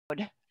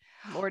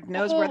Lord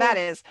knows where that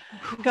Oh, is.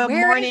 Good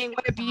where is morning.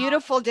 What a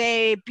beautiful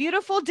day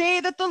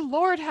that the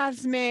Lord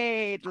has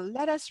made.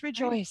 Let us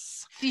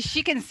rejoice. See,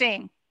 she can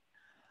sing.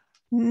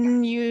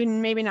 You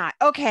maybe not.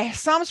 Okay,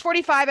 Psalms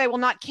 45. I will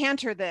not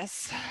canter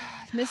this.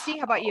 Missy,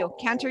 how about you?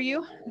 Canter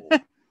you?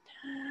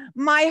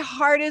 My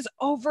heart is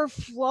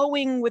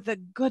overflowing with a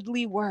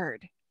goodly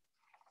word.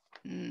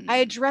 I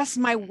address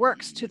my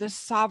works to the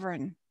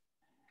sovereign.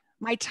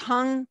 My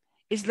tongue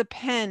is the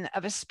pen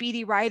of a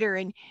speedy writer,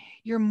 and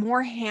you're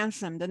more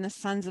handsome than the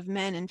sons of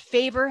men, and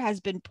favor has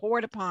been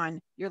poured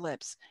upon your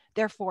lips.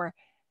 Therefore,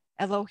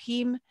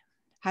 Elohim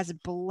has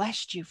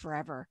blessed you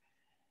forever.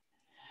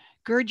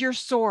 Gird your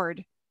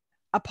sword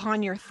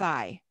upon your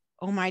thigh,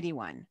 Almighty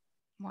One.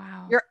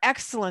 Wow. Your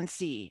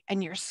excellency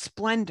and your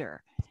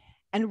splendor,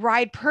 and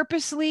ride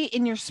purposely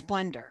in your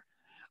splendor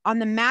on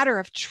the matter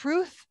of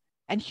truth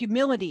and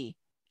humility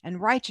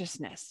and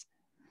righteousness.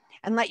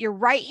 And let your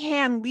right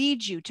hand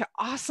lead you to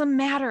awesome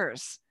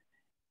matters.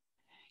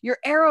 Your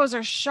arrows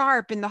are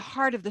sharp in the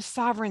heart of the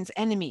sovereign's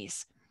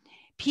enemies.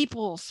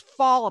 Peoples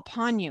fall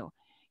upon you.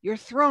 Your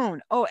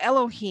throne, O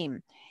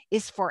Elohim,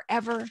 is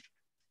forever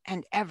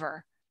and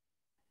ever.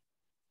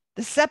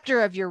 The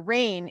scepter of your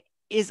reign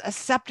is a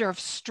scepter of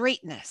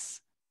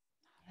straightness.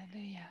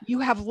 Hallelujah.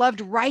 You have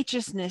loved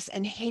righteousness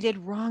and hated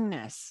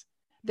wrongness.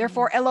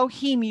 Therefore,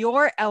 Elohim,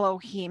 your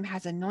Elohim,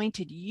 has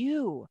anointed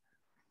you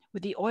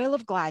with the oil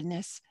of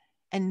gladness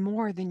and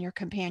more than your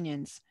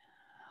companions.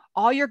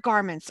 All your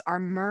garments are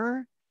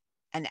myrrh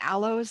and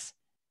aloes,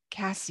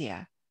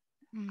 cassia.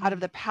 Out of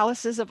the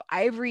palaces of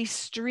ivory,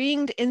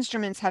 stringed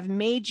instruments have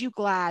made you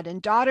glad,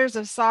 and daughters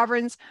of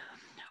sovereigns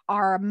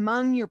are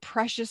among your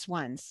precious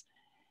ones.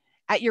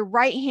 At your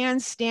right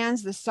hand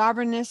stands the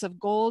sovereignness of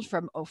gold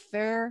from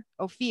Ophir.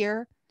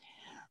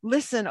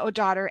 Listen, O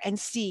daughter, and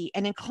see,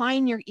 and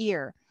incline your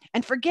ear,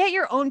 and forget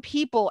your own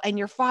people and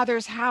your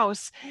father's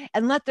house,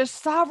 and let the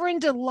sovereign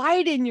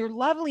delight in your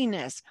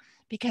loveliness,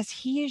 because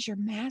he is your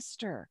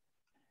master.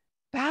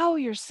 Bow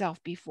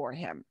yourself before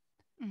him.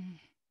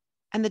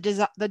 And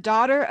the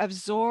daughter of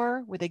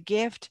Zor with a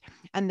gift,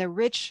 and the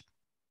rich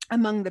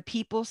among the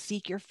people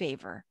seek your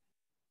favor.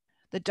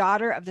 The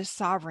daughter of the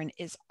sovereign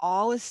is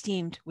all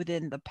esteemed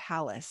within the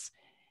palace.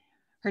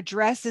 Her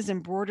dress is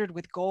embroidered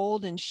with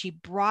gold, and she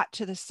brought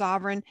to the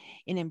sovereign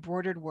in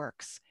embroidered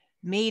works.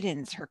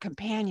 Maidens, her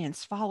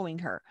companions following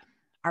her,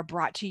 are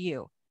brought to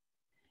you.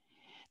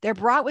 They're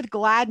brought with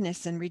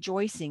gladness and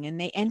rejoicing, and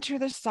they enter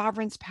the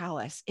sovereign's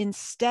palace.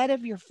 Instead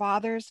of your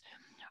fathers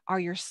are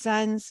your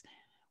sons,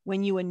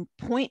 when you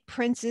appoint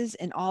princes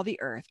in all the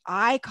earth.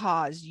 I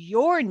cause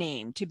your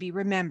name to be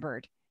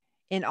remembered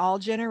in all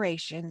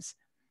generations.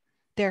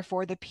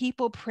 Therefore, the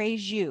people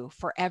praise you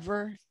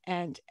forever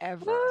and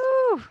ever.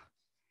 Woo!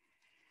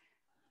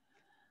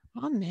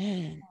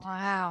 Amen.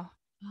 Wow.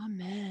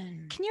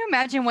 Amen. Can you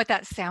imagine what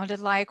that sounded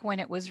like when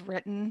it was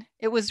written?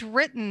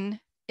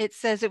 It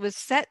says it was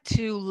set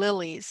to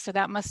lilies, so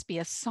that must be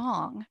a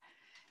song.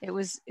 It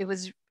was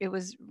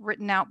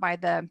written out by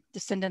the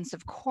descendants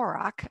of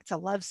Korach. It's a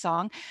love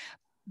song,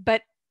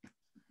 but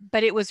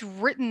it was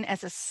written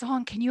as a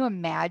song. Can you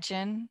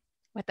imagine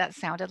what that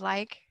sounded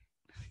like?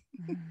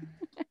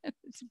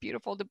 It's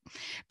beautiful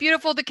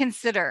to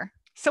consider.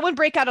 Someone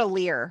break out a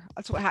lyre.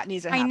 That's what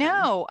needs to happen.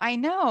 I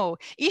know.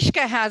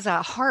 Ishka has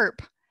a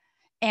harp,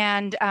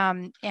 and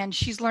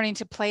she's learning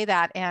to play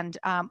that. And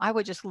I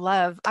would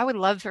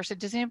love her. So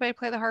does anybody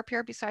play the harp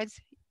here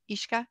besides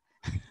Ishka?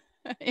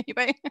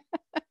 Anybody?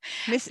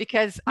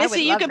 Because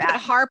Missy, you can that. put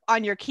harp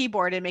on your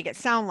keyboard and make it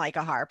sound like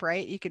a harp,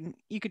 right? You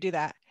could do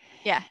that.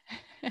 Yeah.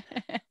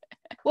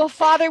 Well,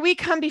 Father, we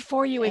come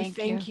before you and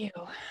thank you.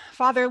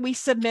 Father, we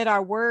submit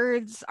our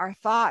words, our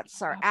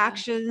thoughts, our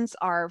actions,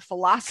 our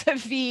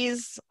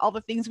philosophies, all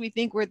the things we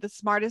think we're the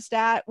smartest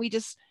at. We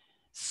just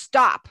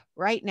stop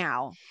right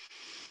now.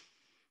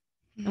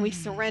 And we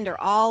surrender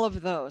all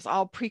of those,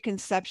 all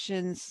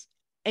preconceptions,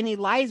 any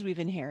lies we've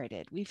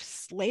inherited. We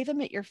lay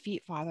them at your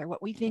feet, Father,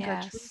 what we think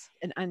are truths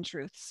and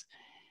untruths.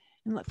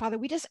 And look, Father,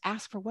 we just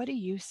ask for, what do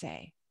you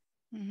say?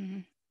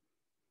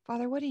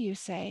 Father, what do you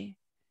say?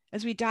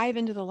 As we dive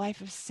into the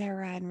life of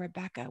Sarah and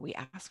Rebecca, we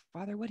ask,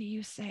 Father, what do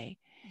you say?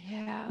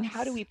 Yeah. And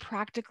how do we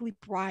practically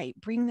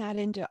bring that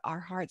into our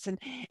hearts and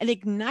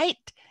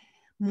ignite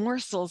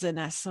morsels in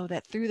us, so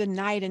that through the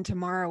night and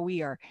tomorrow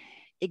we are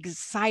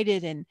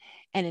excited and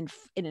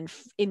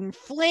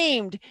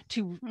inflamed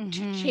to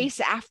chase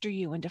after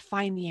you and to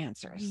find the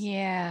answers.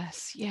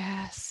 Yes.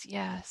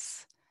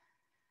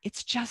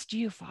 It's just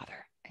you,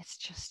 Father. It's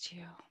just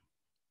you.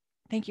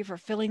 Thank you for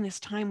filling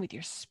this time with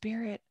your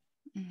Spirit.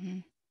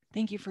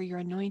 Thank you for your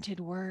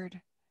anointed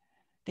word.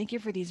 Thank you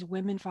for these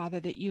women, Father,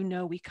 that you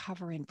know we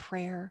cover in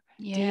prayer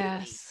daily.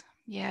 Yes.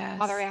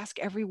 Father, I ask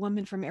every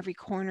woman from every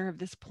corner of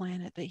this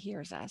planet that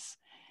hears us.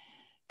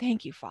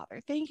 Thank you,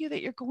 Father. Thank you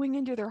that you're going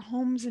into their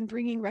homes and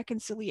bringing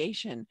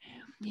reconciliation.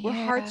 Where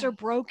hearts are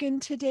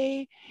broken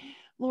today,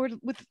 Lord,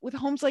 with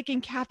homes like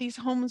in Kathy's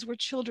homes, where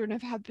children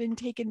have been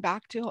taken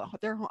back to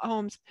their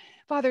homes.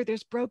 Father,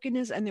 there's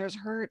brokenness and there's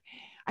hurt.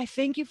 I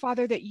thank you,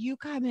 Father, that you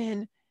come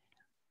in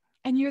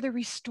and you're the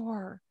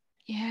restorer.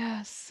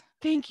 Yes.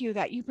 Thank you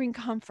that you bring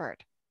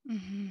comfort,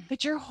 Mm-hmm.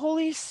 that your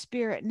Holy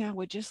Spirit now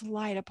would just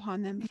light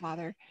upon them,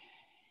 Father.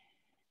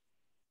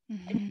 And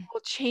Mm-hmm. you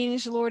will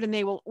change, Lord, and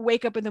they will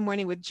wake up in the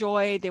morning with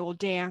joy. They will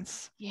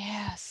dance.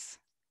 Yes.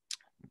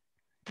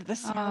 The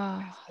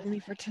sorrow Oh. is only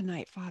for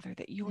tonight, Father,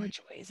 that your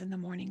joy is in the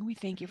morning. We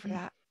thank you for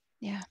that.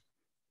 Yeah.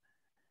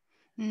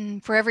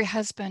 For every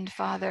husband,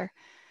 Father,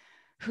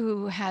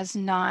 who has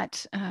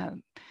not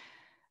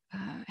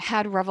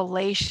had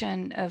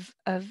revelation of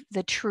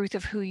the truth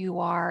of who you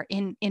are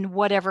in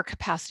whatever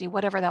capacity,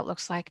 whatever that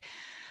looks like.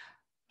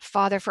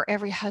 Father, for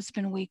every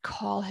husband, we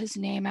call his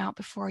name out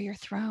before your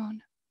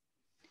throne.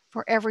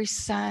 For every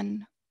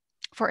son,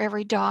 for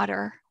every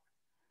daughter,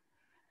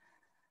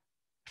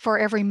 for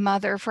every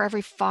mother, for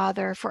every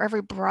father, for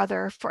every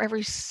brother, for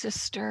every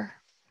sister,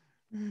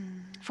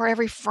 for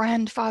every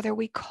friend, Father,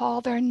 we call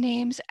their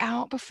names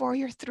out before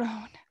your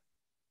throne.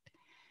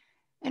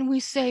 And we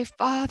say,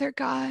 Father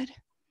God,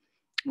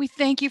 we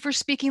thank you for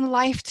speaking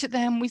life to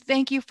them. We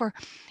thank you for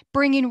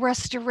bringing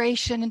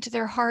restoration into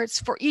their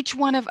hearts. For each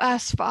one of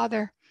us,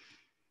 Father,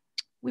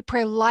 we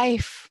pray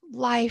life,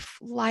 life,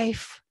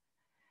 life.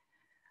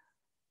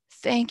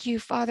 Thank you,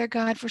 Father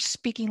God, for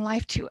speaking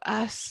life to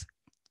us,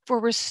 for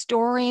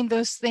restoring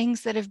those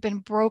things that have been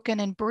broken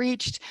and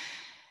breached.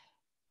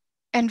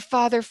 And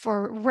Father,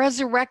 for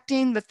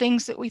resurrecting the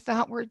things that we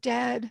thought were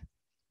dead.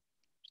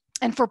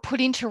 And for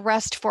putting to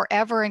rest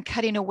forever and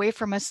cutting away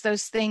from us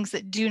those things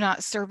that do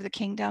not serve the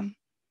kingdom.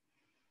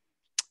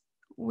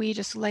 We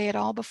just lay it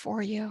all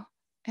before you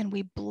and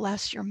we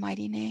bless your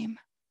mighty name.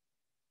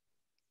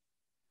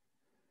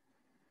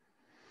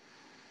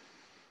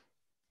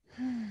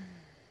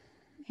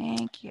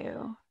 Thank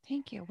you.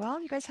 Thank you.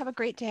 Well, you guys have a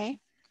great day.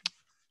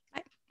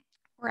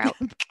 We're out.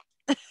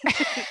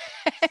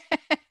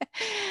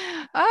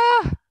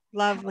 Oh,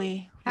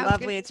 Lovely. how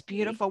Lovely. good It's to be.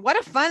 beautiful. What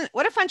a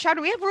fun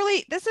chapter. We have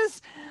really,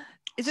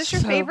 is this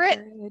your So favorite?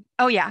 good.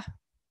 Oh yeah.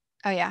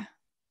 Oh yeah.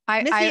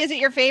 Missy, is it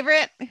your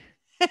favorite?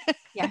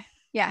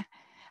 Yeah.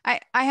 I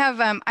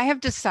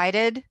have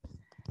decided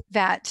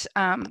that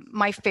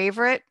my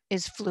favorite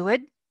is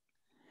fluid,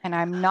 and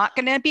I'm not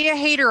going to be a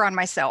hater on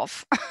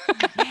myself.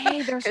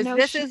 Hey, there's Because no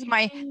this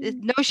shame. is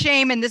no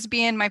shame in this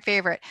being my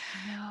favorite.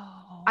 No.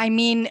 I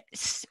mean,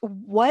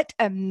 what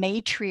a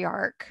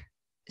matriarch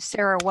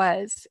Sarah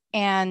was,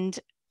 and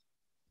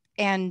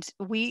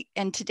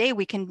today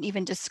we can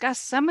even discuss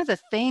some of the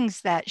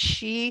things that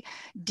she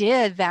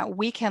did that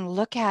we can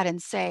look at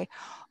and say,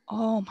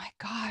 oh my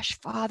gosh,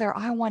 Father,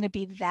 I want to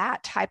be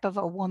that type of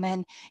a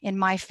woman in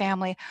my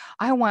family.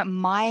 I want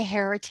my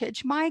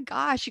heritage. My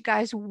gosh, you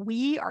guys,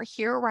 we are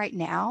here right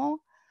now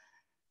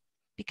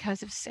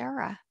because of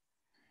Sarah,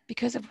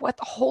 because of what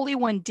the Holy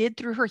One did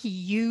through her. He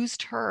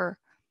used her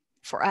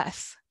for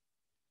us.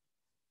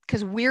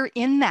 Because we're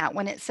in that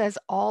when it says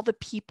all the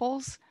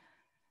peoples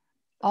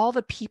of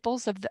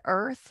the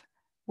earth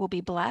will be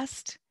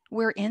blessed.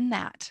 We're in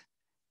that.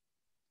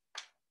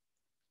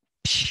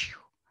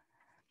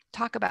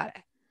 Talk about it.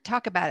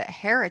 Talk about it.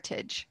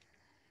 Heritage.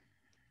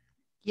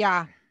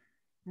 Yeah.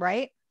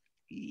 Right?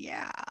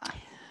 Yeah.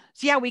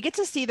 So yeah, we get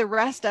to see the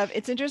rest of.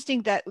 It's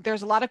interesting that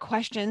there's a lot of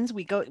questions.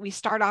 We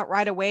start out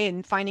right away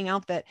and finding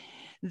out that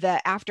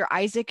after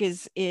Isaac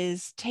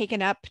is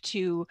taken up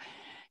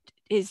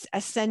is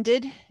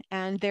ascended,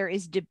 and there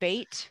is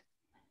debate,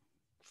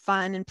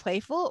 fun and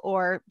playful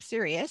or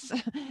serious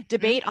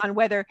debate on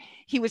whether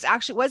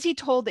was he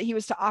told that he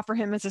was to offer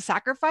him as a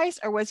sacrifice,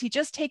 or was he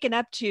just taken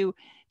up to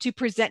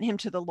present him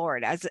to the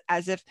Lord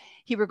as if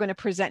he were going to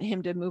present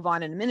him to move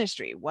on in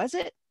ministry. Was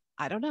it?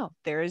 I don't know.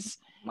 There's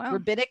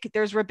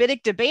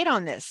rabbinic debate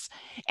on this.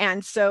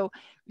 And so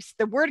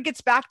the word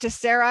gets back to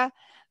Sarah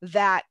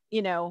that,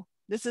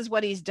 this is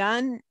what he's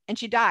done, and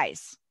she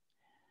dies.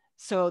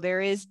 So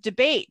there is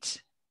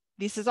debate.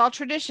 This is all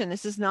tradition.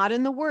 This is not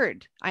in the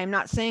word. I am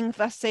not saying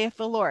thus saith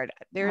the Lord.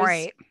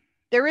 There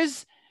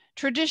is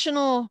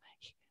traditional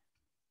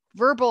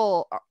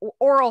verbal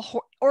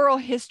oral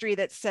history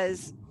that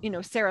says,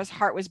 Sarah's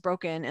heart was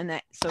broken, and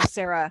that so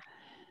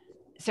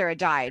Sarah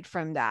died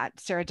from that.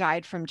 Sarah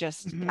died from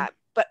just that.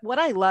 But what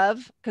I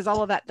love, because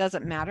all of that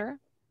doesn't matter,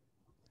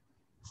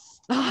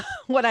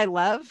 what I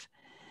love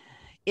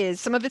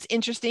is some of it's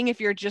interesting if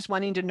you're just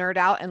wanting to nerd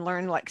out and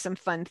learn like some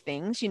fun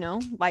things,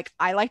 like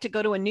I like to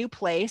go to a new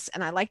place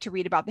and I like to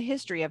read about the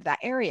history of that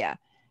area.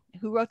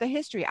 Who wrote the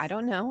history? I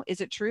don't know.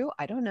 Is it true?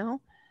 I don't know.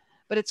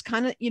 But it's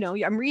kind of,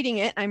 I'm reading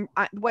it.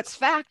 What's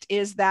fact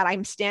is that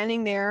I'm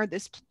standing there.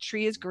 This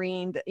tree is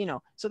green,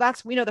 so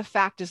that's, we know the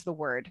fact is the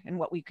word and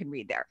what we can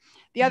read there.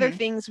 The other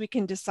things we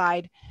can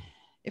decide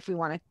if we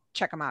want to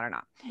check them out or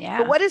not. Yeah.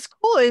 But what is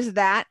cool is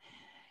that,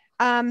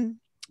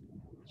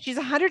 she's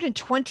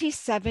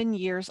 127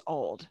 years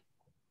old.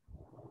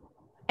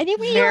 And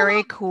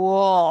very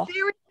cool.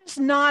 There is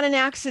not an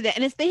accident.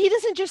 And he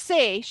doesn't just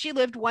say she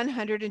lived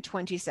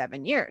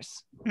 127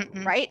 years,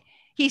 right?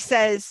 He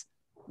says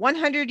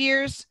 100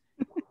 years,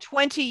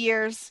 20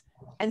 years,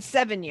 and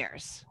 7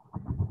 years.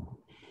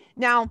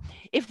 Now,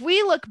 if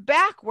we look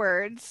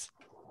backwards,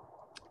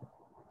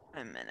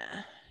 I'm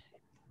gonna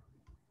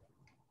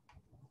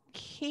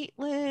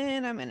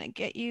Caitlin, I'm going to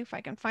get you. If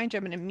I can find you,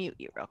 I'm going to mute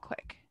you real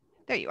quick.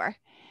 There you are.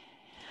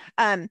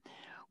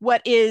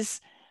 What is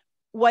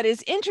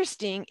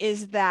interesting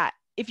is that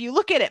if you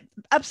look at it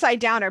upside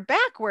down or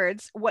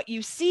backwards, what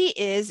you see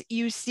is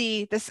you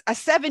see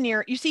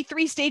you see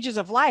 3 stages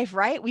of life,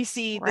 right? We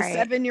see the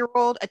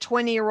 7-year-old, a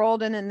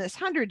 20-year-old, and then this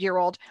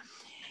 100-year-old.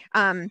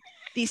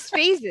 These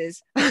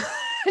phases.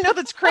 I know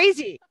that's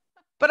crazy,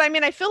 but I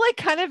mean, I feel like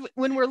kind of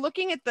when we're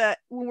looking at the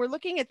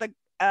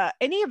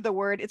any of the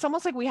word, it's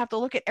almost like we have to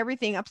look at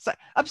everything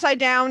upside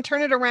down,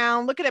 turn it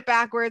around, look at it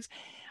backwards.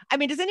 I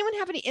mean, does anyone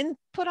have any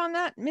input on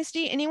that?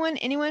 Misty, anyone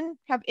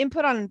have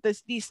input on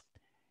these?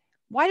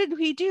 Why did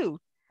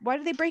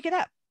they break it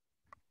up?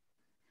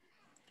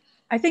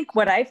 I think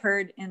what I've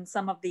heard in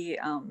some of the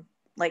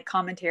like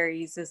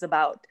commentaries is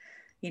about,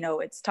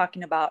 it's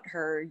talking about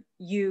her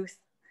youth,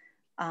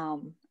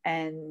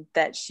 and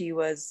that she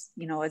was,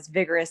 as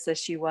vigorous as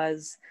she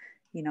was,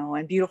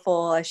 and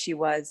beautiful as she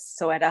was.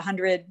 So at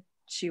 100,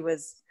 she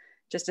was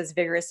just as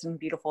vigorous and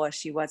beautiful as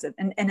she was,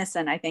 and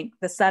innocent. I think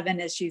the 7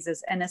 is she's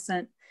as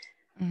innocent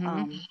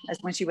as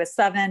when she was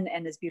 7,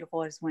 and as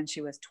beautiful as when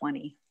she was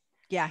 20.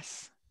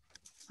 Yes.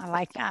 I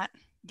like that.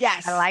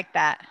 Yes. I like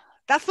that.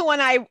 That's the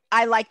one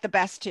I like the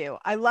best too.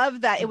 I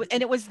love that.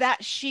 It was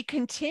that she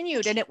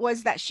continued, and it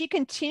was that she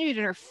continued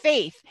in her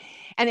faith.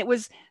 And it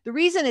was the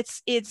reason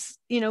it's,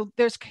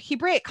 there's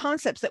Hebraic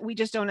concepts that we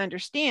just don't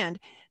understand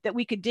that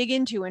we could dig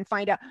into and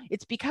find out.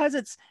 It's because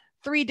it's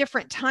 3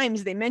 different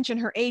times they mention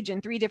her age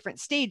in 3 different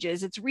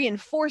stages. It's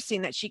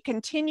reinforcing that she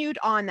continued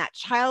on that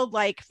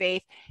childlike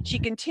faith. She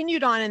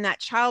continued on in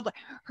that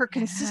her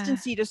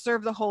consistency to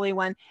serve the Holy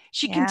One.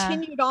 She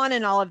continued on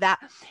in all of that.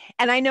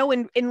 And I know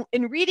in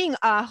reading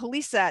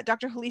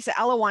Dr. Halisa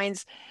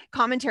Alawine's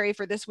commentary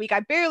for this week,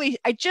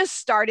 I just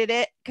started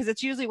it because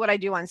it's usually what I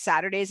do on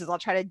Saturdays is I'll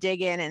try to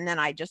dig in, and then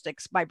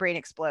my brain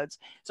explodes.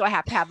 So I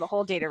have to have the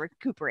whole day to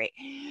recuperate.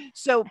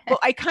 So, but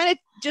I kind of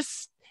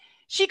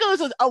she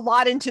goes a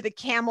lot into the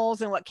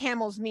camels and what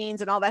camels means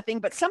and all that thing,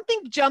 but something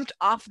jumped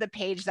off the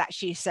page that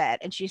she said,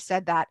 and she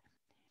said that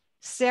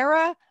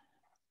Sarah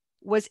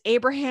was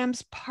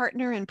Abraham's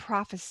partner in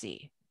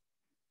prophecy.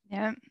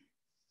 Yeah.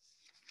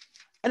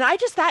 And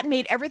that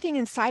made everything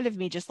inside of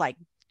me just like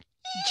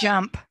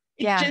jump.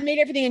 It just made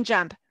everything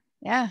jump.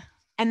 Yeah.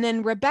 And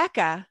then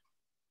Rebecca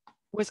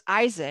was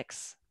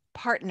Isaac's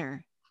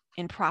partner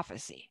in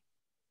prophecy.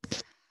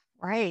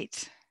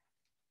 Right.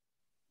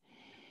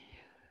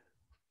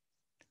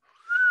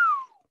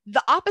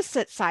 The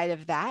opposite side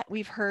of that,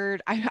 we've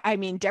heard, I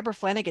mean, Deborah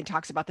Flanagan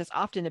talks about this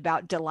often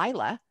about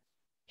Delilah.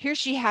 Here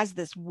she has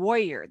this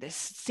warrior, this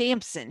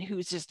Samson,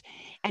 who's just,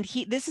 and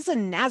this is a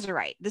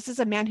Nazarite. This is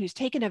a man who's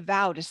taken a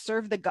vow to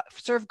serve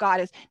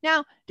God.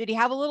 Now, did he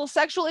have a little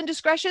sexual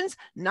indiscretions?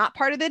 Not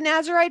part of the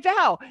Nazarite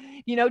vow.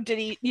 Did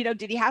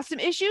he have some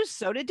issues?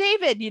 So did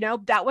David.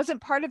 That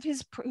wasn't part of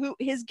his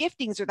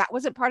giftings, or that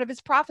wasn't part of his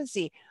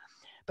prophecy.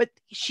 But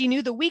she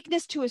knew the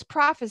weakness to his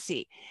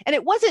prophecy, and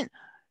it wasn't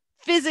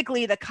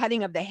physically the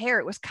cutting of the hair.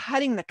 It was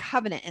cutting the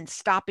covenant and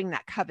stopping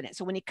that covenant.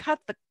 So when he cut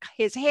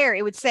his hair,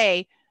 it would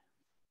say,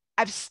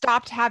 I've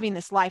stopped having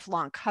this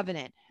lifelong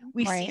covenant.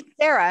 We see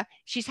Sarah,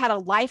 she's had a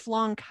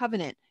lifelong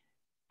covenant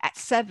at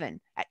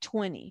 7, at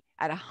 20,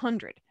 at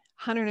 100,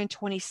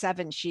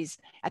 127. She's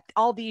at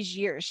all these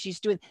years, she's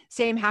doing,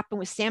 same happened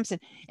with Samson.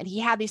 And he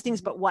had these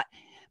things, but what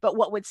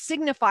would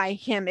signify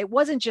him, it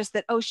wasn't just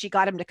that, she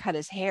got him to cut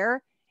his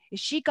hair.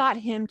 She got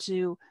him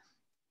to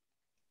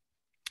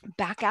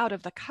back out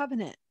of the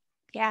covenant.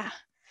 Yeah.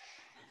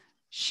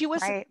 She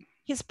was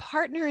his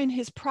partner in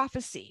his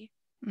prophecy.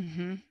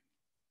 Mm-hmm.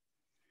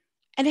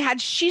 And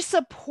had she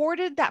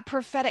supported that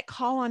prophetic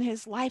call on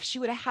his life, she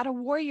would have had a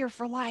warrior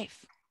for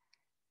life.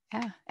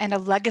 Yeah. And a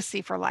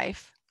legacy for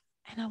life.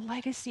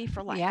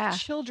 Yeah.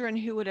 Children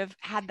who would have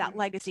had that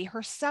legacy,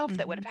 herself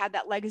that would have had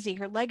that legacy.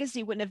 Her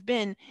legacy wouldn't have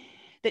been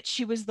that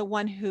she was the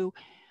one who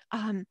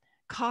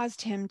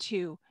caused him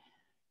to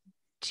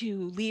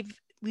leave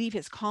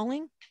his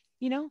calling,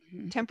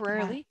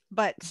 temporarily,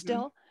 but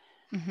still.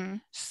 Mm-hmm.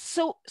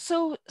 So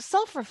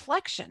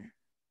self-reflection.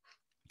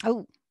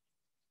 Oh,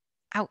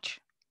 ouch.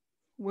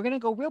 We're going to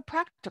go real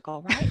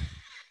practical, right?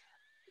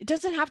 It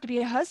doesn't have to be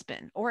a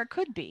husband, or it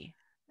could be.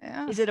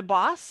 Yeah. Is it a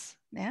boss?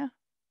 Yeah.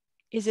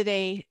 Is it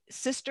a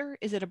sister?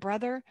 Is it a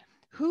brother?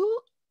 Who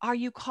are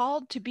you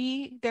called to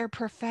be their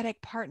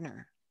prophetic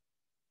partner?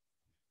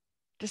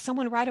 Does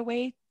someone right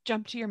away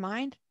jump to your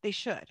mind? They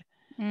should.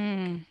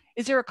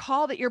 Is there a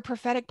call that you're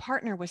prophetic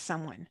partner with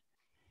someone?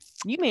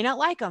 You may not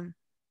like them.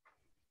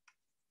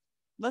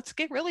 Let's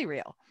get really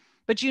real.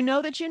 But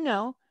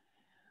that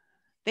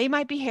they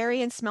might be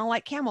hairy and smell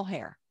like camel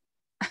hair.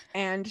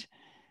 And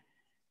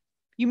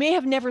you may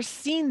have never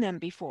seen them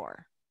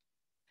before,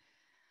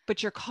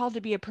 but you're called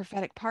to be a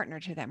prophetic partner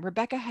to them.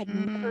 Rebecca had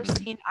never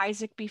seen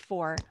Isaac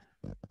before,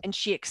 and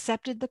she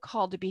accepted the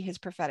call to be his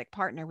prophetic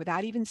partner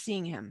without even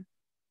seeing him.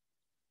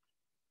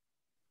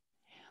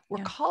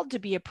 We're called to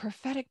be a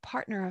prophetic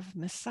partner of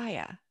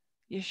Messiah,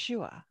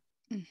 Yeshua.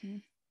 Mm-hmm.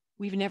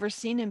 We've never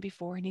seen him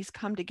before, and he's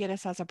come to get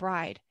us as a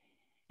bride,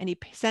 and he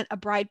sent a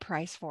bride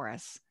price for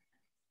us.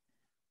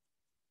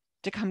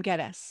 to come get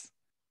us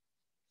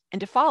and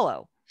to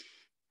follow.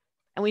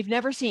 And we've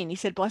never seen. He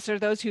said, blessed are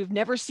those who've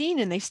never seen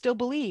and they still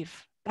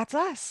believe. That's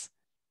us.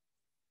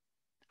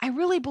 I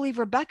really believe,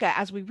 Rebecca,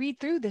 as we read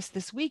through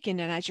this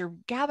weekend and as you're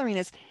gathering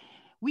this,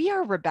 we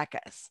are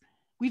Rebecca's.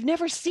 We've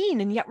never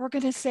seen, and yet we're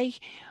going to say,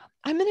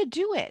 I'm going to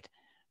do it.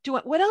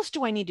 What else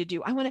do I need to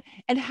do?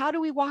 And how do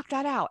we walk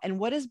that out? And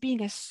what does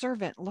being a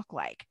servant look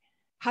like?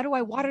 How do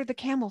I water the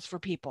camels for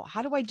people?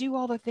 How do I do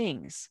all the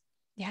things?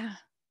 Yeah.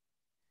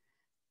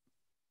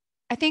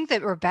 I think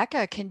that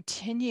Rebecca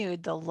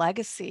continued the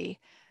legacy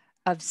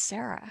of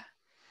Sarah.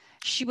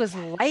 She was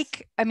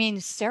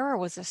Sarah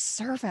was a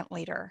servant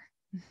leader.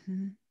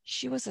 Mm-hmm.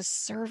 She was a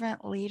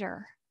servant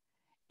leader.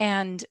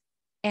 And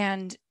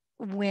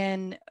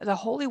when the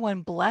Holy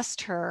One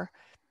blessed her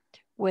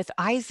with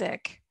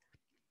Isaac,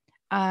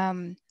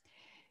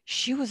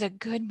 she was a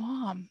good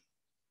mom.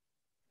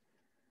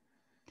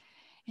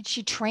 And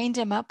she trained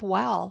him up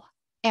well.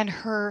 And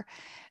her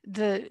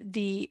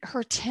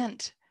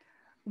tent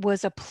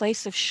was a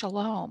place of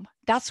shalom.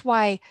 That's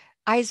why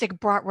Isaac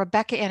brought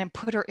Rebecca in and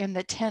put her in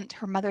the tent,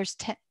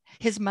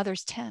 his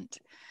mother's tent,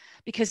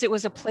 because it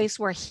was a place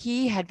where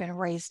he had been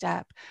raised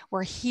up,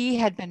 where he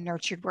had been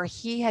nurtured, where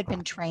he had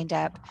been trained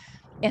up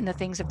in the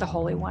things of the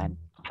Holy One.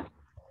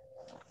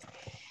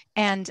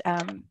 And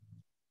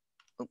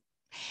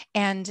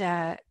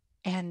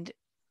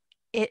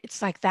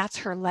it's like that's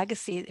her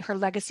legacy. Her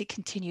legacy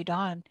continued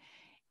on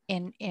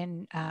in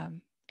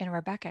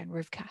Rebecca and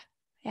Rivka.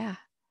 Yeah.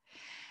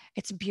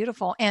 It's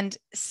beautiful. And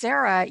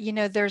Sarah,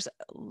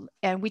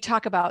 and we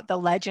talk about the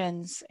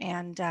legends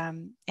and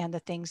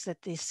the things that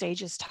the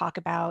sages talk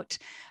about.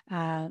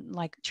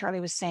 Like Charlie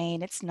was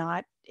saying, it's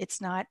not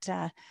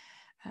the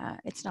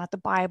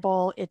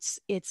Bible. It's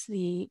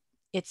the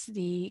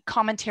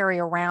commentary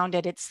around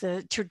it. It's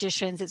the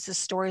traditions. It's the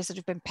stories that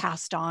have been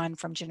passed on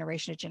from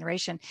generation to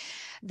generation.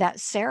 That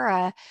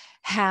Sarah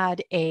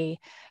had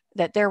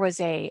there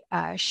was a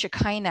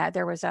Shekinah.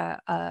 There was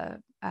a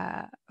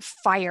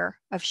fire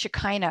of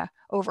Shekinah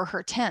over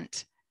her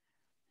tent.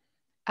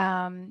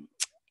 And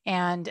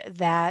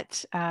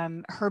that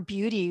her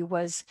beauty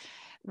was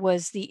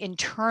the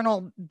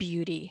internal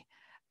beauty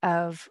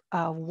of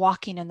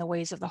walking in the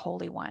ways of the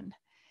Holy One.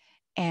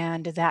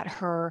 And that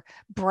her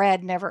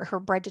bread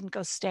didn't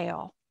go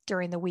stale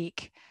during the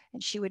week.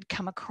 And she would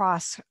come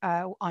across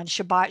on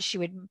Shabbat, she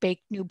would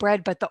bake new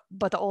bread, but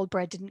the old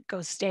bread didn't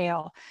go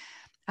stale.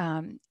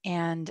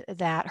 And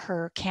that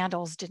her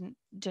candles didn't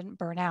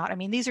burn out. I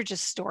mean, these are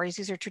just stories,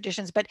 these are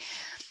traditions, but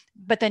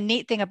the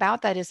neat thing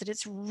about that is that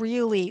it's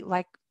really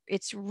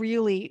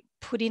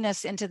putting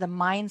us into the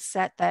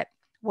mindset that,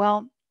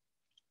 well,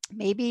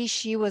 maybe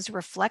she was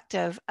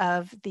reflective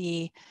of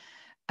the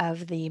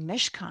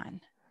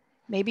Mishkan.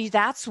 Maybe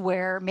that's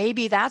where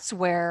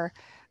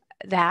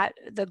that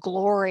the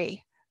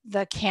glory,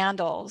 the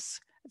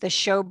candles, the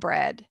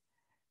showbread,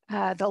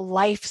 the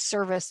life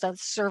service, the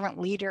servant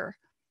leader,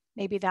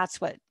 maybe that's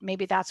what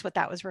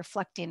that was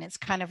reflecting. It's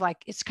kind of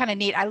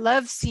neat. I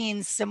love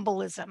seeing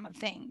symbolism of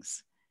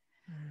things.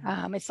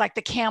 It's like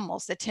the 10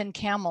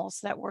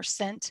 camels that were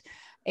sent.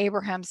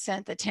 Abraham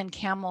sent the 10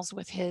 camels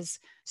with his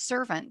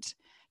servant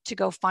to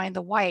go find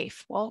the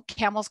wife. Well,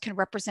 camels can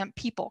represent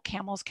people.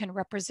 Camels can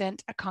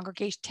represent a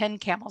congregation. 10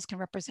 camels can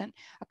represent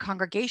a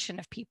congregation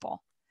of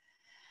people.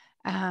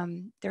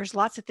 There's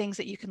lots of things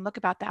that you can look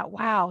about that.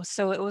 Wow.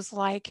 So it was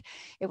like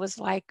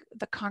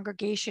the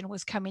congregation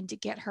was coming to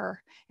get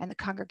her and the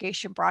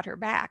congregation brought her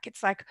back.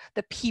 It's like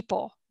the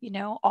people,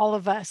 all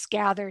of us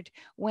gathered,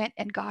 went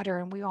and got her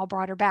and we all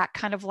brought her back.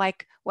 Kind of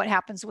like what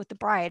happens with the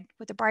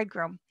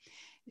bridegroom,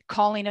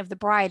 calling of the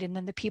bride, and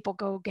then the people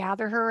go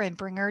gather her and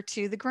bring her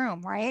to the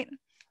groom, right?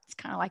 It's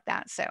kind of like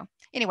that. So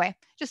anyway,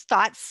 just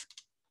fun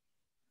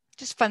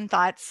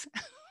thoughts.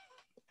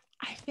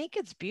 I think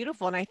it's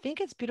beautiful. And I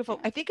think it's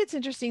beautiful. I think it's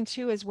interesting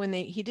too, is when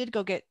he did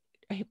get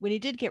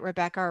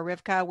Rebecca or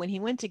Rivka, when he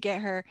went to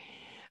get her,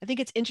 I think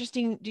it's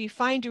interesting. Do you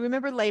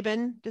remember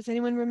Laban? Does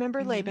anyone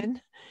remember Mm-hmm.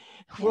 Laban?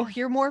 Yeah. We'll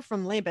hear more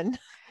from Laban.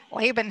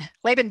 Laban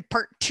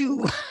part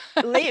 2.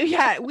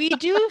 Yeah, we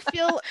do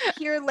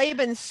hear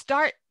Laban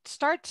start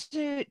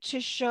to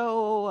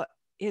show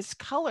his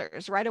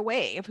colors right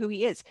away of who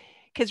he is.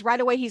 Because right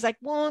away he's like,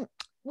 well,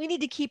 we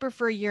need to keep her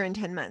for a year and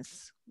 10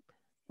 months.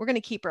 We're going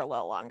to keep her a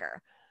little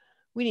longer.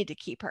 We need to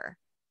keep her.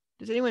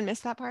 Does anyone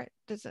miss that part?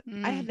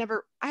 I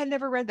had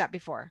never read that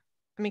before.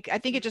 I mean, I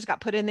think it just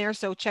got put in there.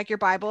 So check your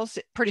Bibles.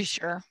 Pretty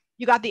sure.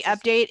 You got the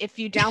update. If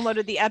you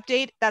downloaded the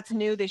update, that's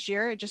new this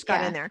year. It just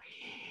got in there.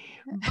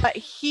 But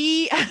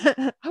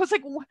I was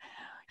like,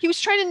 he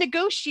was trying to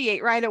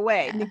negotiate right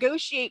away,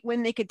 negotiate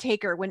when they could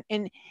take her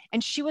and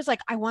she was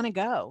like, I want to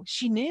go.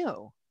 She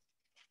knew.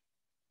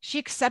 She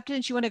accepted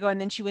and she wanted to go.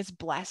 And then she was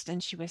blessed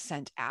and she was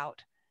sent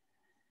out.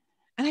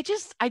 And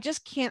I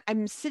just can't,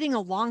 I'm sitting a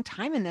long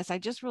time in this. I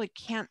just really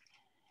can't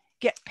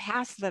get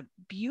past the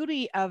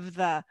beauty of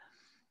the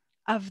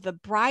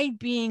bride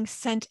being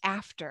sent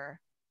after.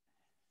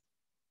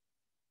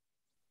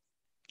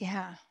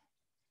 Yeah.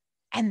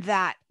 And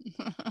that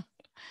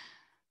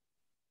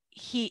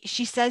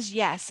she says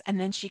yes, and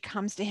then she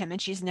comes to him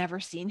and she's never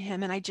seen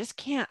him. And I just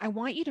can't. I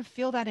want you to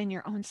feel that in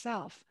your own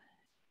self.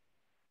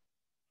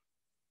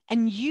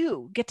 And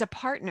you get to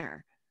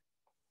partner.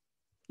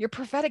 Your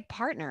prophetic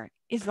partner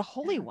is the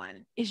Holy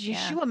One, is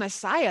Yeshua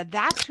Messiah.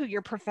 That's who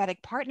your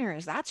prophetic partner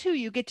is. That's who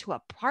you get to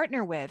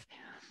partner with.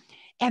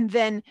 And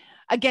then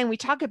again, we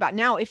talk about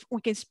now, if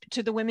we can,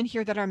 to the women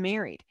here that are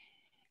married,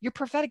 your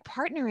prophetic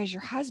partner is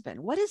your husband.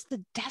 What is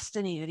the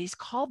destiny that he's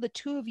called the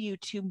two of you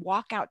to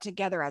walk out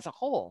together as a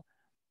whole?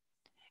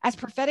 As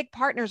prophetic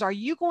partners, are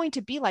you going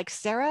to be like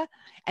Sarah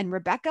and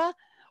Rebecca,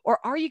 or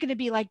are you going to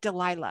be like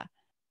Delilah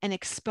and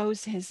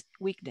expose his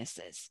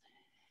weaknesses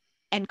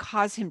and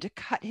cause him to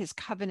cut his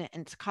covenant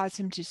and to cause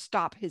him to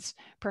stop his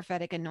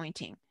prophetic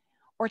anointing?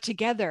 Or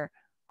together,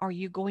 are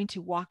you going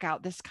to walk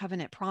out this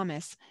covenant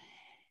promise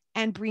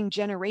and bring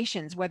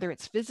generations, whether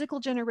it's physical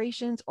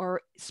generations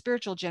or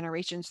spiritual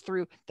generations,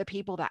 through the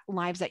people that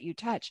lives that you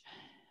touch?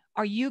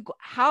 Are you,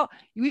 how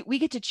we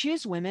get to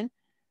choose, women?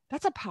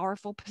 That's a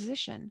powerful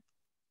position.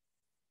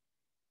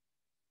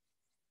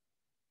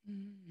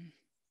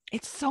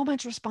 It's so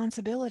much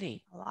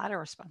responsibility. A lot of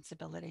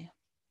responsibility.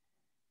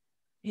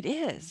 It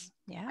is.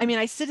 Yeah. I mean,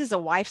 I sit as a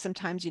wife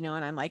sometimes, and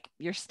I'm like,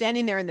 you're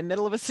standing there in the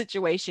middle of a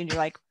situation. You're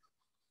like,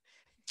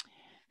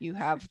 you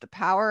have the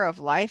power of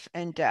life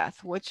and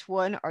death. Which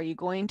one are you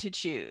going to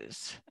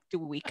choose? Do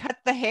we cut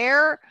the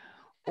hair,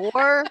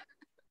 or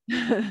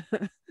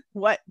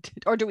what?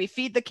 Or do we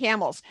feed the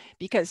camels?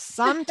 Because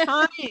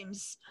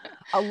sometimes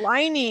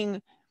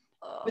aligning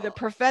with a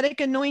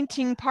prophetic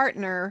anointing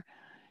partner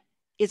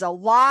is a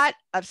lot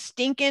of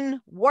stinking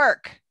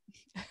work.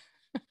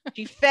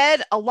 She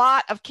fed a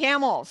lot of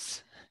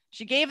camels.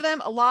 She gave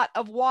them a lot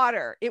of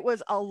water. It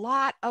was a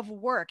lot of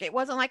work. It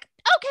wasn't like,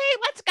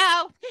 okay, let's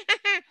go.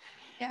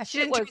 Yeah, she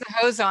didn't turn the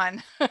hose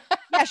on.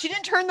 Yeah, she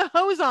didn't turn the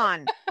hose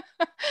on.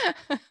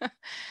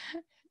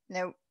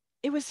 No.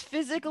 It was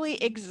physically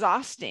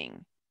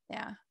exhausting.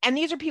 Yeah. And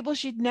these are people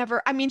she'd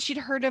never, she'd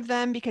heard of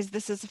them because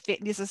this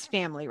is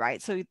family,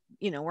 right? So,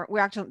 we're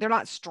actually, they're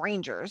not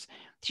strangers.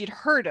 She'd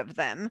heard of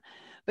them,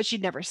 but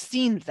she'd never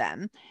seen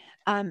them.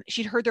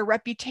 She'd heard their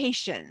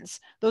reputations.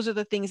 Those are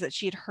the things that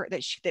she had heard,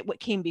 that what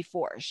came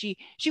before. She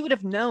would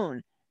have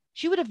known.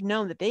 She would have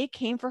known that they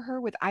came for her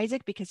with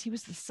Isaac because he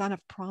was the son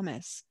of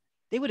promise.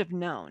 They would have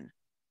known.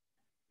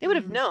 They would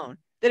have known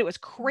that it was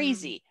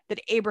crazy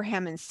that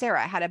Abraham and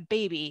Sarah had a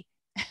baby.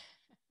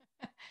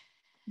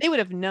 They would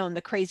have known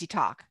the crazy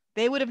talk.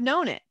 They would have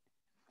known it.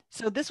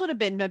 So this would have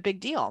been a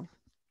big deal.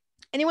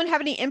 Anyone have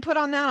any input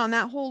on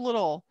that whole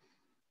little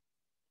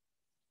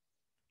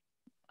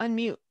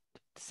unmute?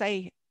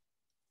 Say,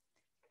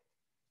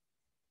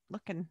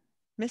 looking,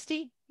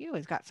 Misty, you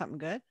always got something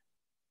good.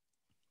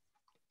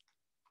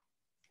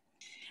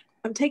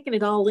 I'm taking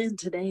it all in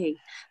today.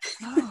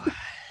 Oh,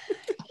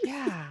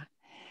 yeah.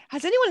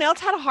 Has anyone else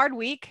had a hard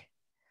week?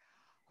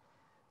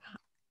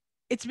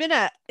 It's been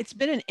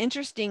an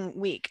interesting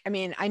week. I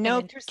mean, I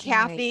know,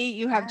 Kathy,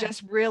 you have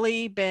just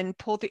really been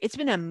pulled through. It's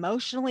been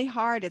emotionally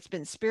hard. It's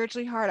been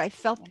spiritually hard. I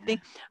felt I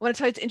want to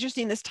tell you, it's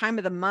interesting, this time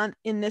of the month,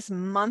 in this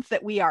month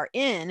that we are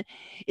in,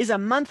 is a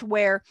month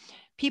where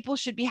people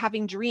should be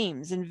having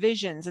dreams and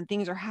visions and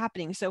things are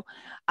happening. So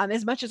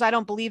as much as I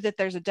don't believe that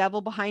there's a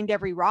devil behind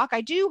every rock, I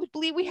do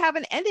believe we have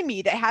an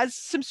enemy that has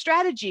some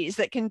strategies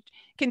that can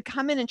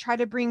come in and try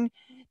to bring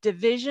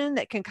division,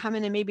 that can come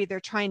in and maybe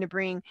they're trying to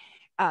bring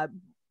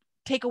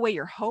take away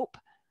your hope.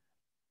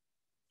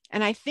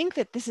 And I think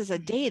that this is a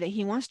day that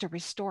he wants to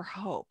restore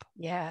hope.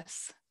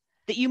 Yes.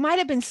 That you might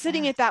have been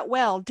sitting at that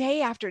well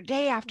day after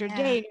day after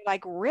day. And you're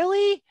like,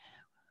 really?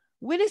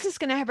 When is this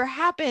going to ever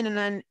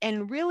happen?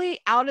 And really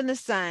out in the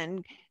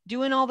sun,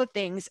 doing all the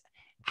things.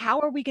 How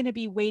are we going to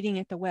be waiting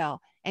at the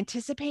well?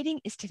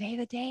 Anticipating, is today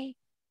the day?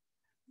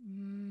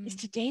 Is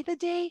today the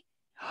day?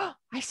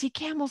 I see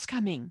camels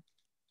coming.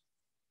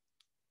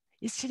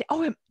 Is today?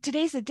 Oh,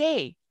 today's the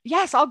day.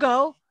 Yes, I'll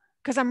go,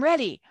 because I'm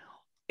ready.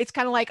 It's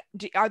kind of like,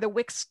 are the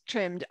wicks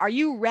trimmed? Are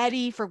you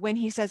ready for when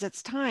he says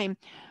it's time?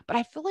 But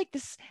I feel like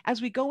this,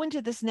 as we go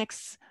into this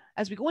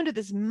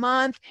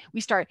month,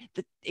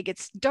 it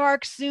gets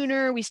dark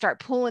sooner. We start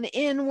pulling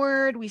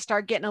inward. We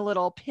start getting a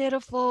little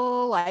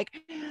pitiful. Like,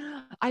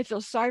 I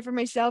feel sorry for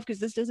myself because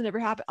this doesn't ever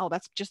happen. Oh,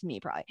 that's just me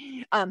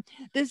probably. And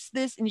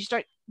you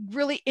start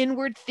really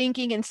inward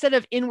thinking instead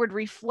of inward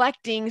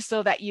reflecting,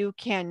 so that you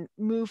can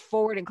move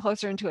forward and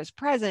closer into his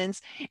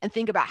presence and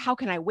think about, how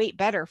can I wait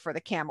better for the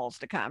camels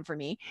to come for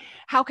me?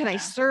 How can I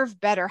serve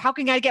better? How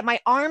can I get my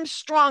arms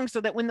strong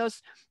so that when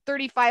those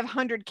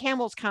 3,500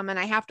 camels come and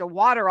I have to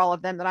water all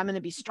of them, that I'm going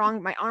to be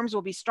strong. My arms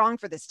will be strong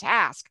for this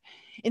task.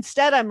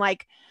 Instead, I'm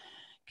like,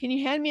 can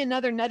you hand me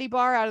another nutty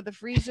bar out of the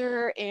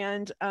freezer?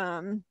 And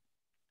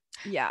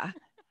yeah.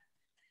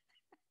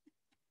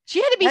 She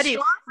had to be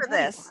strong for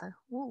this.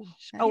 Ooh,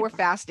 we're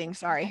fasting.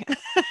 Sorry.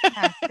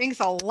 Thanks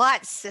a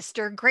lot,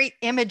 sister. Great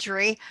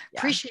imagery.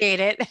 Appreciate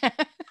it.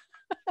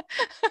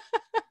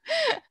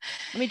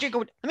 Let me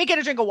get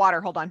a drink of water.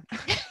 Hold on.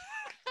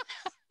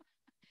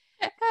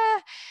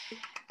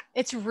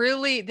 It's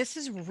really, this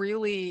is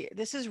really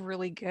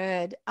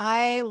good.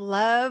 I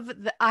love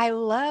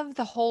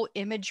the whole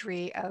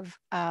imagery of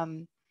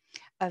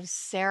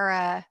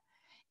Sarah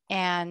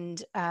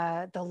and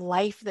the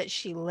life that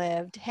she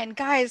lived. And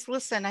guys,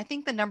 listen, I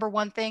think the number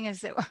one thing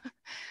is that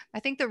I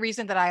think the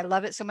reason that I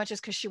love it so much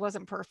is because she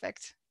wasn't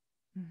perfect.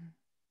 Mm-hmm.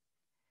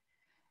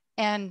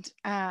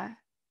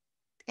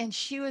 And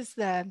she was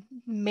the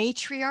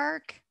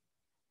matriarch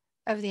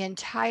of the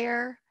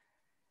entire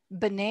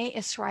B'nai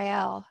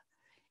Israel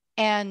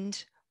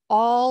and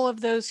all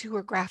of those who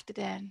were grafted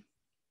in.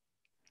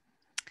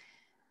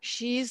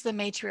 She's the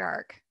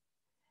matriarch.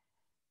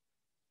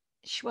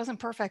 She wasn't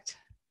perfect.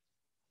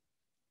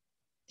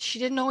 She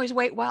didn't always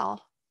wait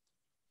well.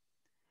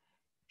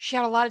 She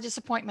had a lot of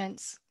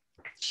disappointments.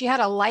 She had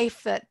a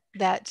life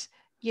that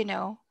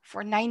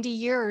for 90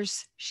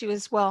 years she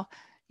was, well,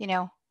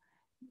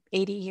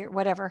 80 years,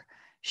 whatever.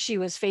 She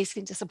was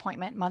facing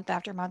disappointment month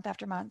after month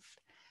after month.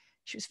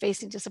 She was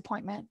facing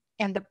disappointment,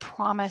 and the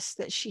promise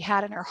that she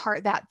had in her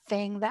heart, that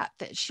thing that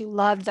she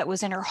loved, that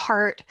was in her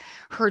heart,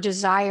 her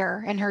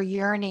desire and her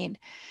yearning.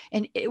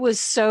 And it was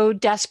so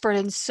desperate,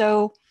 and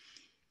so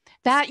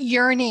that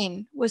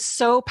yearning was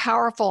so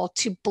powerful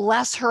to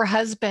bless her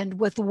husband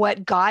with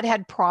what God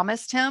had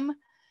promised him,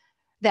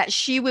 that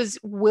she was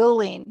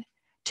willing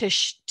to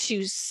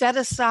set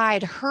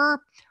aside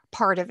her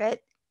part of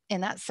it in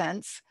that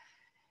sense,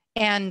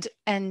 and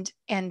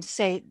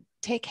say,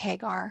 take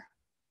Hagar,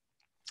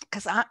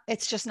 because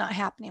it's just not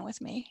happening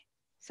with me.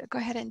 So go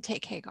ahead and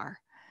take Hagar.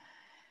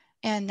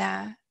 And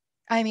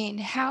I mean,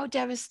 how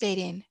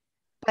devastating.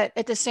 But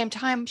at the same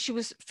time, she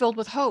was filled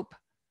with hope.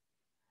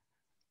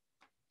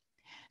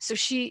 So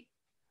she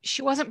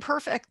wasn't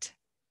perfect.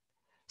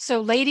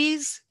 So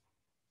ladies,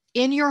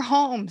 in your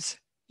homes,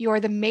 you are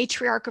the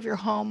matriarch of your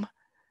home.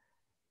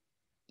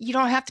 You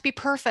don't have to be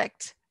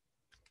perfect.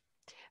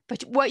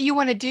 But what you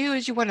want to do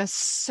is you want to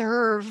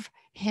serve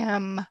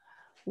him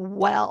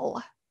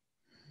well.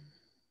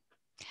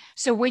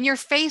 So when you're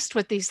faced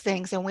with these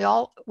things, and we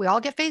all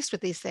get faced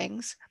with these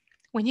things,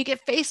 when you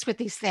get faced with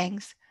these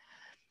things,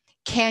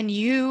 can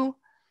you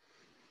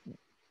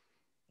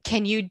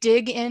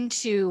dig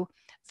into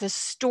the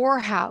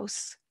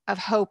storehouse of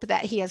hope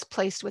that he has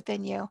placed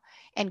within you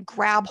and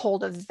grab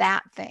hold of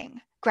that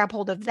thing, grab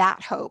hold of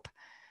that hope,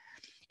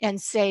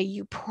 and say,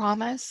 you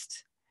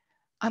promised,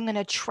 I'm going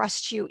to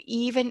trust you,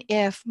 even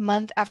if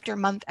month after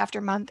month after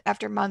month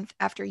after month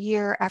after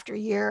year after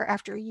year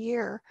after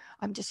year,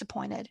 I'm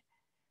disappointed.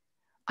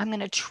 I'm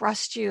going to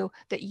trust you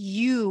that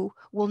you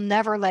will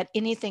never let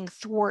anything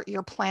thwart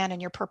your plan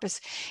and your purpose.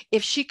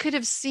 If she could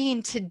have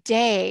seen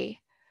today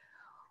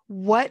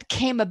what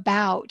came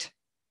about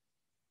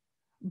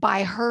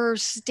by her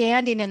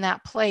standing in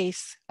that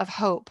place of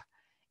hope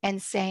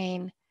and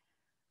saying,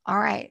 all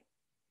right,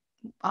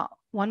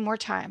 one more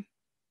time.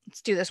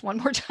 Let's do this one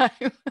more time.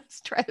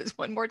 Let's try this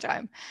one more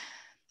time.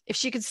 If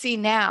she could see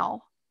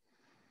now,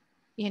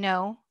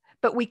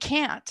 but we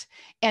can't.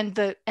 And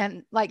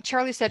like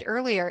Charlie said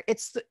earlier,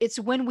 it's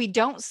when we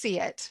don't see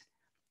it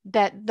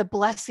that the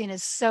blessing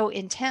is so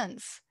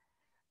intense.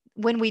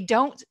 When we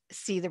don't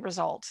see the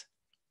result,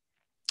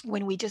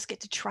 when we just get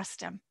to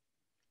trust him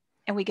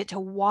and we get to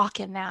walk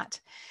in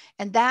that.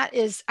 And that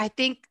is, I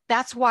think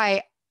that's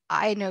why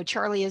I know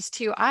Charlie is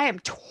too. I am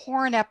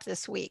torn up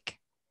this week,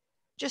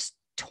 just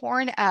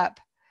torn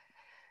up,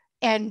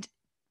 and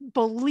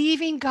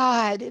believing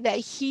God that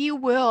he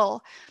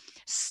will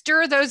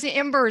stir those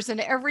embers in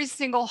every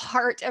single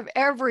heart of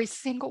every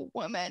single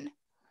woman.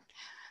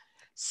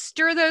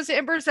 Stir those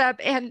embers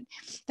up, and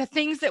the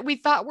things that we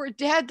thought were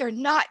dead, they're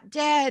not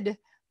dead.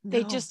 No.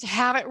 They just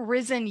haven't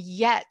risen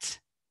yet.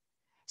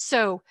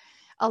 So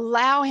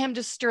allow him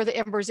to stir the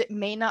embers. It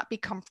may not be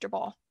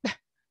comfortable.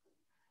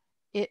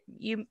 It's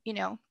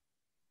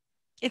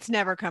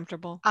never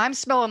comfortable. I'm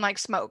smelling like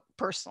smoke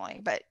personally,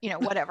 but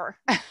whatever.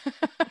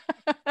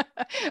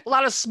 A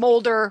lot of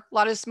smolder, a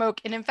lot of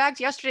smoke. And in fact,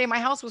 yesterday my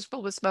house was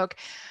filled with smoke.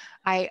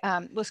 I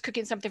was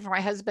cooking something for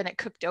my husband. It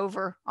cooked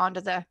over onto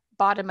the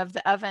bottom of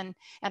the oven,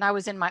 and I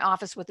was in my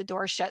office with the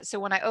door shut. So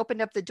when I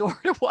opened up the door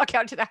to walk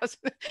out to the house,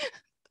 the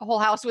whole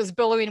house was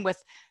billowing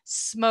with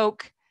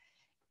smoke.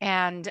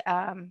 And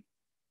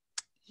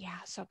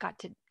so got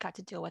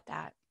to deal with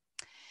that.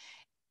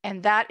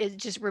 And that is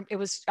just,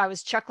 I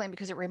was chuckling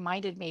because it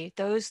reminded me,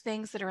 those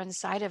things that are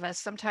inside of us,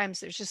 sometimes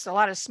there's just a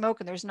lot of smoke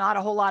and there's not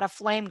a whole lot of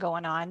flame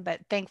going on, but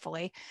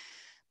thankfully,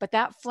 but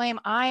that flame,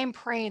 I'm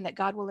praying that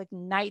God will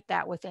ignite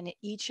that within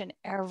each and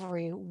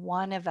every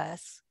one of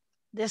us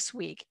this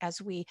week as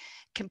we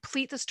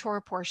complete this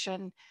Torah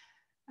portion.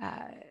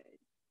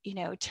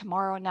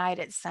 Tomorrow night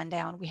at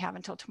sundown, we have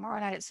until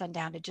tomorrow night at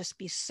sundown to just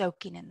be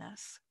soaking in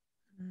this.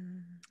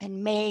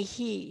 And may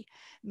he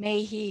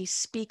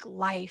speak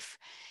life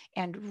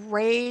and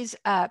raise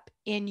up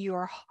in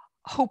your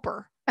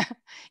hoper,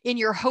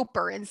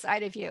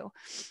 inside of you.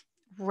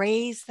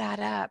 Raise that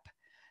up,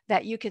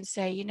 that you can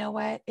say, you know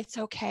what, it's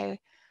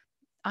okay.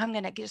 I'm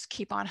going to just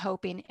keep on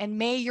hoping. And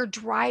may your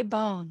dry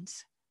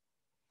bones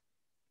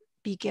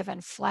be given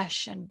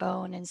flesh and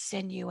bone and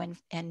sinew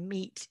and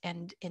meat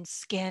and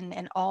skin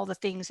and all the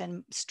things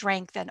and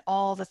strength and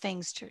all the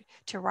things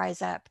to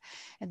rise up.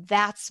 And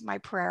that's my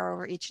prayer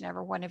over each and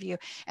every one of you.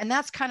 And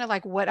that's kind of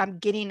like what I'm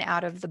getting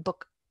out of the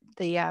book,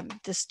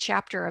 this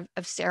chapter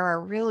of Sarah,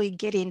 really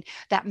getting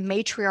that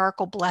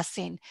matriarchal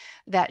blessing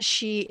that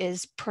she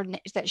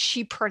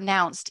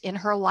pronounced in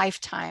her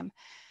lifetime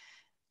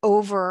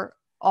over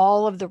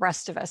all of the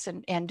rest of us,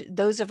 and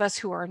those of us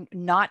who are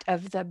not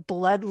of the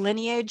blood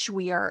lineage,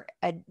 we are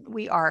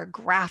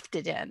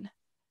grafted in,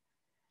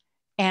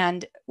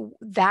 and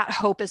that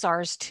hope is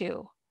ours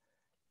too.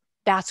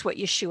 That's what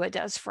Yeshua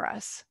does for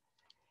us,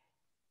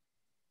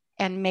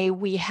 and may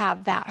we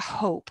have that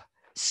hope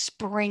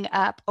spring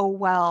up a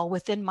well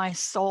within my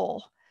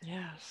soul,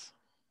 yes,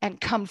 and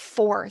come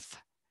forth,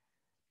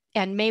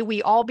 and may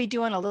we all be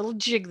doing a little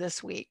jig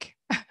this week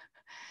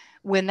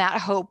when that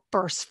hope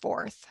bursts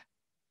forth.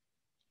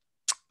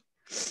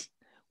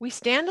 We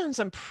stand on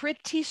some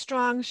pretty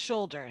strong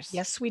shoulders.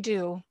 Yes, we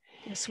do.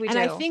 Yes, we do. And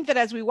I think that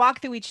as we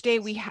walk through each day,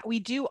 we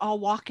do all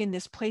walk in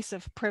this place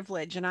of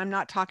privilege. And I'm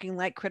not talking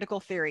like critical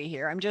theory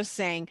here. I'm just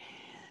saying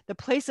the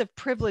place of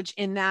privilege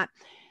in that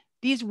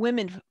these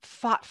women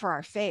fought for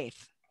our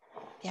faith.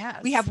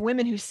 Yes. We have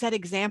women who set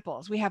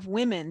examples. We have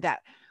women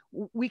that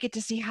we get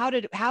to see how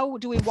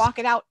do we walk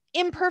it out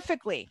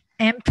imperfectly.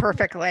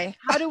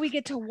 How do we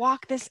get to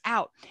walk this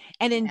out?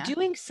 And in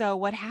doing so,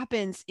 what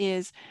happens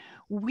is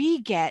we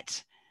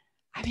get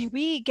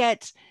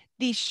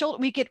these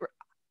shoulders,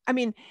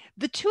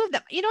 the two of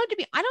them,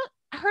 I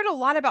heard a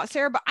lot about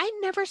Sarah, but I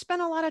never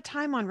spent a lot of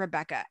time on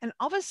Rebecca. And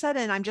all of a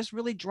sudden, I'm just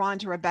really drawn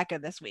to Rebecca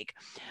this week.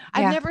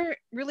 I've never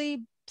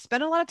really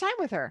spent a lot of time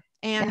with her.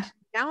 And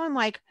now I'm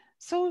like,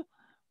 so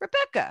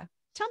Rebecca,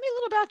 tell me a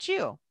little about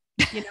you,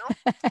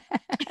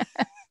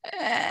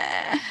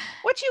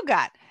 what you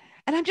got?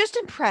 And I'm just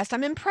impressed.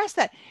 I'm impressed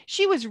that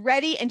she was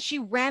ready and she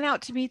ran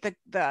out to meet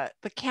the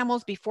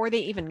camels before they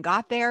even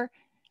got there.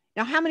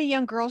 Now, how many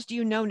young girls do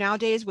you know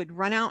nowadays would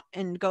run out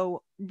and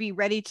go be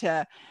ready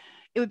to,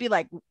 it would be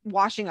like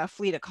washing a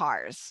fleet of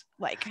cars.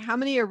 Like how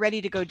many are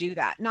ready to go do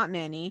that? Not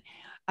many.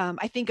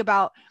 I think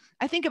about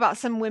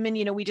some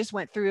women, we just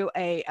went through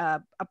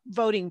a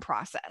voting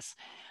process.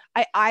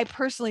 I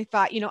personally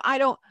thought, I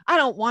don't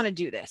want to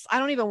do this. I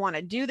don't even want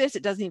to do this.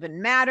 It doesn't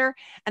even matter.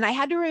 And I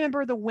had to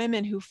remember the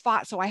women who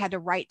fought. So I had the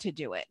right to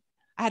do it.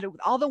 I had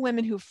all the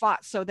women who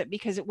fought so that,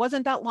 because it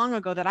wasn't that long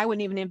ago that I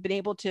wouldn't even have been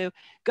able to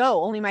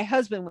go. Only my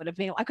husband would have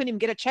been, I couldn't even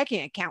get a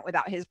checking account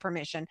without his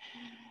permission.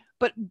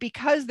 But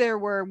because there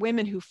were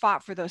women who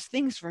fought for those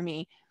things for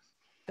me,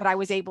 that I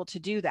was able to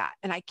do that.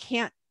 And I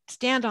can't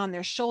stand on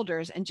their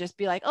shoulders and just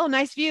be like, oh,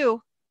 nice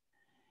view.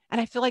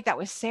 And I feel like that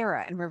was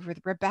Sarah and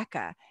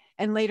Rebecca.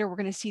 And later we're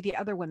going to see the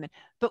other women,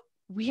 but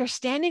we are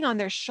standing on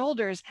their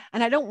shoulders.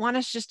 And I don't want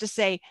us just to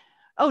say,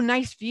 oh,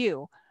 nice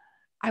view.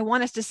 I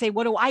want us to say,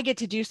 what do I get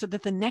to do so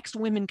that the next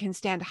women can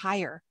stand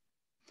higher?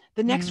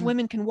 The next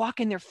women can walk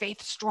in their faith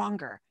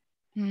stronger.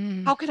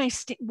 How can I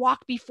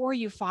walk before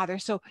you, Father,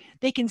 so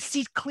they can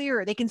see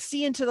clearer, they can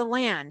see into the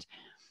land?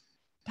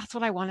 That's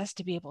what I want us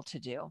to be able to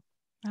do.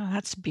 Oh,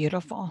 that's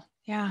beautiful.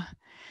 Yeah.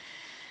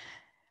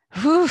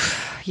 Whew.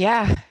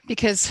 Yeah,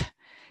 because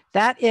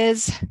that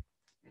is,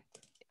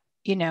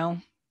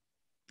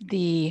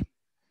 the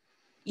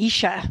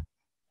Isha.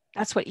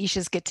 That's what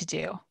Ishas get to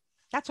do.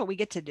 That's what we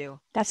get to do.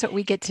 That's what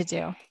we get to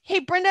do. Hey,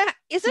 Brenda,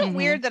 isn't it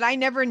weird that I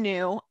never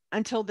knew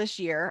until this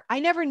year?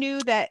 I never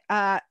knew that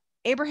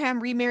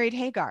Abraham remarried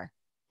Hagar.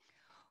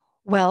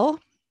 Well,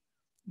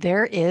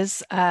 there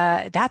is,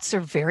 that's a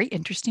very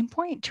interesting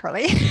point,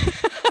 Charlie.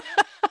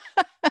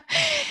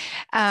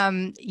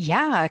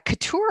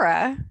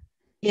 Keturah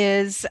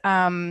is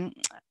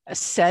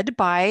said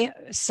by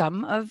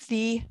some of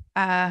the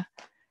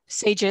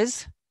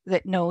sages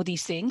that know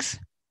these things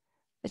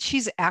that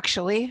she's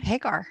actually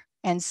Hagar.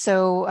 And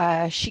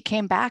so she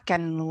came back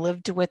and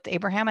lived with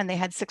Abraham, and they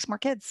had 6 more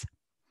kids.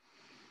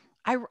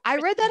 I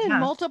read that in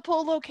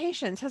multiple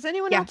locations. Has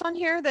anyone else on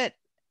here that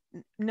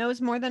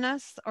knows more than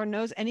us or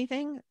knows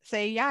anything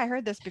say, yeah, I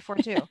heard this before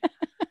too?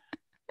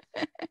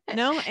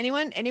 No?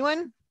 Anyone?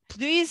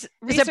 Please.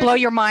 Does it blow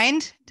your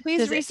mind?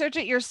 Please research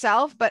it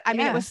yourself. But I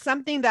mean, it was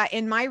something that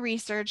in my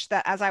research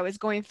that as I was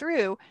going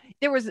through,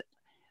 it was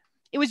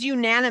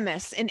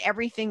unanimous in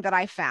everything that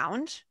I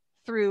found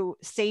through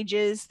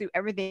sages, through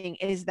everything,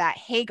 is that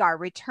Hagar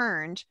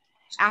returned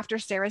after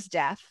Sarah's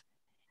death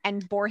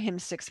and bore him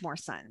 6 more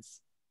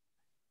sons.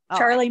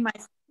 Charlie,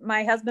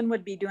 my husband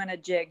would be doing a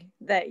jig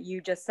that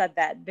you just said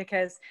that,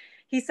 because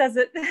he says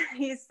it,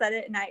 he said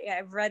it, and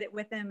I've read it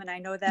with him, and I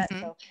know that.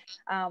 So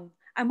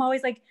I'm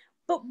always like,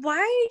 but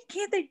why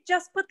can't they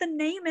just put the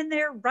name in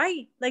there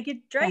right? Like,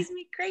 it drives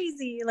me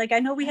crazy. Like, I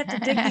know we have to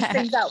dig these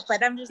things out,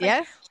 but I'm just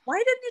like, why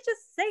didn't it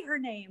just say her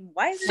name?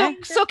 Why is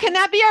it so can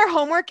that be our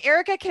homework,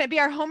 Erica? Can it be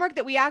our homework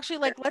that we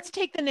actually let's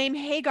take the name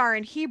Hagar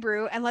in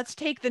Hebrew, and let's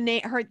take the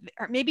name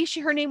maybe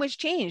her name was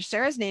changed.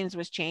 Sarah's name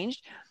was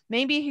changed.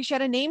 Maybe she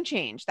had a name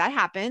change. That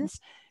happens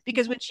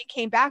because when she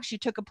came back, she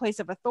took a place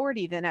of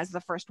authority then as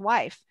the first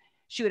wife.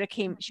 she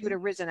would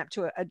have risen up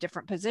to a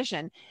different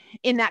position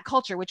in that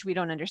culture, which we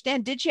don't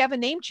understand. Did she have a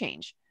name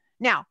change?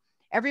 Now,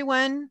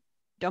 everyone,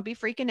 don't be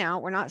freaking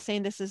out. We're not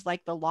saying this is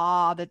like the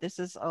law, that this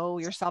is, oh,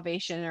 your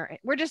salvation, or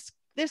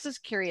this is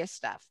curious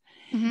stuff.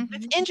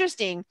 It's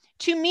interesting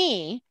to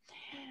me.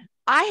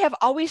 I have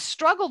always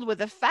struggled with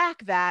the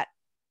fact that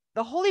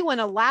the Holy One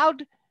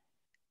allowed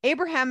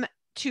Abraham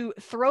to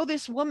throw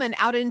this woman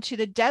out into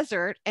the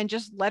desert and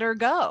just let her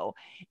go,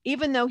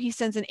 even though he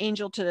sends an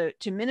angel to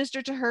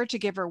minister to her, to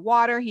give her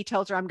water. He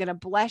tells her, I'm going to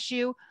bless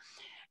you.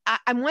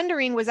 I'm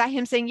wondering, was that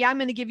him saying, yeah, I'm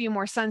going to give you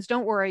more sons.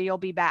 Don't worry, you'll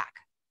be back.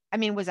 I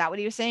mean, was that what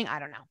he was saying? I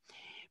don't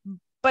know.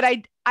 But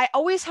I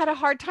always had a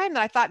hard time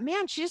that I thought,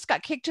 man, she just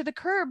got kicked to the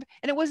curb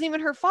and it wasn't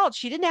even her fault.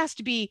 She didn't ask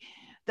to be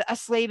a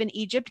slave in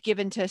Egypt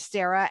given to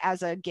Sarah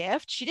as a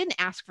gift. She didn't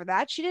ask for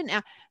that. She didn't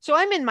ask. So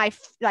I'm in my,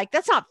 like,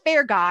 that's not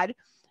fair, God.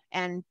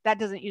 And that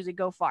doesn't usually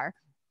go far.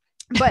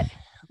 But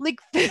like,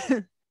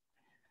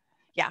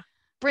 yeah,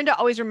 Brenda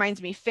always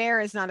reminds me, fair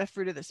is not a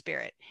fruit of the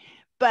spirit.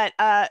 But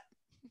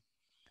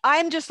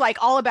I'm just like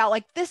all about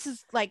like, this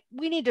is like,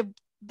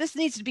 this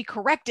needs to be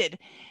corrected.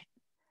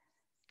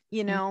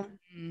 You know,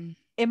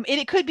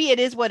 it could be, it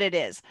is what it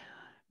is.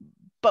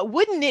 But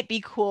wouldn't it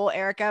be cool,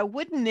 Erica?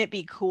 Wouldn't it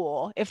be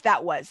cool if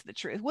that was the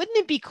truth? Wouldn't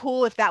it be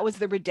cool if that was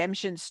the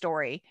redemption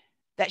story,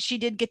 that she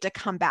did get to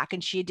come back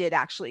and she did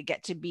actually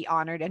get to be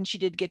honored, and she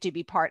did get to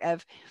be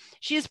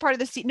she is part of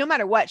the seed, no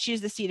matter what. She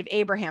is the seed of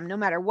Abraham, no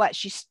matter what.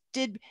 She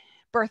did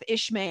birth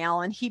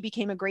Ishmael and he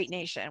became a great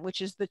nation, which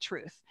is the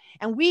truth.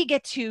 And we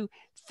get to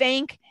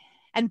thank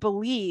and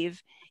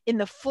believe in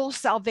the full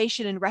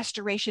salvation and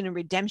restoration and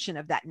redemption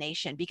of that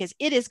nation, because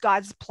it is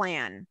God's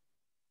plan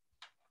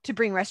to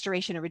bring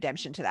restoration and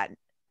redemption to that.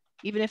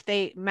 Even if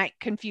they might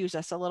confuse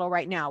us a little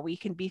right now, we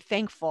can be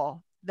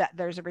thankful that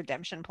there's a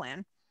redemption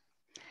plan.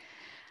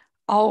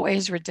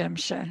 Always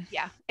redemption.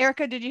 Yeah.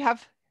 Erica, did you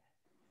have?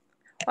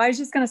 Well, I was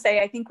just going to say,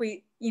 I think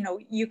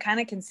you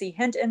kind of can see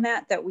hint in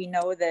that we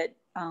know that,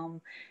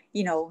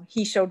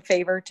 he showed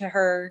favor to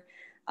her,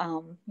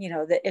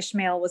 that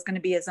Ishmael was going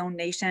to be his own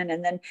nation.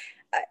 And then,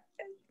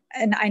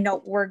 and I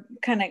know we're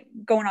kind of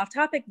going off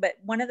topic, but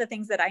one of the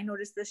things that I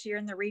noticed this year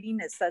in the reading,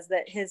 it says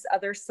that his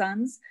other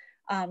sons,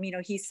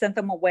 he sent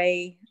them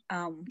away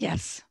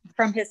yes,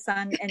 from his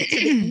son and to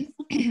the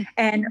east.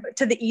 And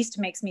to the east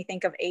makes me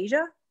think of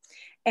Asia.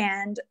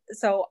 And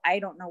so I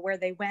don't know where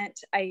they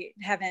went. I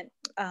haven't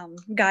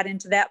got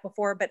into that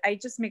before, but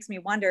it just makes me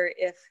wonder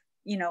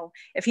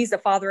if he's the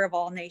father of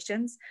all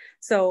nations.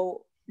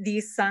 So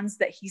these sons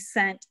that he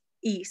sent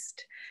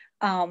east,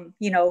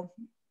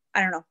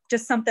 I don't know,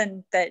 just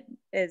something that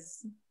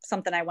is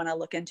something I want to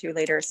look into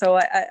later. So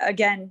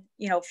again,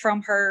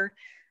 from her,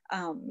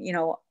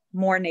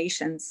 more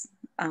nations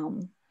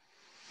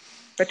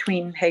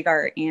between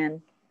Hagar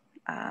and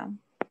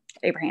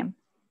Abraham.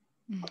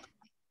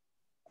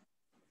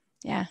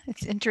 Yeah,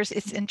 it's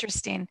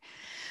interesting.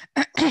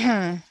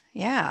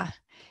 Yeah,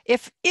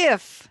 if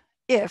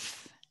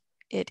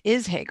it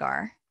is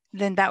Hagar,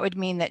 then that would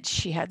mean that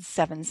she had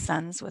 7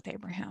 sons with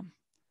Abraham.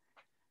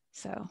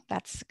 So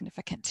that's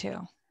significant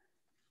too.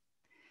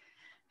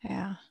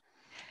 Yeah,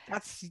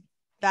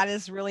 that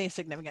is really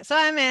significant. So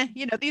I mean,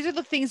 these are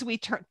the things we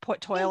put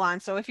toil on.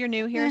 So if you're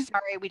new here,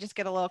 sorry, we just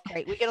get a little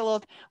crate. We're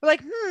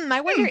like, I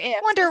wonder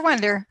if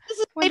wonder. This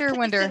is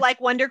wonder. Like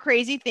wonder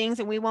crazy things,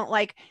 and we won't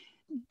like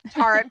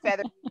tar and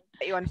feather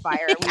set you on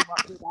fire. We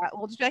won't do that.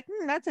 We'll just be like,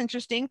 that's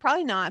interesting.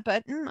 Probably not,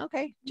 but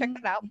okay, check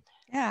that out.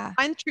 Yeah,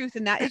 Find truth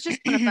in that. It's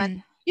just kind of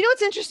fun. You know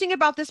what's interesting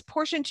about this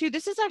portion too?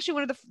 This is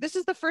actually this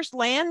is the first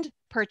land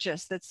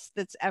purchase that's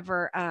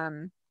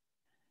ever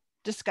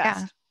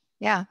discussed.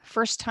 Yeah,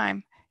 first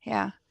time.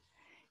 Yeah.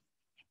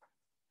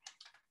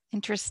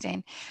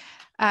 Interesting.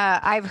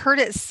 I've heard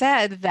it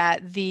said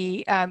that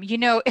the,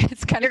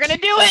 it's kind of. You're going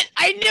to do it.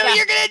 I knew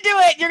you're going to do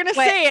it. You're going to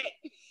say it.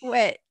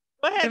 What?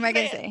 Go ahead. What am I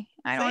going to say?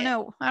 I don't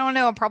know.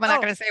 I'm probably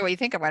not going to say what you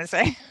think I'm going to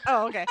say.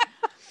 Oh, okay.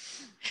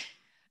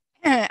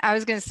 I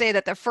was going to say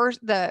that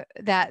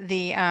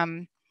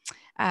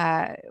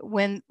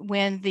when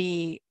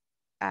the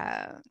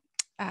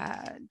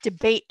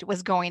debate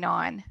was going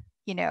on,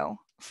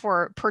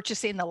 for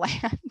purchasing the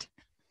land.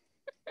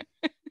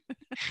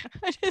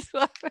 I just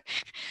love it.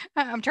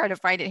 I'm trying to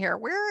find it here.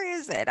 Where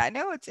is it? I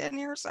know it's in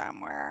here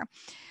somewhere.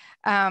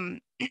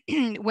 When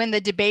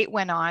the debate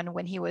went on,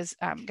 when he was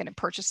going to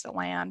purchase the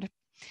land,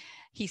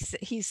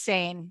 he's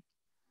saying,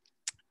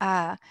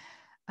 I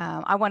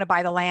want to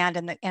buy the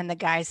land, and the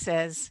guy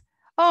says,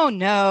 oh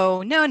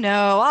no,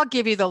 I'll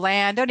give you the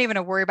land. Don't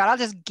even worry about it. I'll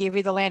just give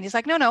you the land. He's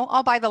like, no,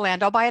 I'll buy the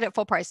land. I'll buy it at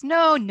full price.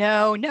 No,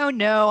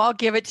 I'll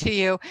give it to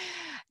you.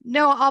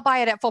 No, I'll buy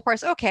it at full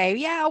price. Okay,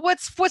 yeah.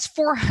 What's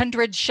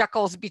 400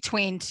 shekels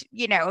between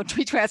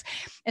us?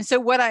 And so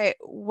what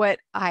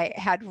I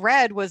had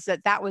read was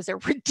that was a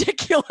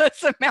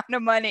ridiculous amount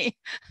of money.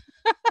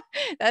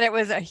 That it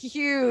was a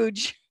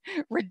huge,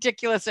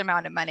 ridiculous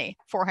amount of money.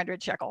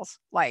 400 shekels,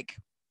 like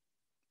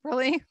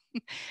really?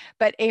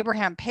 But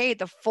Abraham paid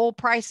the full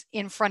price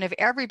in front of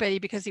everybody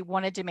because he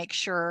wanted to make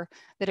sure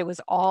that it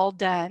was all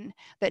done,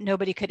 that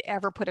nobody could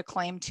ever put a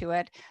claim to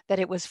it, that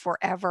it was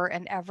forever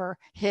and ever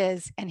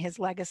his and his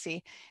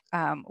legacy,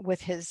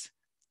 with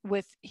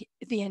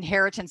the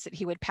inheritance that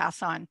he would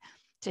pass on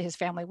to his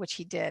family, which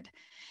he did.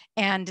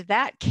 And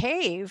that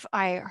cave,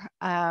 I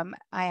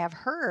have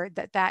heard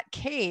that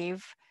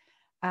cave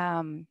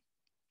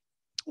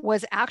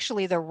was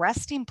actually the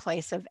resting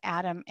place of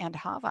Adam and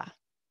Hava.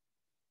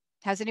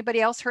 Has anybody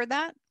else heard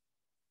that?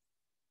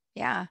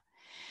 Yeah.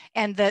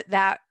 And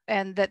that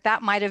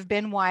might have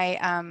been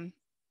why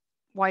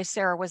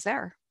Sarah was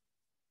there.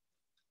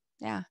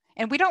 Yeah.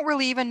 And we don't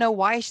really even know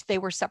why they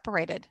were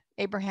separated,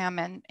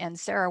 Abraham and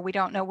Sarah. We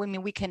don't know. I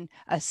mean, we can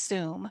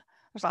assume.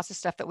 There's lots of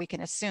stuff that we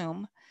can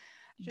assume.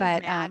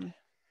 But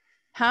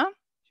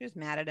she was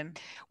mad at him.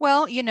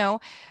 Well,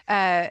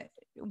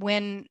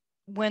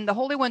 when the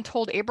Holy One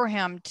told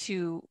Abraham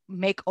to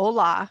make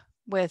Olah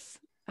with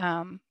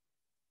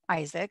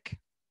Isaac,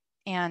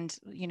 and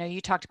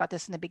you talked about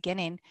this in the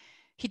beginning,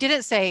 he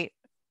didn't say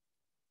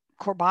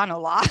Korban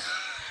Olah.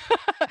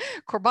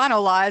 Korban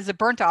Olah is a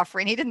burnt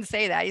offering. He didn't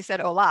say that. He said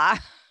Olah,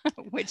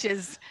 which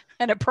is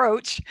an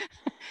approach.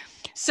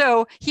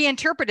 So he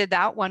interpreted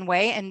that one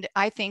way, and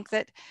I think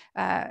that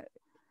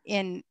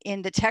in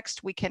the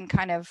text we can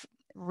kind of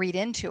read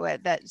into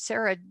it that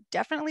Sarah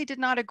definitely did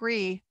not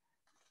agree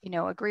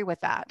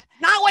with that.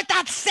 Not what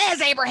that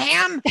says,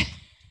 Abraham.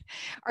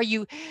 Are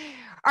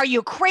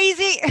you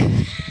crazy?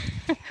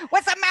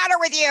 What's the matter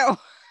with you?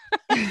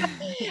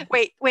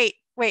 Wait.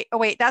 Oh,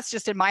 wait. That's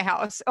just in my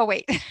house. Oh,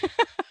 wait.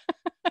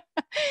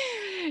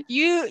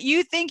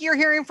 You think you're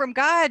hearing from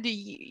God?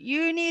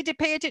 You need to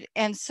pay attention.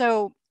 And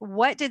so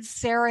what did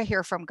Sarah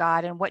hear from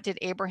God, and what did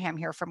Abraham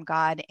hear from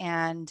God?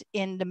 And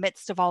in the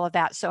midst of all of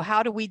that, so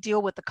how do we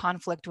deal with the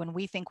conflict when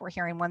we think we're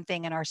hearing one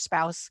thing and our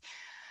spouse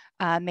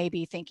may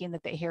be thinking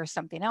that they hear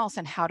something else?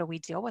 And how do we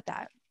deal with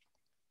that?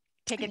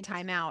 Take a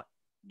time out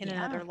in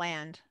another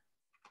land.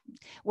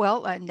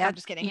 Well, I'm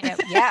just kidding.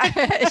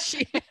 Yeah,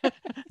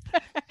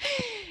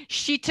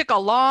 she took a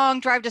long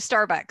drive to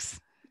Starbucks.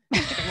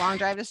 A long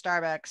drive to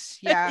Starbucks.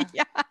 Yeah.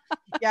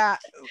 Yeah.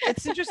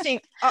 It's interesting.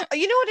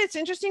 You know what? It's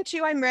interesting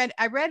too.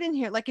 I read in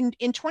here, like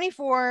in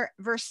 24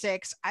 verse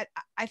 6,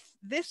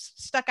 this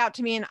stuck out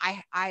to me, and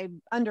I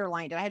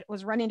underlined it. I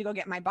was running to go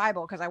get my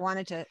Bible because I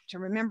wanted to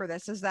remember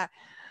this, is that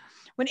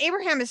when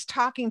Abraham is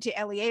talking to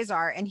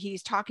Eleazar and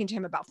he's talking to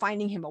him about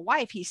finding him a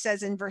wife, he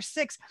says in verse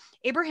 6,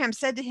 Abraham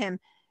said to him,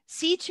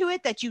 "See to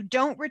it that you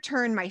don't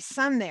return my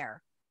son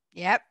there."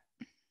 Yep.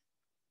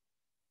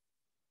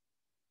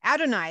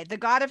 Adonai, the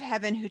God of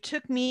heaven, who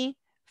took me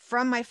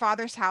from my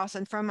father's house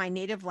and from my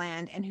native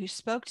land, and who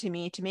spoke to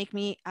me to make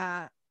me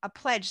a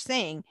pledge,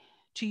 saying,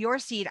 "To your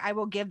seed I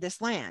will give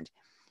this land.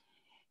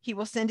 He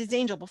will send his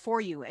angel before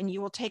you, and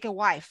you will take a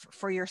wife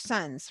for your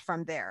sons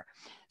from there."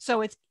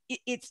 So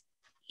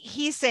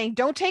he's saying,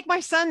 don't take my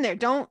son there.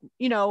 Don't,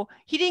 he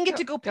didn't get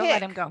to go pick. Don't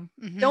let him go.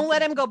 Mm-hmm. Don't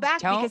let him go back,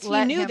 because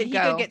he knew that he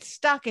could get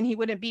stuck and he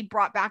wouldn't be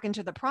brought back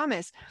into the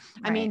promise.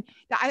 Right. I mean,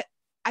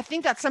 I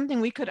think that's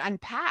something we could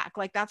unpack.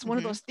 Like, that's one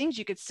of those things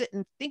you could sit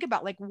and think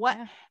about, like,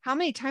 how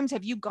many times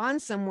have you gone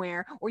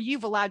somewhere, or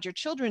you've allowed your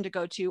children to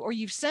go to, or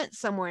you've sent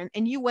somewhere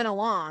and you went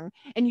along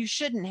and you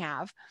shouldn't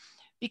have,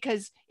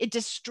 because it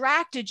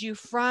distracted you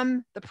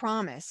from the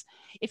promise.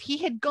 If he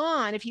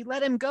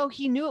let him go,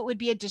 he knew it would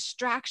be a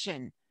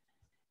distraction.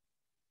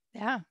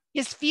 Yeah.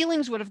 His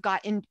feelings would have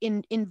got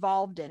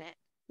involved in it.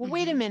 Well,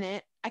 wait a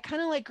minute. I kind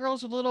of like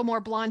girls with a little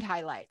more blonde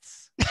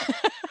highlights.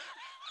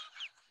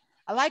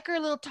 I like her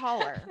a little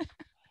taller.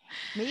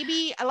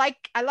 Maybe I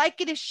like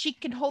it if she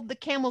can hold the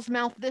camel's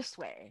mouth this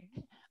way.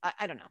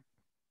 I don't know.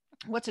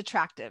 What's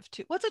attractive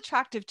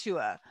to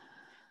a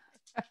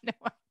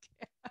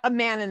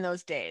man in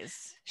those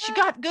days? She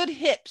got good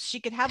hips.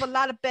 She could have a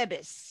lot of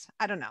babies.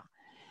 I don't know.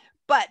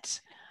 But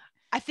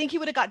I think he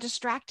would have got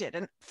distracted.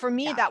 And for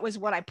me, that was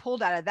what I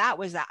pulled out of that,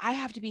 was that I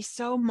have to be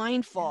so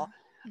mindful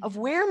of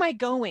where am I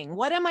going?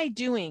 What am I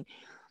doing?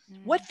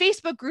 What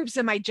Facebook groups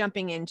am I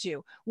jumping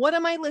into? What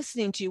am I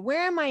listening to?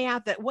 Where am I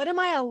at? What am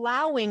I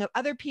allowing of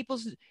other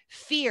people's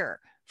fear,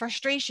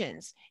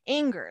 frustrations,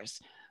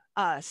 angers,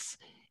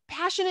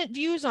 passionate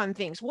views on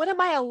things? What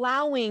am I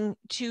allowing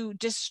to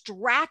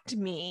distract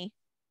me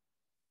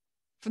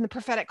from the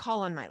prophetic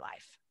call on my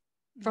life,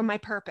 from my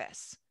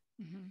purpose?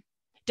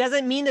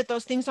 Doesn't mean that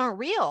those things aren't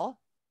real,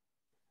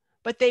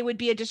 but they would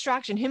be a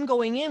distraction. Him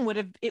going in would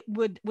have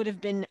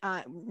been,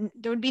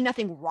 there would be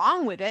nothing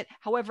wrong with it.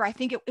 However, I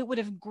think it would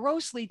have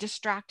grossly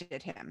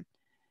distracted him.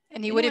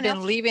 And he would have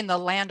been leaving the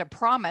land of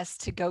promise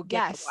to go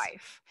get the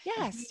wife.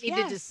 Yes. He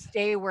needed to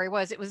stay where he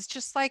was. It was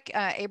just like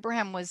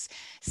Abraham was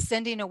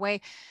sending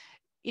away.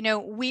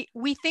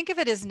 We think of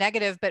it as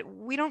negative, but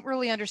we don't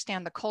really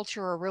understand the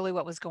culture or really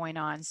what was going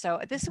on. So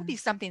this would be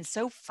something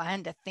so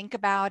fun to think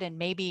about, and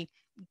maybe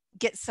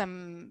get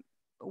some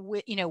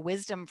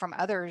wisdom from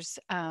others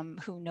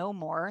who know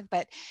more.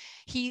 But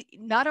he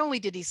not only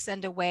did he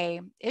send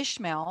away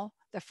Ishmael,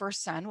 the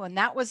first son, when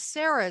that was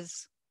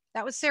Sarah's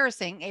That was Sarah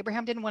saying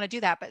Abraham didn't want to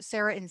do that, but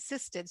Sarah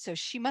insisted. So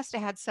she must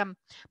have had some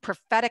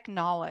prophetic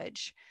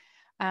knowledge,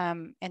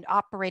 and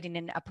operating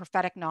in a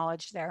prophetic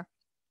knowledge there.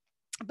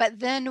 But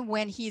then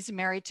when he's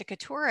married to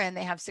Keturah and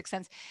they have 6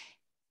 sons,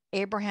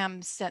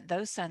 Abraham sent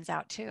those sons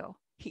out too.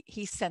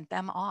 He sent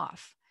them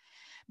off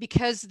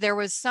because there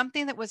was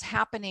something that was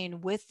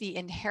happening with the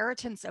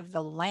inheritance of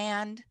the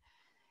land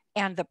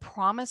and the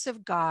promise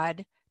of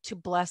God to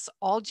bless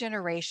all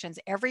generations.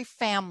 Every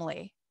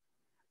family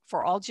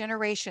for all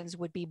generations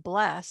would be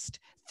blessed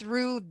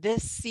through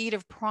this seed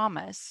of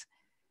promise,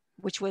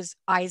 which was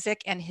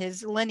Isaac and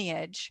his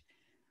lineage,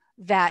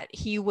 that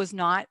he was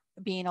not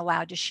being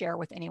allowed to share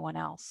with anyone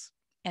else.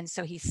 And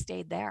so he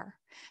stayed there.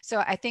 So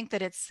I think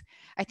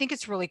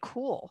it's really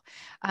cool.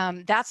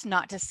 That's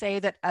not to say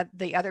that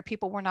the other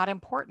people were not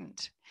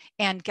important.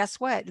 And guess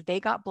what? They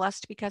got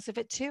blessed because of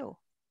it too,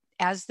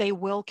 as they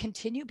will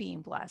continue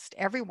being blessed.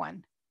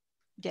 Everyone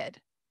did.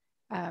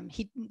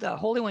 The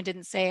Holy One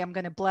didn't say, I'm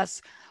going to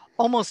bless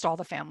almost all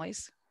the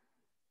families.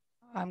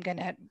 I'm going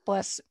to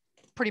bless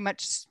pretty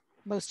much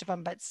most of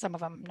them, but some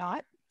of them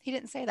not. He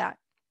didn't say that.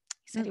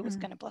 He said he was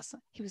going to bless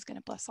them. He was going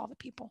to bless all the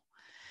people,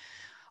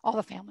 all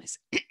the families.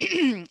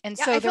 And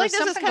so I feel like there's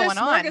there's something kind going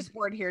of on.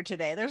 smorgasbord here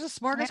today. There's a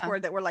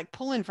smorgasbord that we're like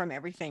pulling from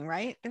everything,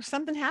 right? There's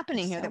something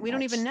happening here that we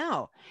don't even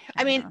know.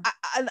 I mean,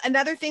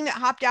 another thing that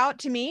hopped out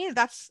to me,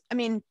 that's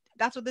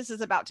what this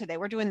is about today.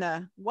 We're doing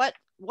the what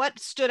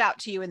stood out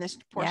to you in this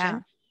portion.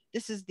 Yeah.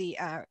 This is the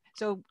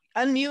so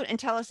unmute and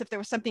tell us if there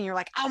was something you're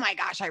like, oh my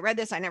gosh, I read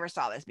this, I never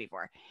saw this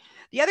before.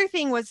 The other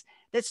thing was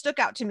that stuck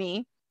out to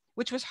me,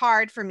 which was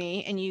hard for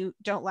me, and you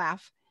don't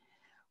laugh.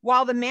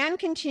 While the man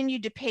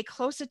continued to pay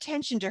close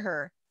attention to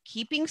her,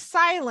 keeping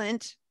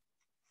silent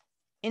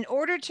in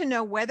order to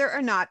know whether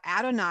or not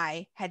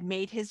Adonai had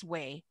made his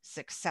way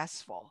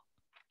successful.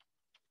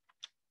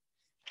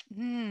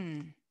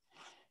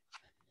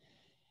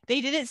 They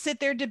didn't sit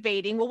there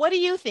debating, well, what do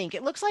you think?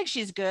 It looks like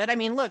she's good. I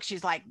mean, look,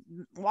 she's like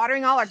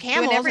watering all her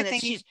camels,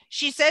 and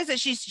she says that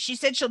she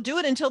said she'll do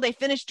it until they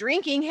finish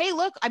drinking. Hey,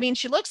 look, I mean,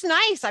 she looks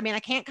nice. I mean, I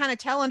can't kind of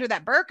tell under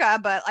that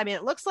burqa, but I mean,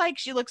 it looks like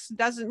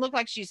doesn't look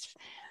like she's,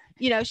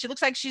 she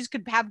looks like she's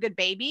could have good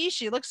babies.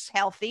 She looks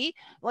healthy.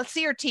 Let's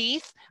see her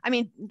teeth. I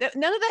mean, none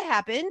of that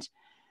happened.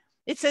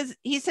 It says,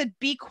 he said,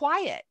 be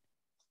quiet.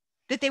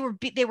 That they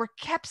were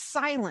kept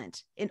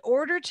silent in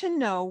order to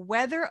know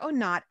whether or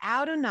not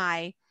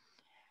Adonai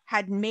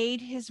had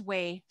made his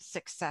way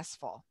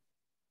successful.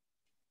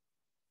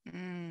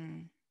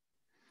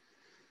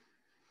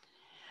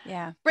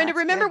 Yeah. Brenda,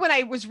 remember when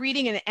I was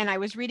reading and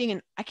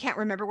I can't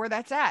remember where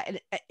that's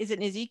at. Is it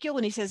in Ezekiel?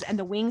 And he says, and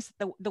the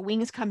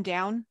wings come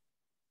down.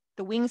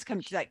 The wings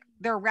come, like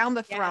they're around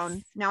the throne.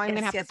 Yes. Now I'm going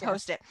to have to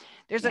post it.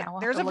 There's a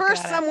we'll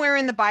verse somewhere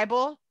in the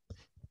Bible.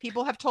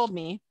 People have told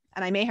me,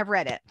 and I may have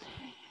read it.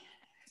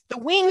 The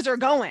wings are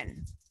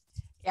going.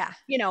 Yeah.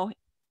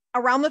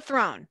 Around the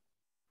throne.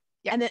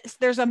 Yeah. And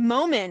there's a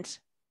moment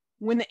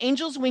when the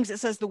angel's wings, it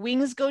says the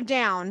wings go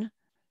down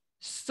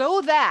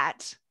so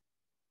that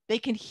they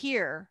can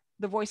hear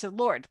the voice of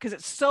the Lord, because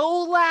it's so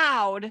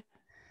loud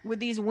with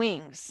these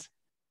wings.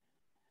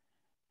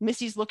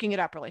 Missy's looking it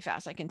up really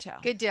fast. I can tell.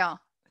 Good deal.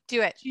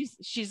 Do it.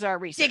 She's our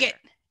researcher.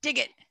 Dig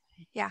it.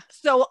 Yeah.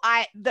 So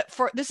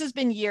this has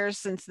been years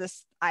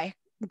since I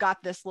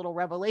got this little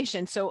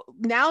revelation. So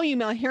now you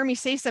may hear me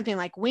say something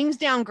like, wings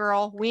down,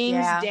 girl,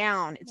 wings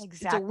down.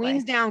 It's a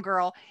wings down,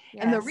 girl.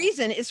 Yes. And the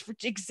reason is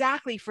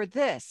exactly for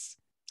this.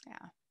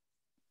 Yeah.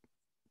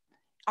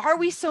 Are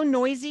we so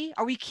noisy?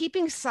 Are we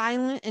keeping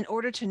silent in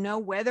order to know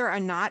whether or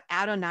not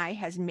Adonai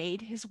has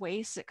made his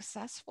way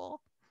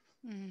successful?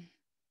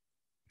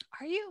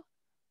 Are you?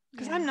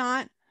 Because I'm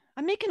not.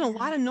 I'm making a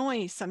lot of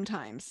noise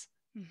sometimes.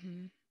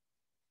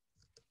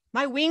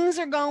 My wings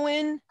are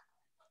going.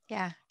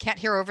 Yeah. Can't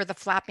hear over the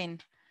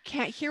flapping.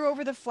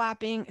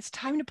 It's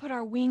time to put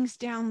our wings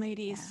down,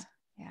 ladies.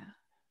 Yeah.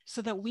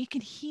 So that we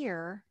can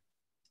hear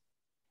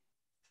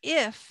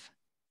if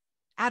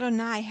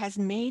Adonai has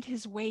made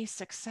his way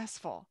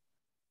successful.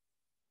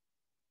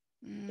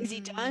 Is he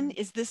done?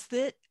 Is this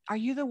it? Are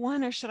you the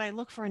one, or should I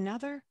look for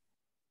another?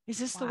 Is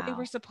this the way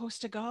we're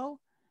supposed to go?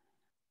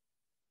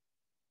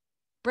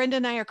 Brenda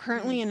and I are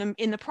currently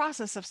in the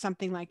process of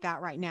something like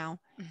that right now.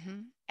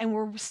 And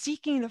we're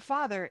seeking the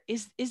Father.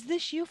 Is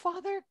this you,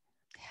 Father?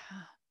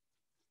 Yeah.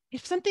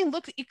 If something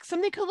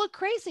could look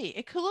crazy.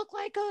 It could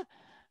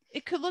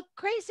look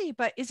crazy,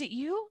 but is it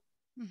you?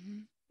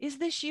 Is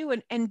this you?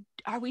 And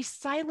are we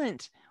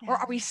silent, or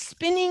are we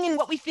spinning in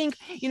what we think?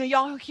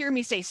 Y'all hear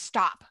me say,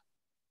 stop.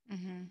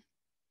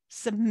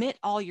 Submit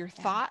all your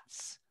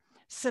thoughts.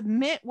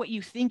 Submit what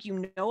you think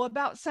you know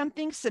about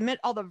something. Submit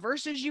all the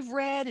verses you've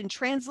read and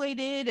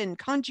translated and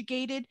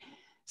conjugated.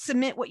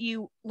 Submit what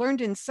you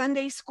learned in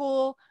Sunday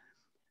school.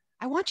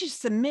 I want you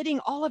submitting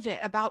all of it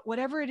about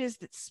whatever it is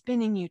that's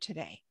spinning you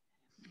today.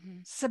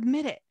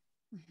 Submit it.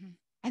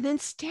 And then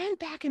stand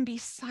back and be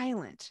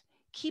silent.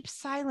 Keep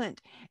silent.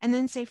 And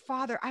then say,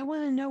 Father, I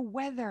want to know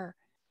whether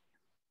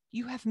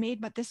you have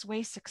made this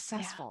way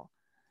successful.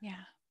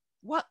 Yeah.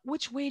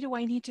 Which way do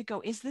I need to go?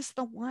 Is this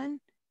the one?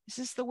 Is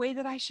this the way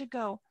that I should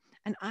go?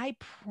 And I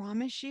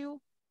promise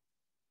you,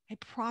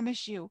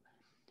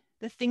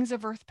 the things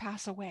of earth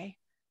pass away.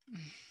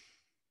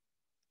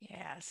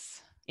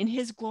 Yes. In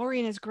his glory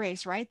and his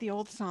grace, right? The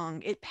old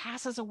song, it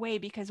passes away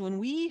because when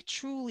we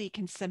truly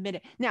can submit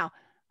it. Now,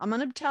 I'm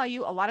going to tell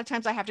you, a lot of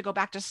times I have to go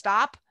back to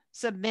stop,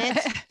 submit,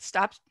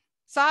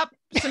 Stop,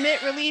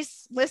 submit,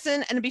 release,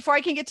 listen. And before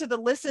I can get to the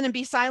listen and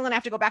be silent, I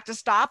have to go back to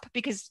stop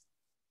because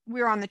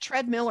we're on the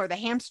treadmill or the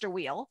hamster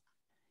wheel.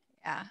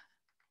 Yeah.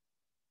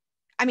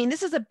 I mean,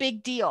 this is a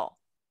big deal.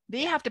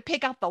 They have to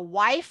pick out the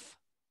wife.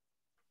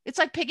 It's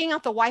like picking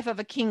out the wife of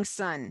a king's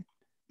son.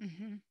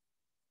 Mm-hmm.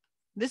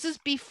 This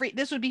would be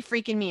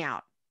freaking me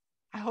out.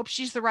 I hope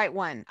she's the right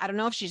one. I don't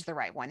know if she's the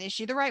right one. Is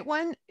she the right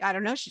one? I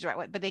don't know if she's the right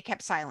one, but they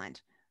kept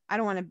silent. I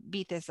don't want to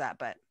beat this up,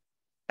 but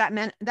that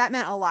meant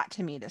a lot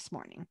to me this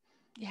morning.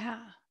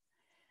 Yeah.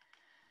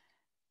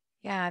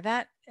 Yeah,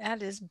 that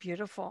is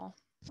beautiful.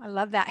 I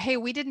love that. Hey,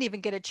 we didn't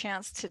even get a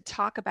chance to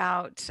talk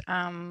about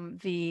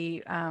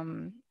the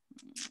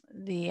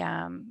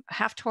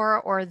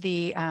Haftorah or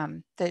the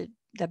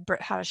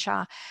Brit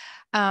Hadashah.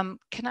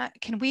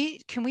 Can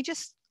we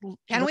just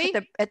Can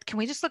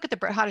we just look at the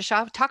Brit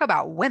Hadashah? Talk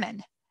about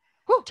women.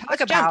 Whew, talk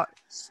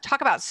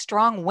about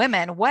strong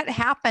women. What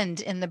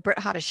happened in the Brit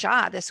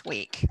Hadashah this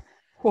week?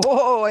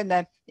 Whoa, in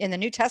the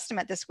New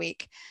Testament this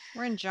week.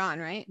 We're in John,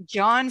 right?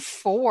 John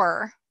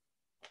 4.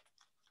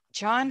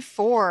 John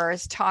 4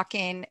 is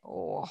talking,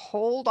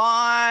 hold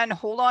on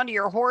to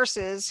your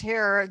horses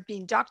here.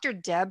 Dr.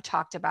 Deb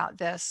talked about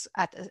this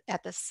at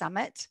the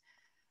summit.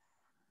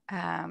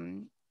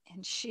 And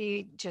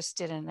she just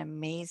did an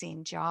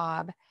amazing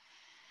job.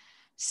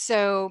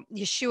 So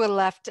Yeshua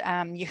left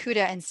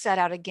Yehuda and set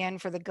out again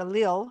for the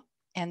Galil.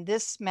 And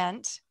this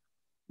meant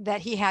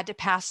that he had to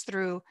pass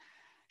through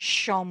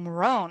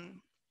Shomron.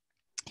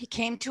 He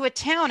came to a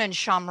town in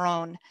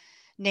Shomron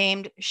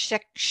named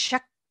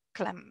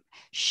Shechem,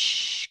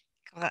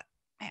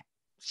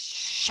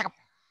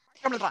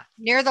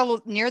 near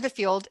the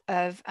field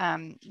of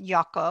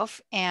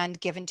Yaakov, and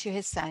given to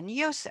his son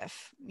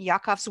Yosef.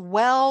 Yaakov's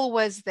well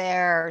was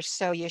there,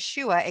 so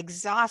Yeshua,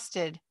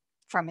 exhausted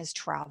from his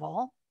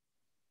travel,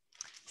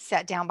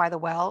 sat down by the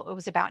well. It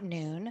was about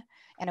noon,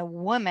 and a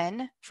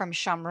woman from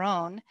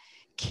Shomron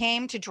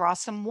came to draw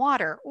some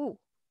water. Ooh,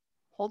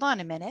 hold on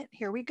a minute.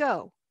 Here we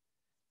go.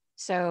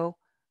 So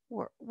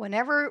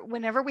whenever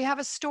we have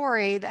a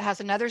story that has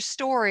another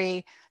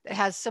story that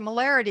has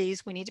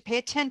similarities, we need to pay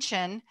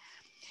attention.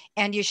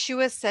 And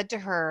Yeshua said to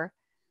her,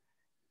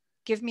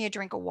 "Give me a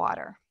drink of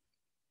water."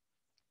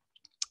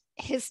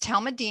 His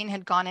Talmudim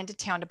had gone into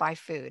town to buy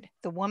food.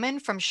 The woman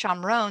from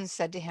Shomron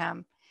said to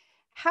him,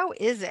 "How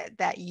is it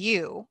that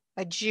you,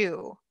 a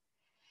Jew,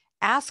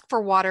 ask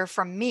for water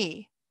from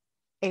me,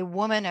 a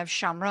woman of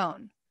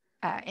Shomron?"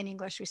 In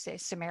English, we say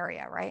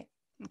Samaria, right?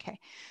 Okay.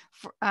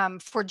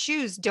 For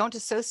Jews don't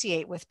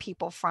associate with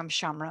people from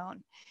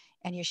Shomron.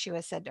 And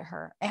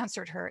Yeshua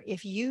answered her,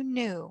 "If you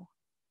knew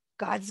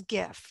God's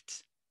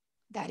gift,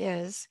 that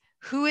is,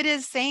 who it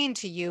is saying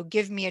to you,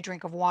 'Give me a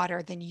drink of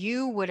water,' then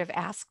you would have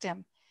asked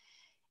him,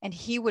 and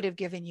he would have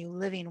given you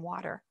living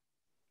water."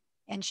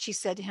 And she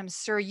said to him,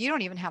 "Sir, you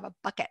don't even have a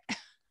bucket.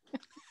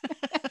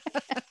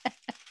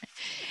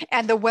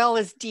 And the well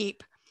is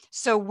deep.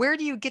 So where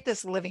do you get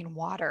this living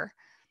water?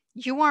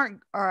 You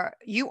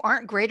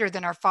aren't greater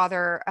than our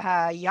father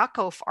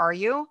Yaakov, are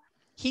you?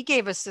 He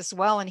gave us this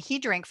well, and he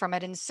drank from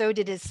it, and so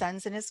did his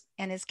sons and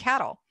his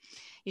cattle."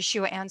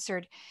 Yeshua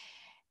answered,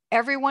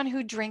 "Everyone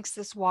who drinks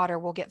this water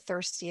will get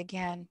thirsty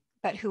again,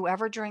 but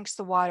whoever drinks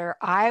the water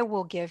I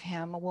will give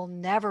him will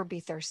never be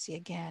thirsty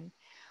again.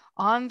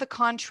 On the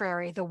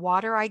contrary, the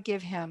water I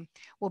give him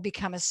will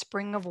become a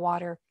spring of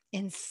water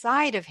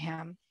inside of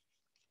him,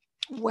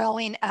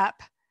 welling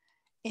up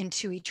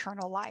into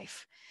eternal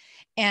life."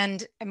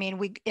 And I mean,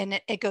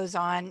 it goes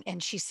on,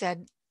 and she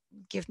said,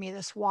 "Give me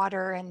this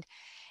water." And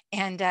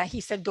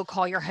he said, "Go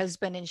call your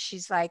husband." And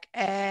she's like,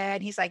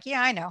 and he's like,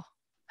 "Yeah, I know.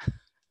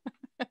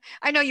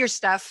 I know your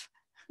stuff.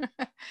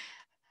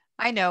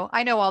 I know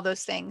all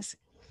those things."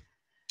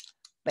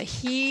 But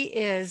he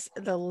is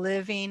the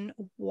living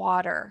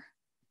water.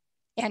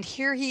 And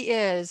here he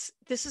is.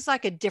 This is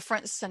like a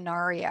different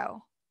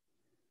scenario.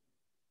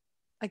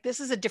 Like, this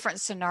is a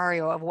different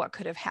scenario of what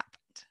could have happened.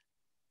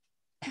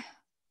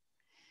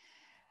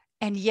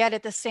 And yet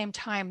at the same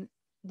time,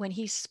 when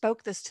he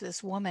spoke this to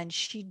this woman,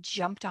 she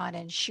jumped on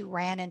and she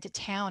ran into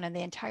town, and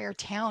the entire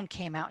town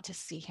came out to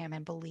see him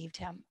and believed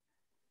him.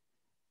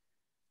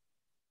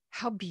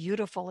 How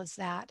beautiful is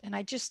that? And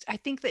I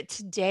think that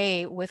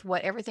today, with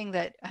everything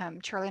that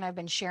Charlie and I've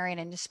been sharing,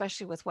 and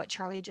especially with what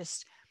Charlie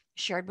just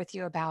shared with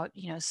you about,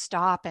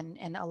 stop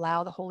and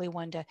allow the Holy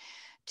One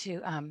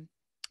to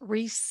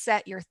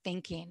reset your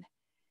thinking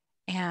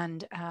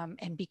and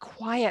be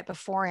quiet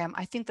before him.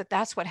 I think that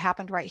that's what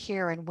happened right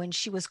here. And when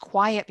she was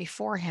quiet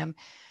before him,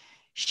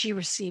 she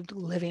received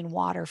living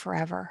water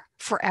forever,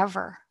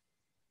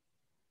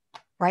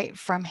 right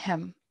from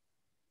him.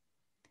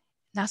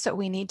 And that's what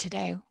we need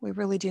today. We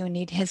really do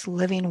need his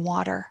living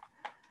water.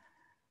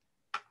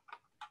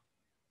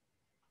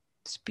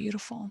 It's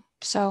beautiful.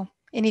 So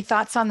Any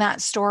thoughts on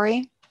that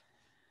story?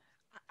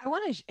 I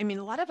want to, I mean,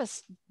 a lot of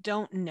us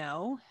don't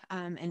know.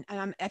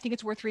 I think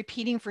it's worth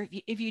repeating for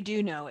if you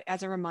do know,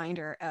 as a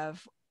reminder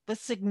of the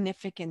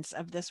significance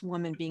of this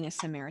woman being a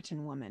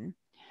Samaritan woman.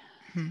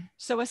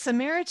 So a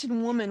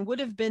Samaritan woman would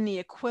have been the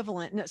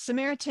equivalent. No,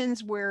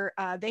 Samaritans were,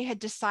 they had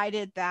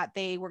decided that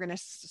they were going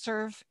to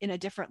serve in a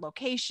different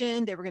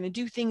location. They were going to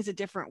do things a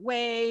different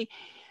way.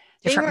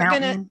 Different They weren't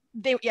mountain.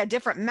 going to,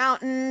 different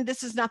mountain.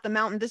 This is not the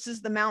mountain. This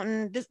is the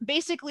mountain.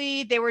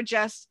 Basically, they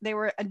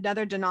were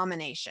another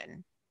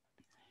denomination.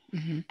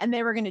 And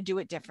they were going to do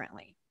it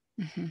differently.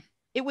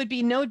 It would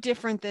be no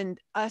different than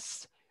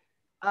us,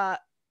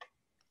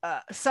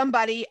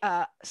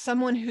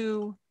 someone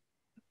who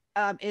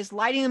is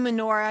lighting a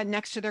menorah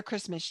next to their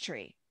Christmas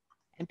tree,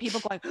 and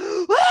people going,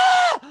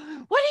 "Ah,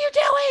 what are you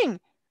doing?"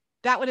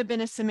 That would have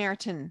been a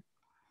Samaritan,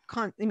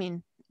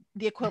 the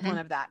equivalent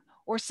of that.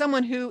 Or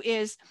someone who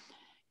is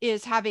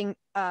having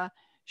a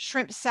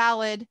shrimp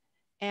salad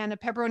and a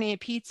pepperoni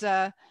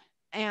pizza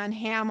and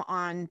ham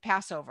on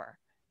Passover,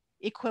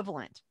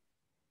 equivalent.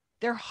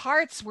 Their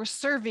hearts were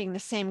serving the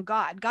same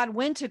God. God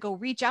went to go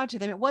reach out to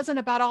them. It wasn't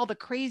about all the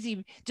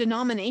crazy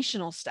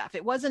denominational stuff.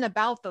 It wasn't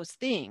about those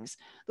things.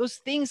 Those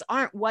things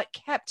aren't what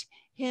kept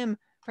him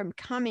from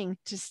coming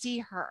to see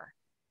her.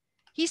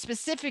 He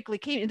specifically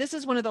came. This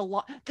is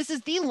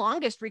the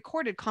longest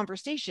recorded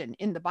conversation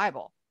in the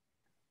Bible.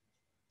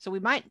 So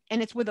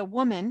and it's with a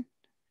woman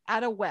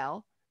at a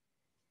well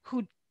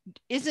who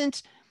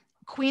isn't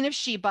Queen of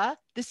Sheba.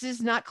 This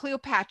is not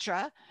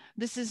Cleopatra.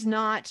 This is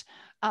not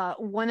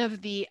one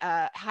of the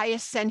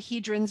highest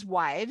Sanhedrin's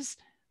wives.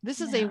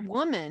 This is a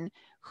woman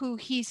who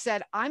he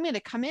said, I'm going to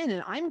come in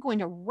and I'm going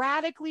to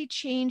radically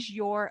change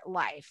your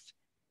life.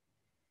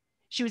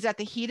 She was at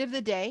the heat of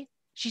the day.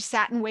 She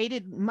sat and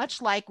waited,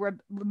 much like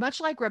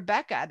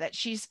Rebecca, that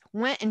she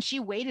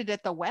waited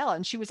at the well,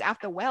 and she was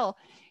at the well.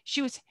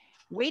 She was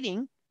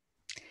waiting.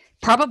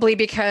 Probably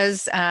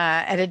because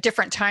at a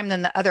different time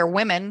than the other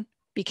women,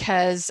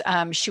 because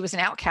she was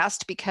an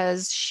outcast,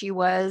 because she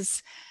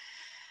was,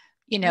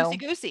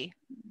 Loosey-goosey.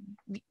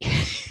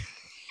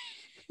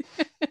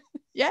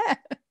 Yeah.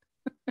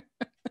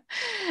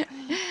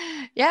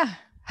 Yeah.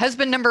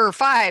 Husband number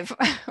 5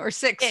 or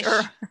 6 ish.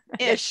 or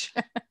ish.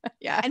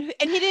 Yeah. And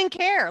he didn't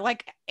care.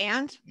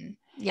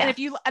 Yeah.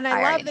 And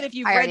I love that if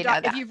you've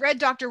read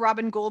Dr.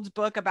 Robin Gould's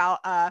book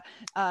about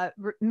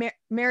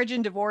marriage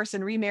and divorce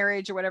and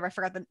remarriage or whatever, I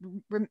forgot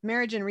the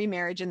marriage and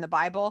remarriage in the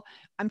Bible.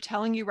 I'm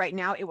telling you right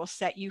now, it will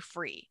set you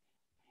free.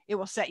 It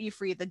will set you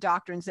free of the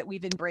doctrines that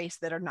we've embraced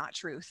that are not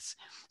truths.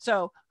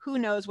 So who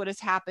knows what has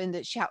happened,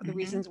 the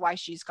reasons why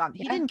she's gone.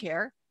 He didn't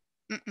care.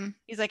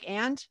 He's like,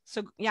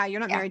 so yeah, you're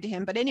not married to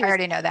him. But anyway, I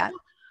already know that.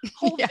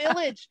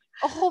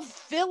 A whole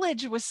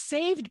village was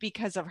saved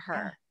because of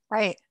her.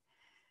 Right.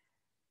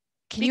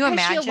 Can you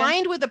imagine? She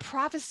aligned with the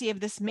prophecy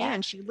of this man.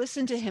 Yeah. She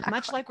listened to him,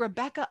 much like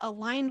Rebecca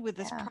aligned with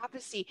this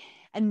prophecy,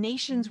 and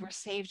nations were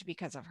saved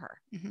because of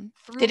her.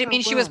 Did it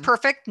mean she was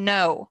perfect?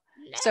 No.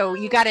 So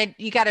you got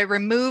to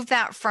remove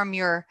that from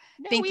your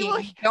thinking.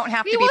 You don't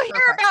have to be perfect. We will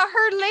hear about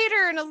her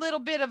later in a little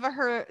bit of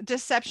her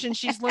deception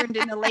she's learned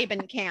in the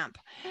Laban camp.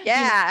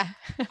 Yeah.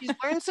 She's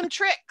learned some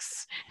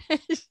tricks.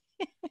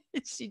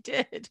 She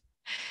did.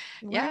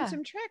 Learned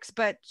some tricks,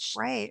 but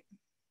right.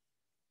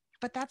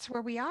 But that's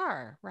where we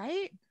are,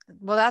 right?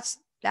 Well,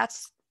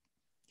 that's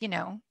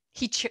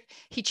he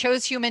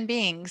chose human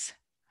beings.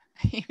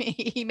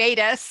 He made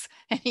us,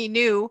 and he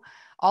knew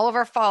all of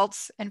our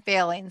faults and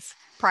failings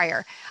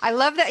prior. I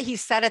love that he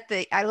sat at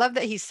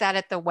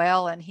the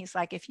well, and he's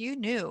like, if you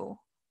knew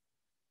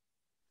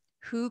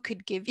who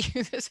could give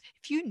you this,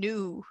 if you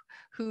knew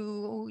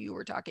who you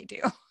were talking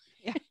to.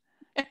 Yeah.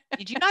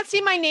 Did you not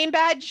see my name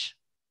badge?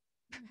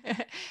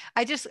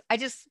 I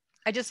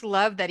just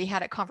love that he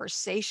had a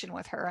conversation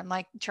with her. And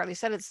like Charlie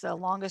said, it's the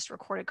longest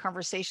recorded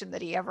conversation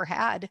that he ever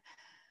had.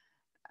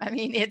 I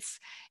mean, it's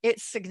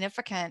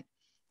significant.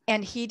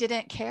 And he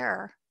didn't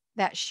care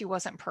that she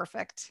wasn't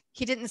perfect.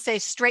 He didn't say,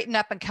 straighten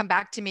up and come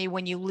back to me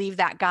when you leave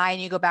that guy and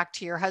you go back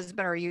to your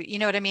husband, or you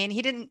know what I mean?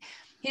 He didn't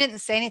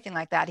say anything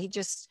like that. He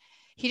just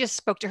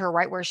spoke to her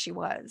right where she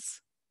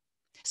was.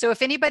 So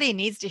if anybody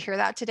needs to hear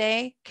that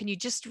today, can you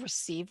just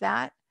receive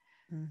that?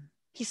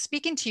 He's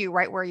speaking to you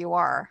right where you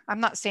are. I'm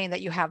not saying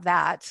that you have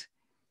that,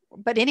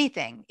 but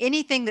anything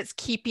that's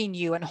keeping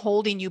you and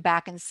holding you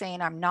back and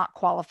saying, I'm not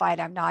qualified,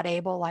 I'm not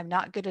able, I'm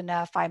not good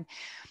enough,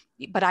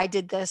 but I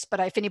did this,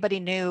 but if anybody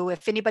knew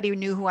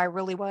who I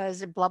really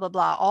was, and blah, blah,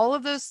 blah, all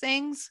of those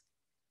things,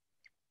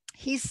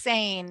 he's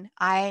saying,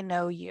 I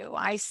know you,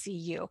 I see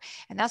you.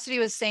 And that's what he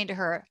was saying to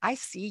her. I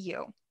see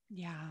you.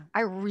 Yeah.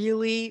 I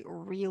really,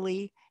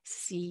 really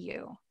see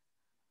you.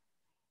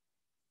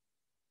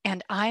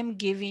 And I'm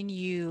giving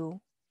you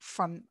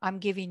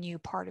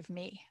part of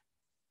me.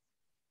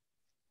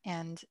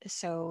 And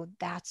so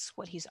that's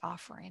what he's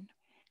offering.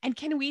 And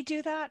can we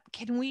do that?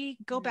 Can we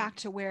go back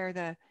to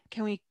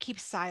can we keep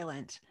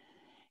silent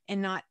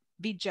and not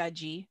be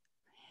judgy?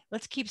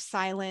 Let's keep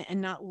silent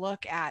and not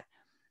look at,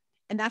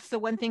 and that's the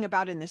one thing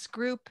about in this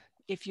group,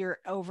 if you're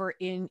over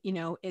in,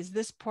 is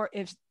this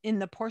if in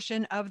the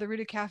portion of the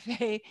Ruta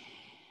Cafe,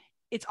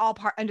 it's all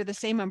part under the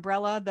same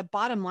umbrella. The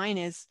bottom line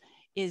is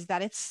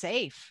that it's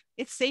safe.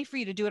 It's safe for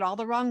you to do it all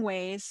the wrong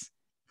ways.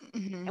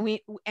 Mhm.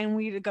 And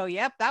we go,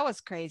 yep, that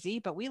was crazy,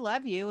 but we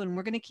love you, and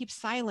we're going to keep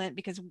silent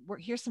because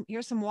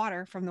here's some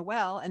water from the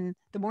well, and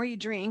the more you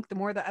drink, the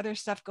more the other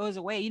stuff goes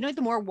away.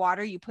 The more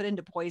water you put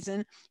into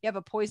poison, you have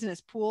a poisonous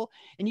pool,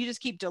 and you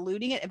just keep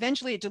diluting it.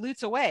 Eventually, it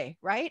dilutes away,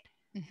 right?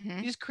 Mhm.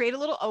 You just create a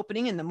little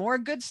opening, and the more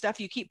good stuff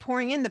you keep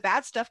pouring in, the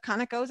bad stuff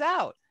kind of goes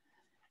out.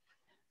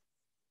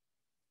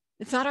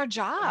 It's not our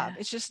job. Yeah.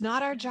 It's just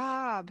not our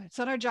job. It's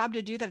not our job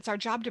to do that. It's our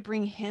job to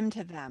bring him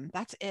to them.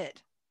 That's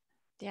it.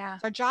 Yeah.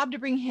 It's our job to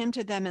bring him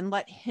to them and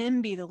let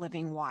him be the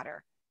living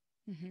water.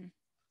 Mhm.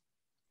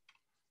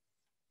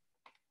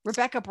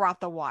 Rebecca brought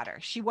the water.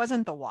 She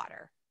wasn't the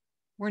water.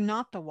 We're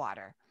not the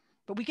water,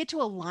 but we get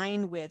to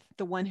align with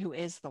the one who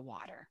is the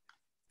water.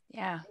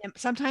 Yeah. And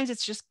sometimes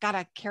it's just got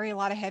to carry a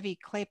lot of heavy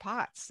clay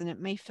pots, and it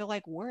may feel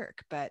like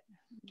work,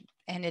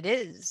 And it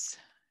is.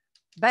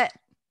 But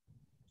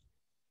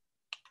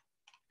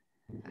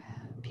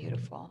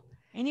beautiful.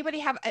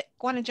 Anybody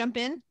want to jump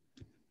in?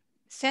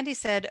 Sandy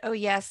said, "Oh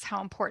yes,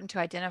 how important to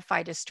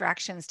identify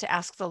distractions, to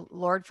ask the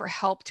Lord for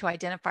help to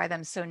identify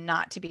them so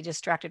not to be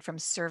distracted from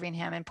serving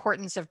him.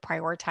 Importance of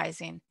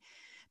prioritizing.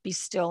 Be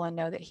still and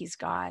know that he's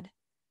God."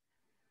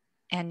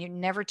 And you're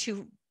never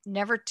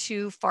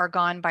too far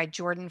gone by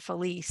Jordan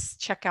Felice.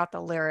 Check out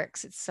the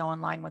lyrics. It's so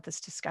in line with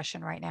this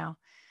discussion right now.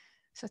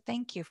 So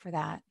thank you for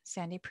that,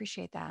 Sandy.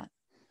 Appreciate that.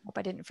 Hope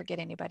I didn't forget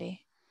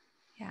anybody.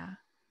 Yeah.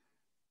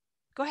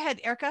 Go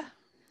ahead, Erica.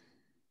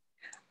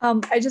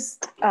 I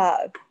just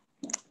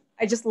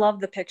love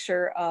the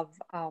picture of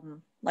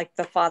like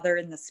the father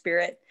and the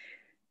spirit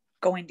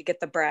going to get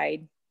the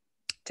bride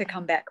to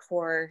come back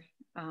for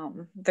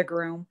the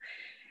groom.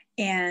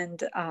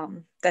 And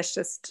that's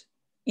just,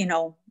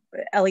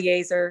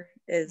 Eliezer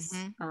is,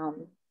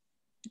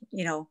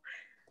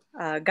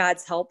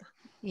 God's help.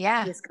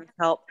 Yeah. He's God's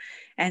help.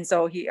 And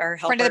so our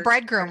helper. Friend of the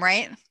bridegroom,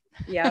 right?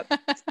 Yep.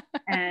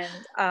 And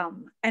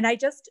I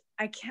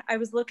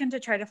was looking to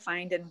try to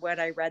find in what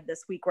I read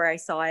this week where I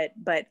saw it,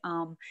 but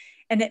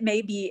and it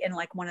may be in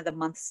like one of the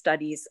month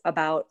studies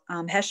about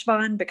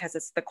Heshvan, because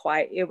it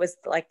was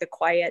like the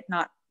quiet,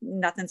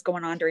 nothing's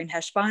going on during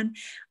Heshvan.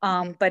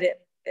 But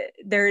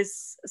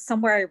there's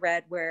somewhere I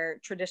read where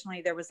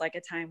traditionally there was like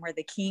a time where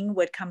the king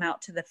would come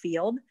out to the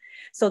field.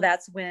 So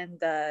that's when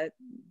the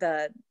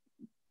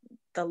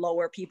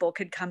lower people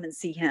could come and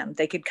see him.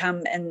 They could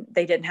come, and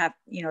they didn't have,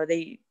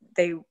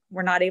 they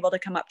were not able to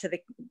come up to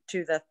the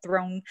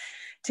throne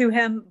to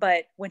him,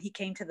 but when he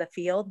came to the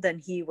field, then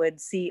he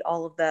would see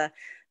all of the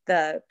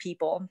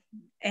people.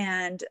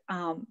 And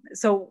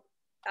so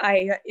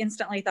I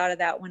instantly thought of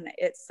that when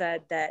it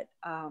said that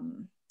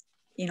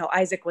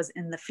Isaac was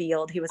in the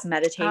field, he was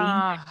meditating.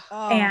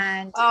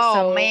 And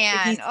so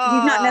man. he's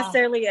not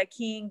necessarily a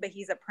king, but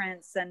he's a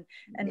prince, and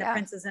the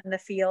prince is in the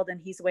field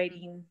and he's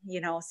waiting,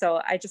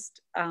 so I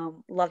just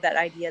love that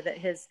idea that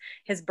his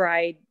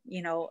bride,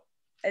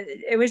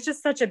 it was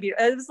just such it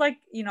was like,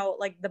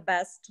 like the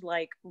best,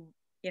 like,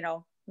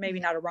 maybe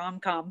not a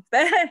rom-com,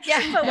 but I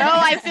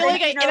feel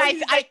like I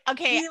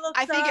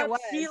think it was.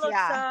 He looks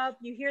up,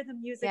 you hear the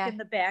music in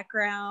the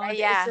background.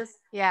 Yeah. It's just,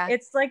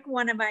 it's like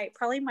one of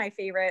probably my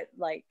favorite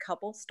like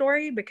couple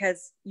story,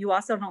 because you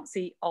also don't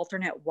see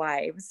alternate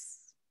wives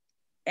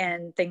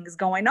and things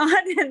going on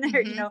in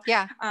there,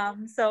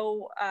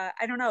 so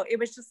I don't know, it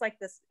was just like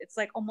this, it's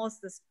like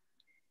almost this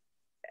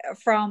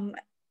from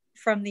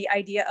the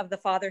idea of the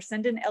father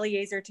sending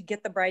Eliezer to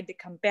get the bride to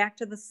come back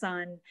to the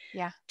son,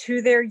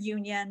 to their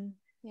union,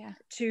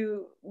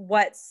 to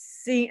what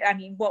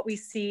we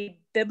see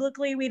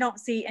biblically. We don't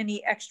see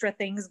any extra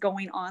things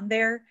going on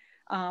there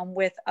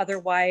with other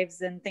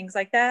wives and things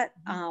like that,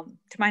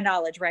 to my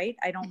knowledge, right?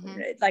 I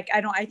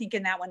think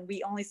in that one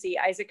we only see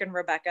Isaac and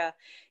Rebecca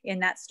in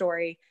that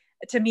story.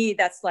 To me,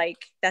 that's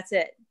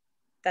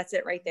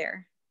it right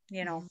there.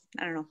 I don't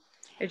know.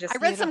 I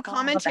read some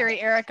commentary,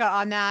 Erica,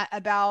 on that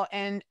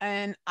and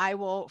I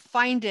will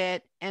find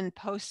it and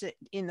post it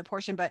in the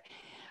portion, but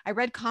I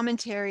read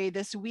commentary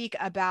this week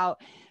about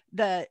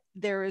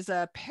there is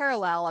a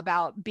parallel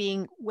about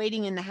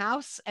waiting in the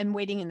house and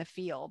waiting in the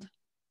field,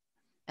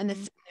 and the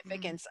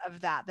significance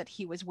of that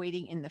he was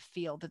waiting in the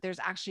field, that there's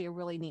actually a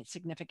really neat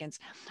significance.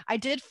 I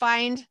did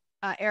find,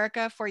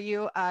 Erica, for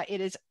you, it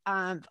is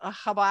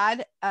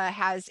Chabad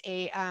has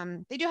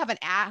they do have an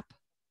app,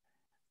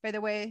 by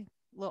the way.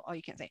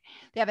 You can't say.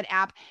 They have an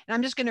app, and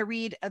I'm just going to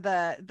read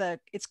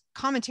it's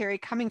commentary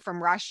coming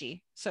from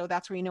Rashi, so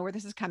that's where you know where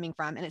this is coming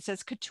from. And it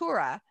says,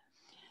 Keturah,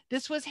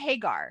 this was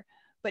Hagar,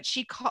 but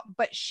she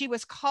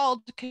was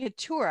called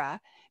Keturah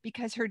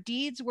because her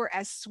deeds were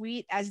as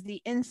sweet as the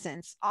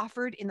incense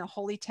offered in the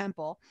holy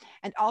temple,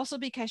 and also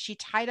because she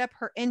tied up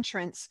her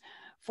entrance,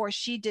 for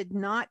she did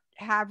not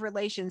have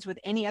relations with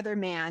any other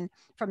man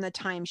from the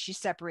time she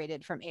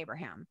separated from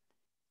Abraham,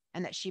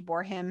 and that she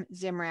bore him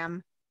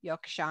Zimram,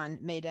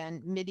 Yokshan,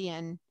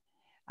 Midian,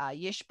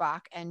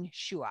 Yishbak, and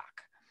Shuach.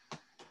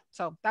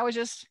 So that was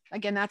just,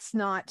 again, that's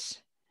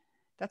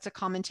a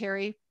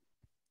commentary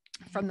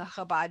from the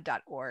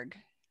Chabad.org.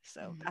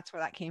 So that's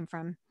where that came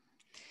from.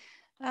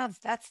 Oh,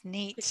 that's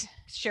neat.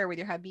 Share with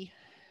your hubby.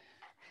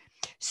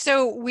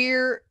 So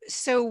we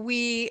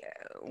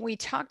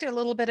talked a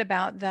little bit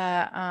about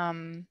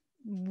the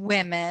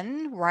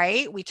women,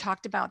 right? We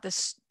talked about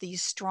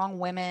these strong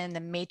women,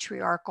 the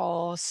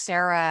matriarchal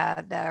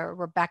Sarah, the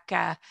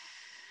Rebecca,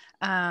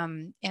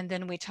 and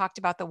then we talked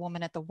about the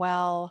woman at the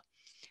well.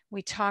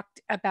 We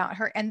talked about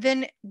her, and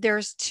then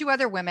there's two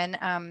other women.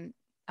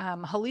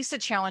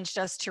 Halisa challenged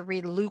us to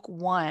read Luke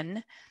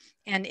 1.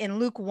 And in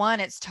Luke 1,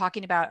 it's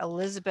talking about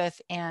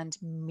Elizabeth and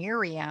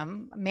Mary.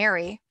 You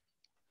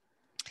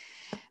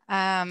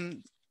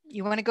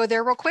want to go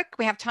there real quick?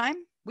 We have time?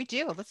 We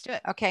do. Let's do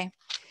it. Okay.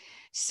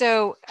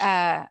 So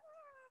I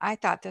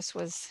thought this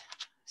is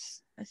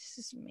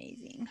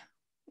amazing.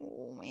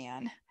 Oh,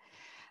 man.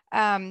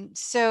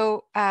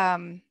 So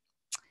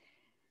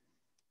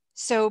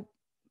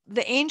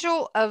the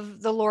angel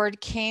of the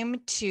Lord came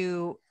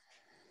to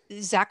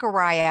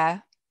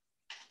Zechariah,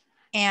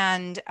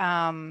 and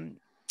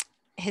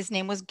his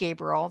name was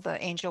Gabriel.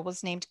 The angel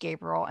was named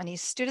Gabriel, and he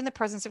stood in the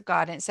presence of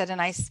God, and it said,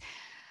 and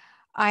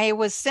I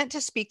was sent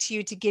to speak to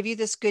you to give you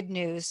this good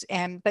news,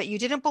 but you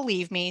didn't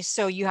believe me,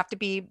 so you have to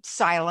be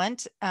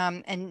silent,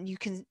 and you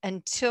can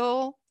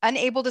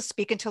unable to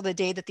speak until the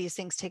day that these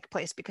things take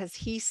place, because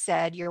he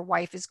said your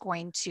wife is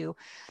going to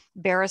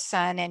bear a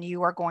son, and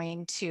you are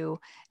going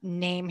to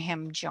name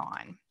him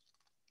John.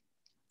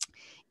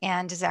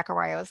 And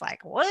Zechariah was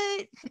like,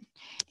 what?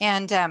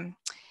 And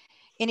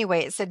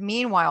anyway, it said,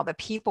 meanwhile, the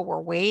people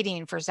were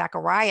waiting for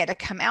Zechariah to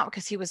come out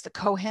because he was the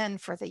Kohen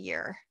for the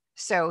year.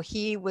 So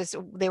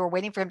they were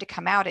waiting for him to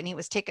come out, and he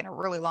was taking a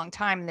really long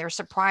time, and they were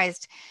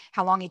surprised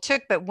how long he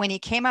took. But when he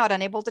came out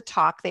unable to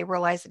talk, they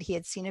realized that he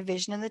had seen a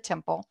vision in the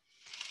temple.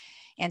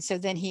 And so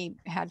then he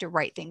had to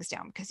write things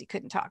down because he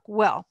couldn't talk.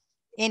 Well,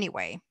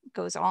 anyway, it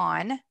goes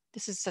on.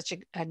 This is such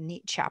a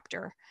neat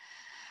chapter.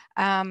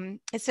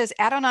 It says,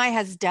 Adonai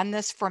has done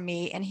this for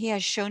me, and he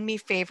has shown me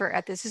favor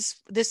at this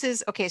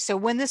is okay. So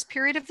when this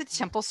period of the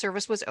temple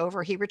service was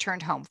over, he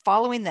returned home.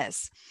 Following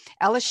this,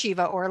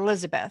 Elisheva, or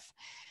Elizabeth,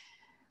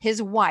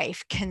 his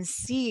wife,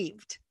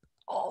 conceived.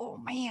 Oh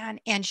man.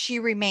 And she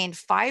remained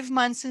 5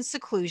 months in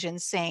seclusion,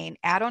 saying,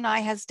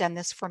 Adonai has done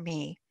this for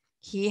me.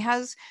 He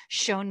has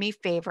shown me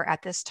favor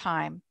at this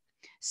time,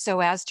 so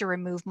as to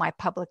remove my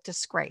public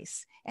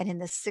disgrace. And in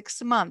the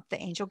 6th month,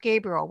 the angel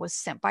Gabriel was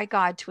sent by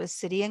God to a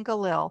city in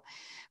Galilee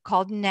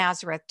called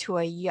Nazareth, to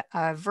a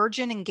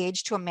virgin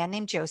engaged to a man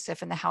named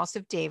Joseph in the house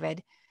of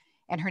David.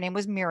 And her name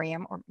was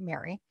Miriam, or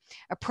Mary.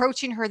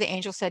 Approaching her, the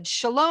angel said,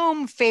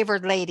 Shalom,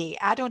 favored lady,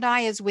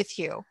 Adonai is with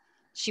you.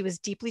 She was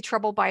deeply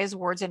troubled by his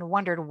words and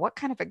wondered what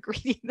kind of a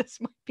greeting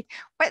this might be.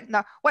 What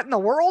in the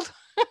world?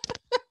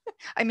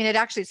 I mean, it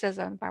actually says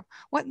that in the Bible.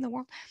 What in the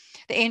world?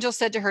 The angel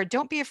said to her,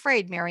 don't be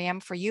afraid, Miriam,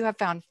 for you have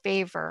found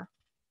favor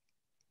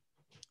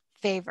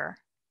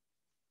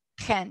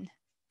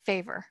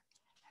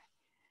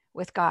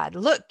with God.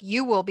 Look,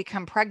 you will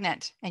become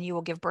pregnant, and you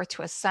will give birth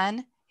to a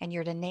son, and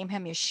you're to name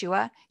him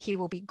Yeshua. He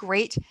will be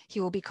great.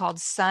 He will be called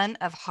Son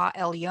of Ha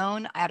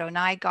Elyon.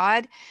 Adonai,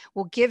 God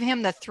will give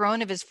him the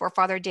throne of his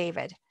forefather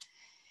David,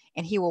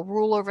 and he will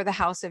rule over the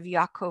house of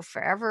Yaakov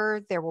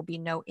forever. There will be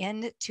no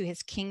end to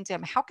his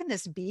kingdom. How can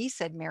this be?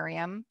 Said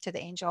Miriam to the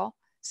angel,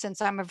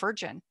 since I'm a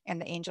virgin. And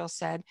the angel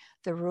said,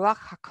 the Ruach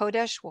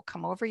HaKodesh will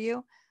come over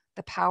you.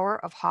 The power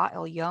of Ha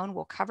Elyon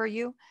will cover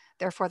you.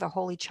 Therefore, the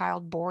holy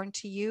child born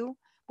to you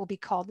will be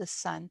called the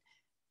Son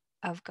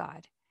of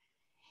God.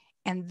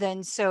 And then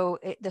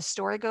the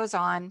story goes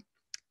on,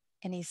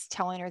 and he's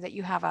telling her that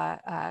you have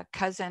a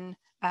cousin,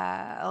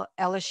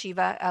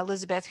 Elisheva,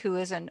 Elizabeth, who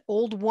is an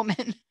old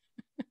woman.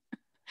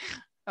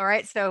 All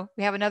right, so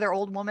we have another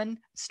old woman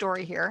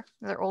story here,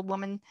 another old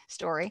woman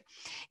story.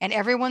 And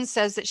everyone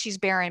says that she's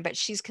barren, but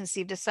she's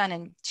conceived a son,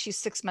 and she's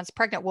 6 months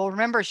pregnant. Well,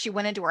 remember, she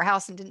went into her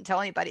house and didn't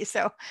tell anybody.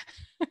 So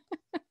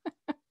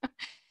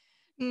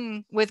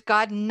with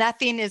God,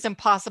 nothing is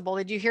impossible.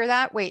 Did you hear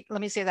that? Wait,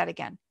 let me say that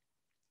again.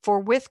 For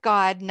with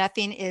God,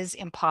 nothing is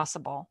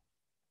impossible.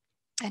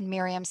 And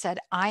Miriam said,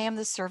 I am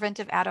the servant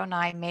of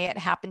Adonai. May it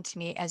happen to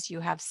me as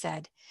you have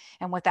said.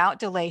 And without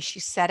delay, she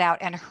set out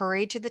and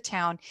hurried to the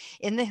town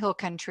in the hill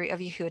country of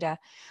Yehuda,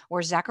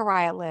 where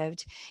Zechariah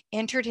lived,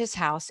 entered his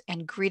house,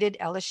 and greeted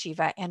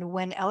Elisheva. And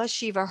when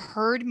Elisheva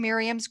heard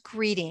Miriam's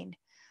greeting,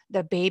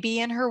 the baby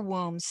in her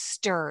womb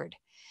stirred.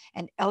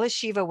 And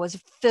Elisheva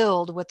was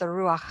filled with the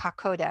Ruach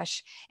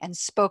HaKodesh and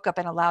spoke up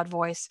in a loud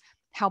voice,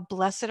 how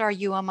blessed are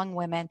you among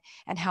women,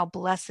 and how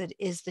blessed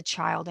is the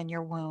child in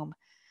your womb.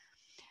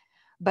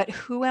 But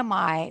who am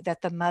I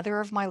that the mother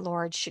of my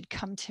Lord should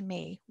come to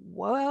me?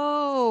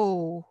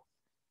 Whoa,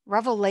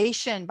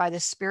 revelation by the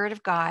Spirit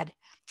of God.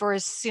 For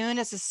as soon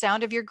as the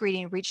sound of your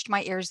greeting reached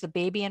my ears, the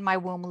baby in my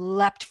womb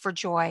leapt for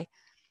joy.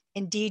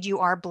 Indeed, you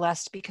are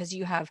blessed because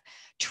you have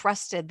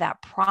trusted that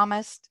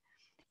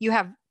You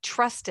have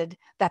trusted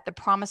that the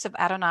promise of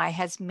Adonai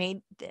has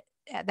made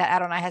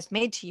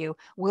to you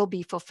will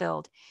be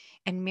fulfilled.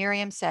 And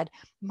Miriam said,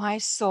 my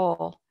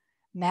soul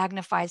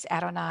magnifies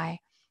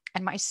Adonai,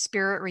 and my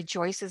spirit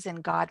rejoices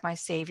in God, my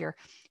Savior,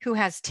 who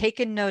has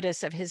taken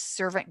notice of his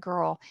servant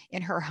girl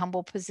in her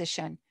humble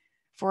position.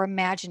 For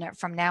imagine it,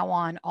 from now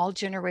on, all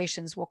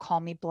generations will call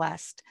me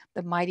blessed.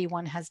 The mighty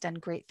one has done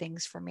great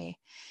things for me.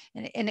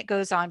 And it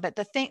goes on. But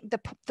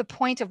the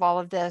point of all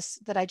of this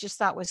that I just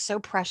thought was so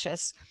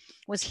precious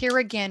was, here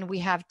again, we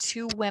have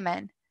two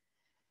women,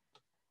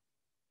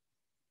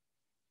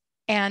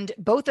 and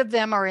both of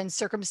them are in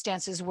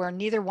circumstances where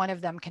neither one of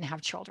them can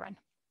have children.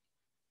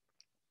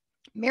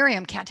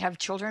 Miriam can't have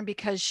children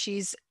because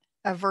she's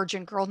a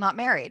virgin girl, not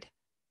married.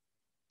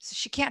 So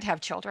she can't have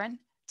children.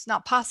 It's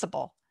not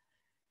possible.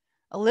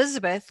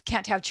 Elizabeth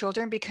can't have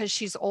children because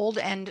she's old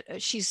and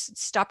she's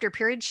stopped her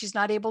period. She's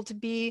not able to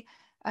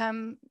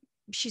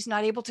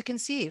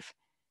conceive.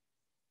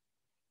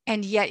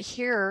 And yet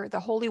here, the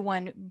Holy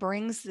One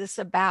brings this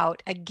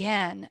about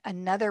again,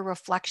 another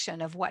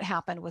reflection of what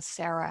happened with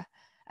Sarah.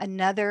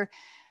 And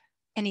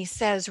he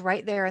says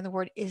right there in the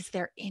word, is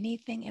there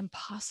anything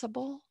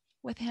impossible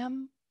with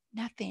him?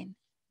 Nothing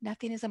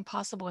is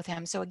impossible with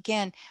him. So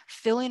again,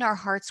 filling our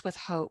hearts with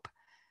hope,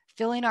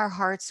 filling our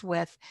hearts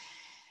with,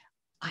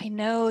 I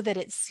know that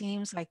it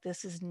seems like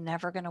this is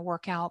never going to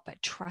work out,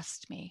 but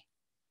trust me,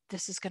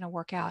 this is going to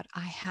work out.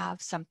 I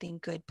have something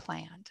good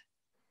planned.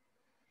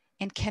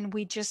 And can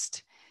we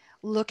just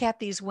look at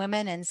these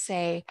women and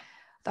say,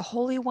 the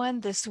Holy One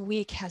this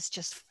week has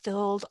just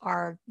filled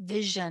our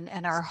vision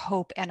and our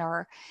hope and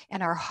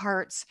our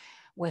hearts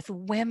with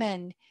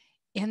women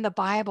in the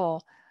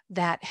Bible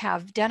that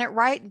have done it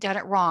right and done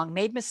it wrong,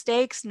 made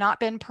mistakes, not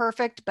been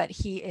perfect, but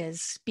he is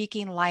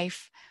speaking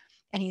life,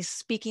 and he's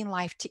speaking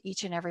life to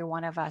each and every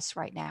one of us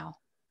right now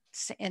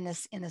in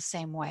the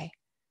same way.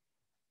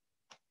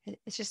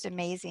 It's just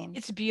amazing.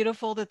 It's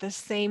beautiful that the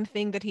same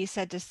thing that he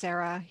said to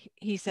Sarah,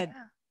 he said,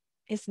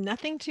 is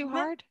nothing too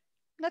hard?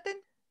 Nothing?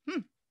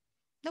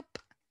 Nope.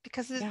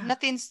 Because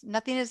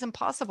nothing is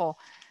impossible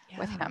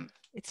with him.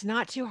 It's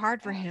not too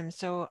hard for him.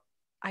 So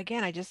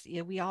again,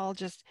 we all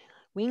just,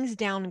 wings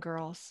down,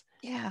 girls.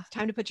 Yeah. It's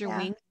time to put your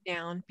wings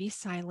down. Be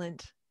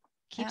silent.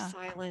 Keep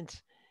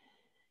silent.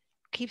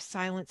 Keep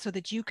silent so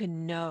that you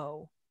can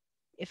know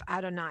if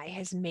Adonai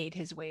has made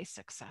his way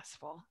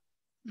successful.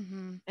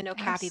 Mm-hmm. I know,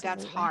 Kathy,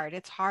 that's hard.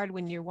 It's hard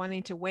when you're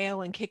wanting to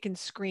wail and kick and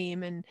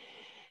scream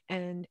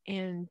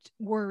and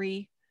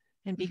worry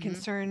and be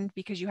concerned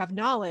because you have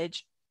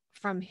knowledge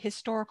from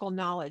historical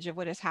knowledge of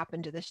what has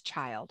happened to this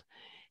child.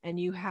 And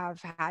you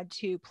have had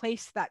to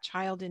place that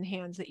child in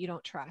hands that you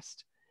don't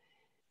trust.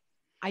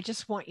 I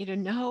just want you to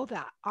know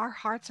that our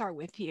hearts are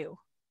with you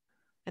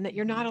and that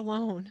you're not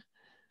alone.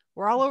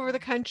 We're all over the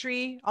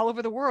country, all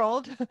over the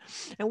world,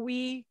 and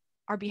we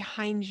are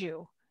behind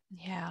you.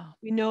 Yeah.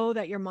 We know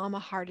that your mama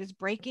heart is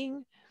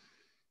breaking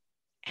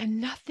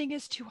and nothing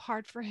is too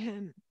hard for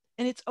him.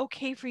 And it's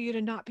okay for you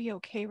to not be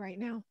okay right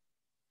now.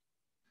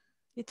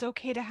 It's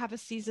okay to have a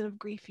season of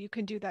grief. You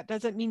can do that.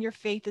 Doesn't mean your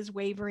faith is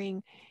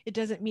wavering. It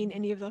doesn't mean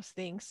any of those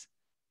things.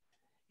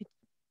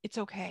 It's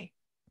okay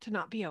to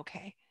not be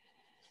okay.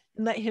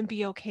 And let him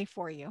be okay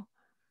for you.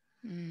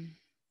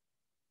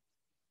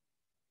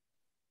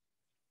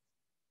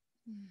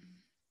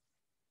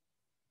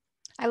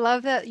 I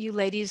love that you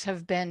ladies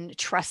have been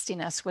trusting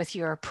us with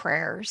your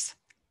prayers.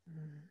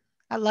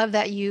 I love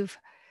that you've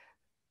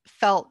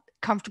felt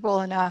comfortable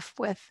enough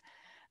with,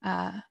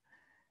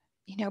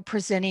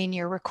 presenting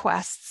your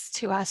requests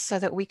to us so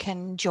that we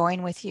can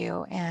join with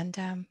you.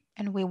 And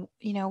we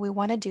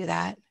want to do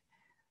that.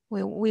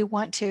 We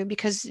want to,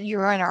 because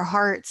you're in our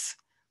hearts.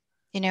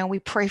 We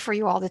pray for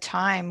you all the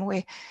time.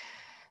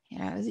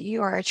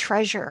 You are a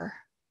treasure,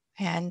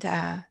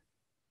 and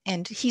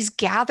he's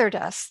gathered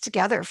us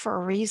together for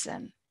a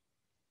reason.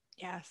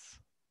 Yes.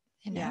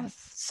 Yes.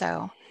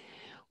 So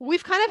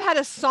we've kind of had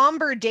a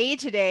somber day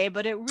today,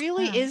 but it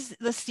really is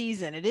the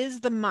season. It is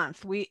the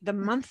month. The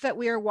month that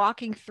we are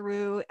walking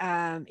through.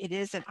 It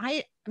is, and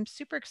I'm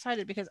super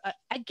excited because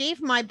I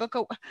gave my book.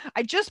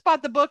 I just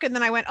bought the book, and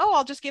then I went,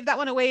 I'll just give that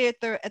one away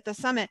at the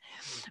summit.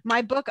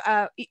 My book,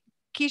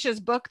 Keisha's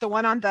book, the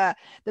one on the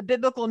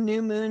biblical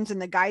new moons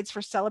and the guides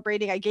for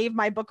celebrating. I gave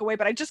my book away,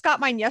 but I just got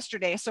mine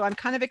yesterday, so I'm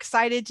kind of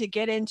excited to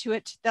get into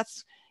it.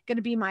 That's going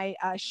to be my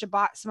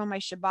Shabbat. Some of my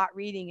Shabbat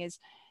reading is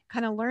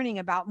kind of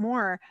learning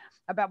more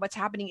about what's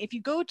happening. If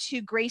you go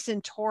to Grace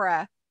and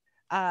Torah,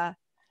 Keisha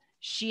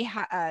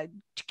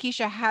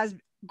has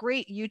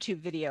great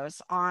YouTube videos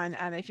on,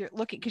 if you're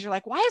looking, because you're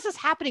like, why is this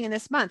happening in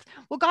this month?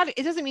 Well, God,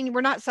 it doesn't mean we're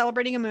not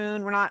celebrating a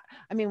moon. We're going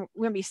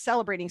to be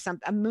celebrating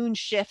a moon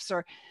shifts,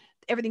 or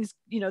everything's,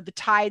 the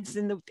tides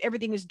and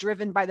everything is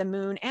driven by the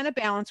moon and a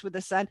balance with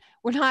the sun.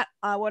 We're not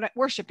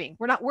worshiping.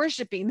 We're not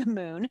worshiping the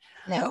moon.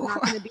 No. We're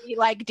not going to be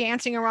like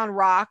dancing around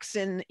rocks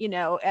and,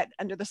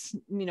 under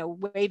the,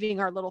 waving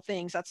our little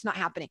things. That's not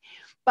happening.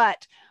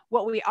 But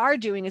what we are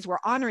doing is we're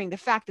honoring the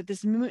fact that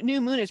this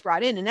new moon is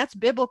brought in, and that's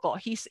biblical.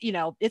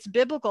 It's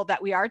biblical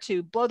that we are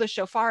to blow the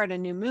shofar at a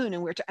new moon,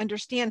 and we're to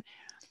understand,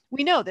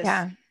 we know this.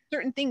 Yeah.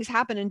 certain things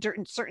happen in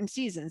certain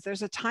seasons.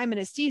 There's a time and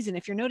a season.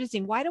 If you're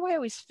noticing, why do I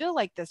always feel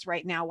like this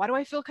right now? Why do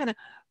I feel kind of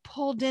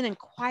pulled in and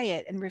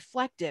quiet and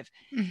reflective?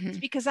 It's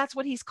because that's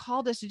what he's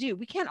called us to do.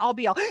 We can't all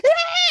be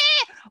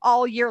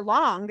all year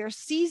long. There's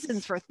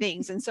seasons for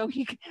things. And so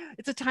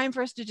it's a time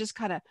for us to just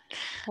kind of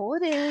pull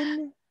it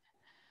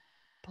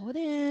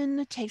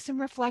in, take some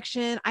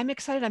reflection. I'm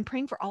excited. I'm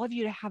praying for all of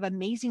you to have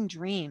amazing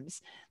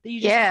dreams, that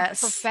you just have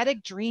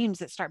prophetic dreams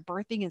that start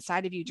birthing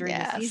inside of you during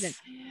the season.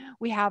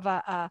 We have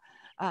a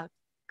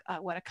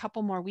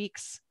couple more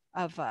weeks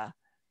of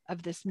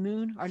this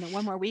moon, or no,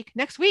 one more week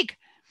next week.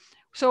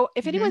 So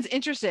if anyone's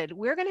interested,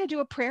 we're going to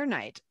do a prayer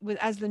night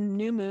as the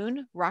new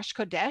moon, Rosh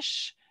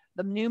Chodesh,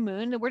 the new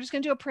moon. We're just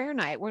going to do a prayer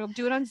night. We'll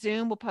do it on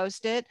Zoom. We'll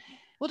post it.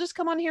 We'll just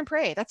come on here and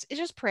pray. It's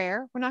just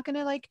prayer. We're not going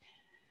to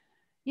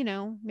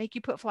make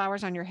you put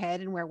flowers on your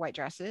head and wear white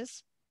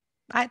dresses.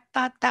 I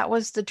thought that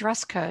was the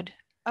dress code.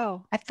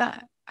 Oh, I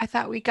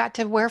thought we got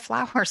to wear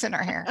flowers in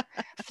our hair.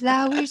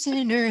 Flowers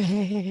in her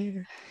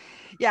hair.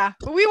 Yeah,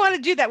 but we want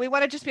to do that. We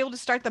want to just be able to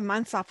start the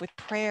months off with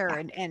prayer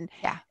and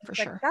for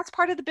sure. That's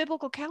part of the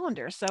biblical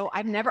calendar. So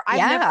I've never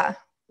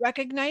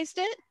recognized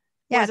it.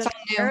 Yeah, it's all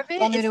new.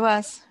 It's all new to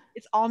us.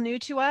 It's all new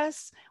to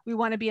us. We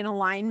want to be in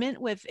alignment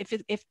with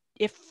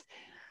if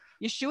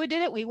Yeshua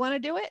did it, we want to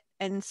do it.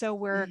 And so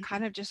we're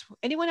kind of just,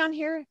 anyone on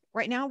here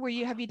right now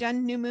have you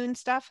done new moon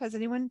stuff? Has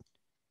anyone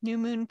new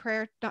moon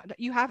prayer?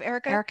 You have,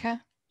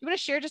 Erica? You want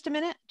to share just a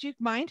minute? Do you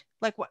mind?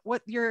 Like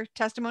what your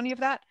testimony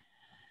of that?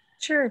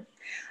 Sure.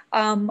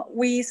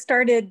 We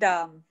started,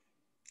 I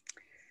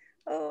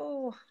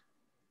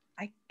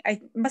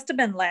must have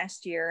been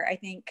last year, I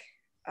think,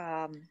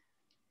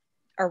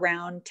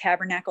 around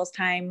Tabernacles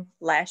time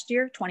last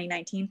year,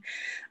 2019.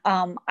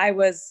 I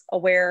was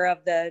aware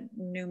of the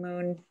new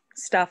moon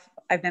stuff.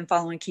 I've been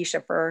following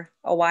Keisha for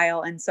a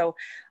while. And so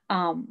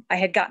I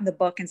had gotten the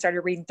book and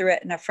started reading through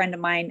it. And a friend of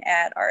mine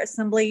at our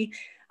assembly,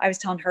 I was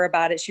telling her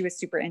about it. She was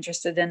super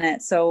interested in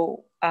it.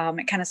 So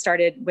it kind of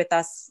started with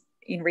us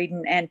in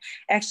reading. And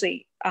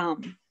actually,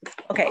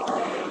 okay,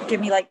 give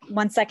me like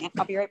 1 second.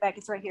 I'll be right back.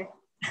 It's right here.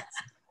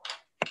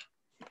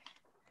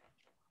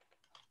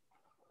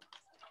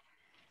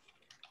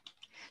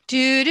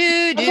 Do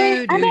do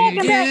do do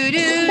do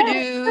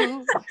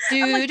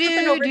do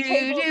do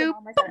do do.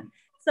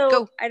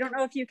 So I don't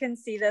know if you can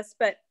see this,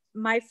 but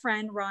my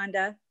friend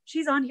Rhonda,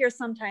 she's on here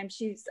sometimes.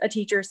 She's a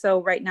teacher,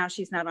 so right now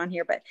she's not on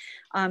here, but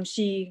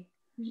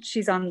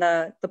she's on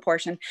the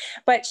portion.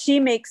 But she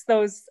makes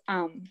those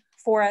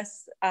for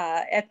us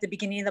at the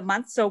beginning of the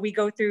month. So we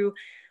go through.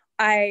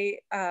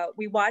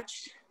 We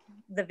watch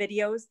the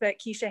videos that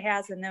Keisha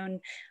has, and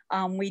then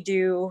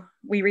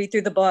we read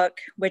through the book,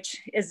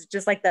 which is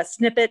just like the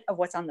snippet of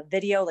what's on the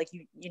video. Like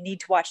you need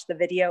to watch the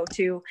video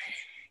too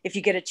if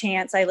you get a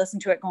chance. I listen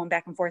to it going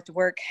back and forth to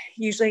work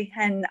usually,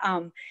 and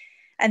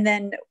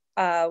then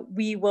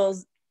we will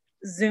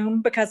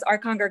Zoom because our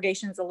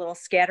congregation's a little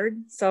scattered.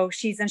 So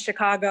she's in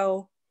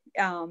Chicago,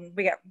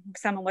 we got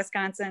some in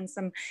Wisconsin,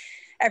 some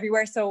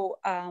everywhere. So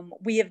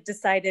we have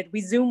decided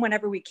we Zoom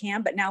whenever we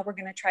can, but now we're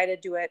going to try to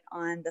do it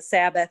on the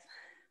Sabbath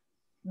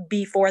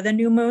before the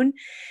new moon.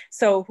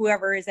 So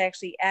whoever is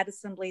actually at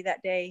assembly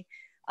that day,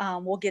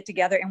 we'll get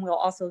together, and we'll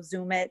also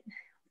Zoom it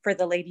for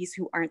the ladies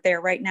who aren't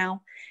there right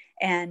now.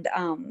 And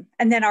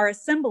then our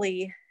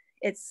assembly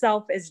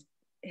itself is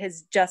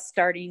just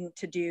starting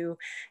to do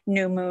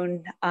new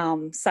moon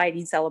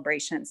sighting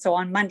celebrations. So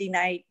on Monday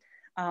night,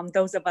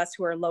 those of us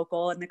who are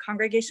local in the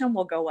congregation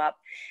will go up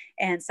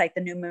and sight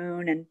the new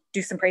moon and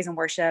do some praise and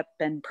worship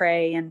and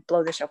pray and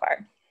blow the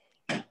shofar.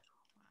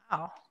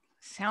 Wow,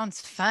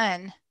 sounds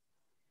fun.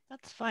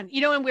 That's fun.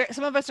 And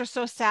some of us are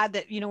so sad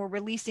that, we're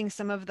releasing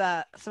some of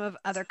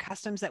other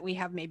customs that we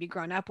have maybe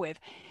grown up with.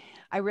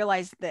 I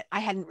realized that I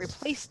hadn't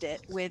replaced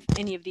it with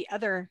any of the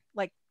other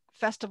like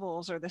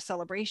festivals or the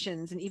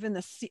celebrations, and even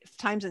the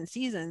times and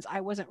seasons.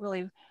 I wasn't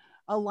really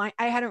aligned.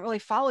 I hadn't really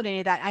followed any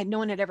of that. No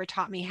one had ever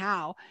taught me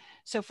how.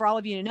 So for all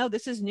of you to know,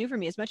 this is new for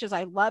me. As much as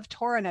I love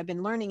Torah and I've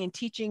been learning and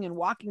teaching and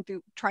walking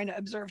through, trying to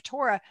observe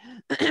Torah,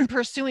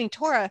 pursuing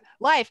Torah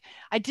life,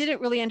 I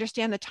didn't really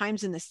understand the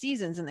times and the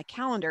seasons and the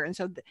calendar. And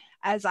so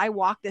as I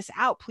walk this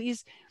out,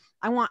 please,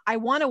 I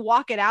want to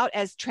walk it out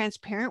as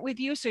transparent with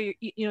you. So,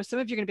 some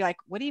of you are going to be like,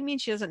 what do you mean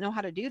she doesn't know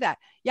how to do that?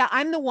 Yeah,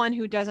 I'm the one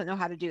who doesn't know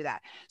how to do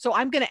that. So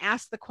I'm going to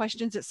ask the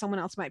questions that someone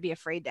else might be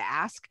afraid to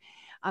ask.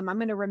 I'm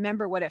going to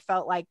remember what it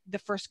felt like the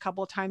first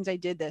couple of times I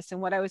did this, and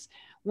when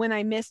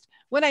I missed,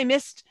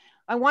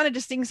 I wanted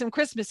to sing some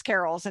Christmas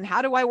carols, and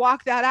how do I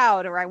walk that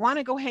out? Or I want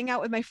to go hang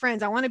out with my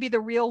friends. I want to be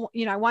the real,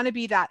 I want to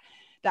be that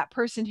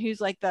person who's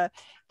like that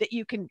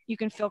you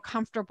can feel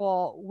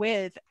comfortable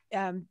with,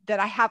 I'm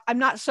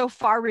not so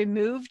far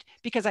removed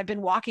because I've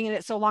been walking in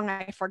it so long.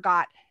 I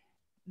forgot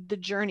the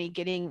journey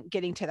getting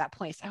to that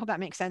place. I hope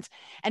that makes sense.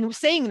 And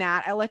saying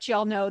that, I'll let you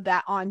all know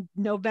that on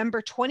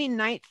November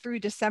 29th through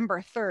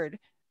December 3rd,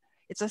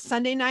 it's a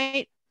Sunday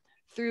night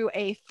through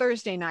a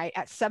Thursday night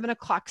at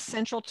 7:00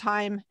 Central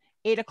Time,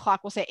 8:00,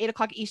 we'll say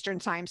 8:00 Eastern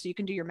Time, so you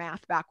can do your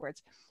math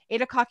backwards.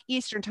 8:00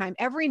 Eastern Time,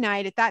 every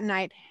night at that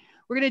night,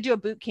 we're going to do a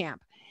boot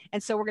camp.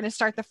 And so we're going to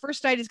start. The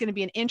first night is going to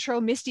be an intro.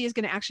 Misty is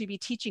going to actually be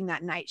teaching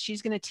that night.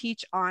 She's going to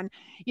teach on,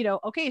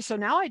 okay, so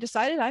now I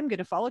decided I'm going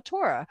to follow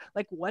Torah.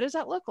 Like, what does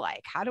that look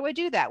like? How do I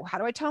do that? How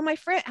do I tell my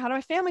friend? How do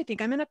my family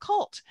think I'm in a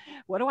cult?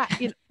 What do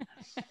I,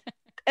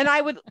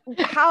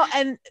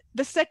 and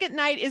the second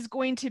night is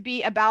going to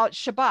be about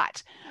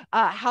Shabbat.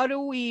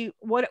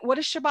 What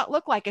does Shabbat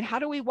look like? And how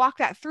do we walk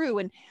that through?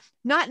 And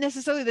not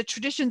necessarily the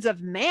traditions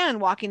of man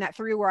walking that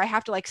through, where I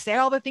have to like say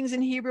all the things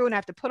in Hebrew and I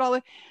have to put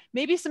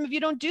maybe some of you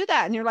don't do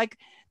that. And you're like,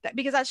 that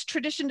because that's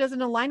tradition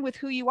doesn't align with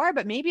who you are,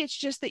 but maybe it's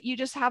just that you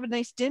just have a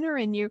nice dinner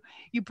and you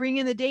bring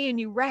in the day and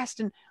you rest.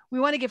 And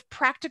we want to give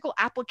practical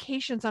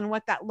applications on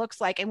what that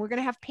looks like. And we're going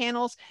to have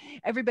panels,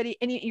 everybody,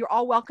 and you're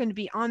all welcome to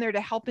be on there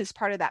to help as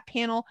part of that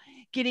panel,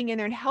 getting in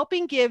there and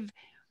helping give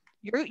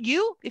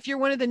if you're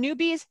one of the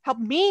newbies, help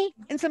me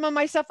and some of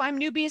my stuff. I'm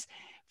newbies.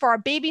 For our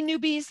baby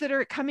newbies that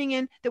are coming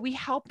in, that we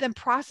help them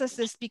process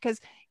this, because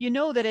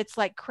that it's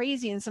like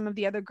crazy in some of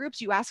the other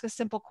groups. You ask a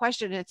simple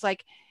question and it's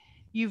like,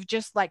 you've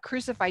just like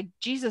crucified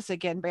Jesus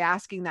again by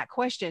asking that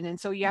question. And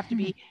so you have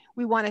to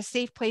we want a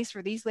safe place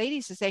for these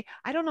ladies to say,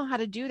 I don't know how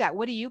to do that.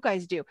 What do you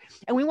guys do?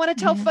 And we want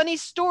to tell funny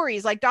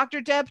stories. Like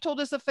Dr. Deb told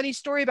us a funny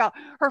story about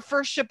her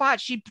first Shabbat.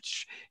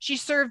 She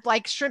served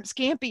like shrimp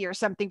scampi or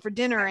something for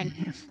dinner,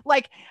 and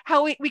like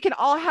how we can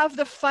all have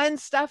the fun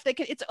stuff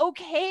it's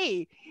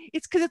okay.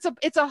 It's because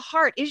it's a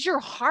heart. Is your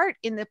heart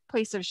in the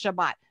place of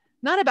Shabbat?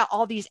 Not about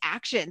all these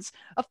actions.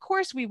 Of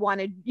course we want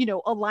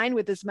to, align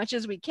with as much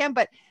as we can,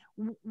 but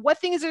what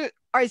things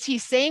is he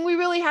saying we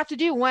really have to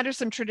do? What are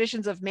some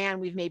traditions of man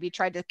we've maybe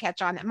tried to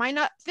catch on that might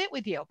not fit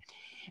with you?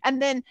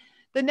 And then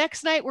the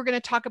next night, we're going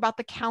to talk about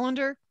the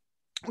calendar.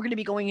 We're going to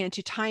be going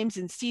into times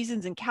and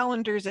seasons and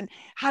calendars, and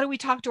how do we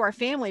talk to our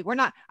family?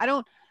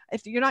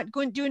 If you're not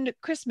doing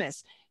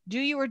Christmas, do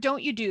you or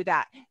don't you do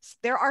that?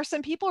 There are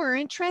some people who are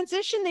in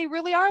transition. They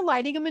really are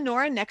lighting a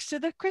menorah next to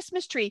the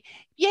Christmas tree.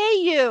 Yay,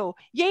 you.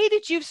 Yay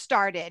that you've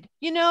started.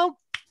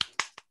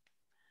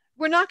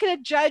 We're not going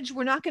to judge.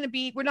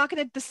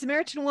 The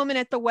Samaritan woman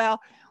at the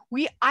well.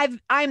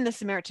 I'm the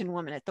Samaritan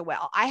woman at the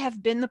well. I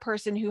have been the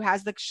person who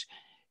has the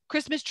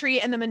Christmas tree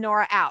and the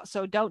menorah out.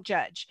 So don't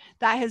judge.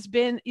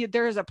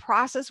 There is a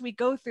process we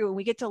go through, and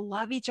we get to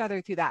love each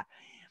other through that.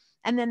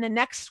 And then the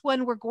next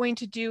one we're going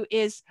to do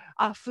is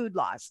food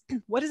laws.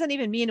 What does that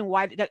even mean? And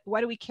why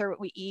do we care what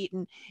we eat?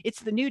 And it's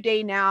the new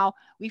day now.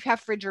 We have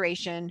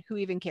refrigeration. Who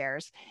even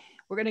cares?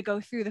 We're going to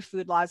go through the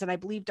food laws. And I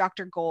believe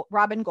Dr.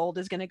 Robin Gold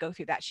is going to go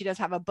through that. She does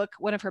have a book.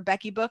 One of her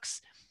Becky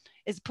books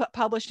is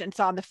published, and it's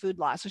on the food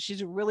laws. So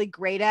she's really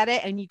great at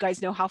it. And you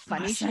guys know how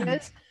funny she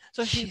is.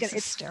 So it's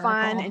hysterical.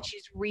 Fun, and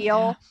she's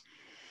real.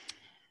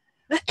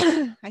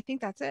 Yeah. I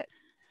think that's it.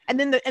 And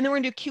then we're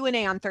going to do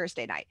Q&A on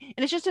Thursday night. And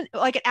it's just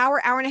like an hour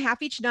and a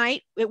half each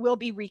night. It will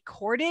be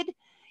recorded.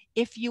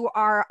 If you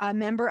are a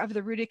member of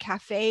the Rooted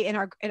Cafe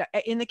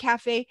in the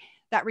cafe,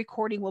 that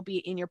recording will be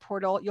in your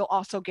portal. You'll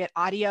also get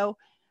audio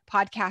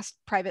podcast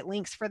private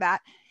links for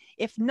that.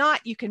 If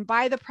not, you can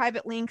buy the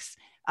private links,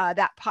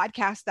 that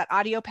podcast, that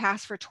audio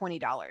pass for $20,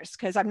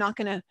 because we're not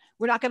going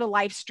to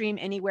live stream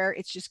anywhere.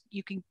 It's just,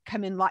 you can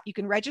come in, you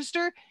can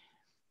register.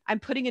 I'm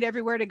putting it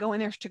everywhere to go in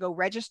there to go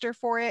register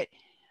for it,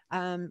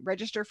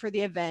 register for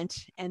the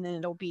event, and then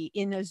it'll be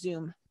in a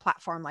Zoom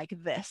platform like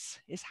this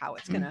is how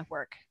it's going to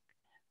work.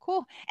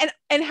 Cool.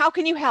 And how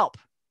can you help?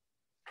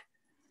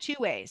 2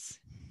 ways,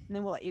 and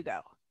then we'll let you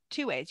go.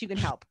 2 ways you can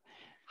help.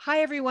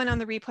 Hi, everyone on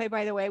the replay,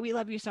 by the way. We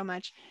love you so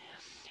much.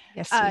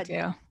 Yes, we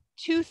do.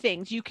 2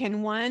 things. You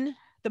can,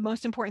 the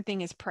most important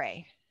thing is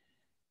pray.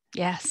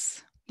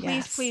 Yes.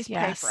 Please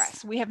pray for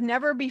us. We have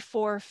never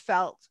before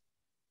felt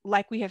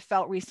like we have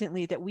felt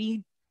recently that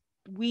we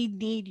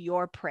need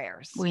your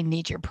prayers. We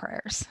need your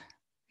prayers.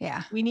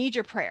 Yeah. We need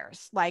your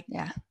prayers. Like,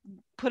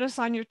 put us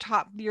on your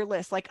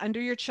list, like under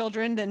your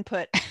children, then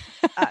put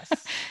us.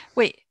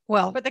 Wait,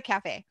 well, put the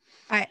cafe.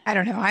 I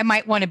don't know. I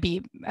might want to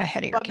be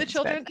ahead of your kids, the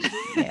children.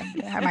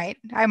 Yeah,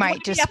 I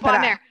might just put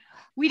on there.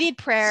 We need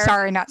prayer.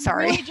 Sorry, not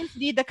sorry. We just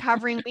need the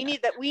covering. We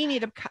need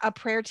a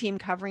prayer team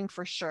covering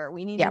for sure.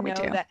 We need to know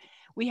that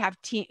we have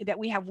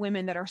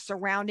women that are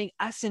surrounding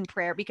us in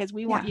prayer, because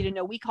we want you to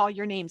know we call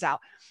your names out,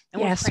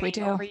 and we're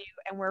praying over you.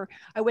 And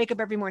I wake up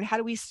every morning. How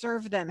do we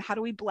serve them? How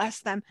do we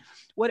bless them?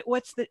 What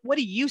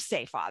do you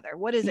say, Father?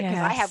 What is it?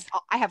 Because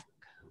I have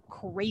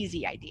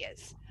crazy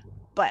ideas.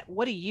 But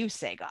what do you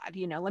say, God?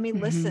 Let me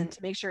listen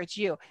to make sure it's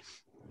you.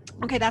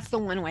 Okay, that's the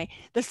one way.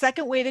 The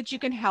second way that you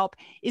can help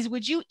is,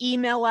 would you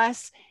email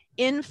us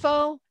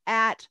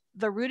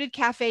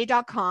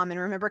info@therootedcafe.com, and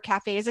remember,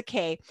 cafe is a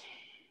K.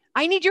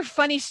 I need your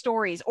funny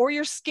stories, or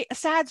your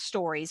sad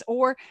stories,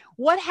 or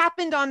what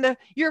happened on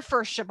your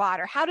first Shabbat,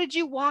 or how did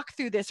you walk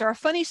through this, or a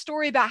funny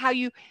story about how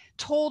you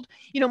told,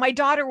 my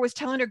daughter was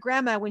telling her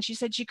grandma when she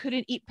said she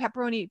couldn't eat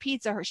pepperoni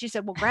pizza. She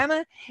said, well,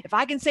 grandma, if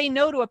I can say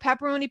no to a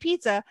pepperoni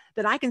pizza,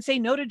 then I can say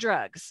no to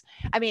drugs.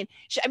 I mean,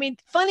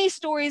 funny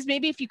stories.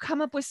 Maybe if you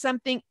come up with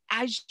something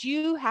as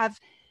you have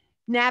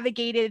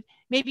navigated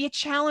maybe a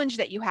challenge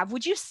that you have.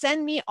 Would you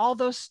send me all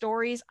those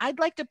stories? I'd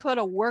like to put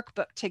a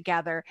workbook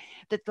together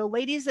that the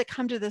ladies that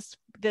come to this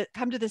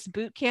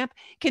boot camp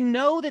can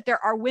know that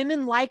there are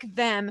women like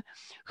them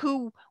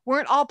who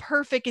weren't all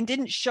perfect and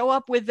didn't show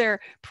up with their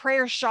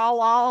prayer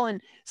shawl all and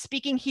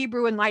speaking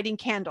Hebrew and lighting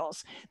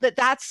candles.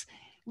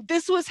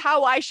 This was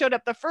how I showed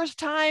up the first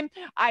time.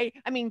 I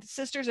mean,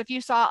 sisters, if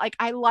you saw, like,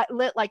 I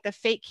lit like the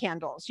fake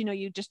candles,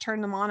 you just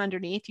turn them on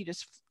underneath,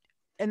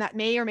 and that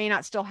may or may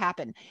not still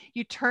happen.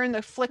 You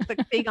flick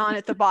the thing on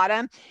at the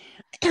bottom.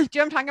 Do you know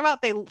what I'm talking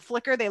about? They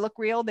flicker, they look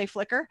real, they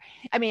flicker.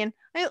 I mean,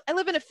 I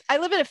live in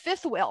a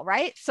fifth wheel,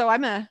 right? So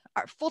I'm a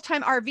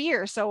full-time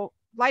RVer. So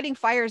lighting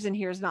fires in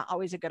here is not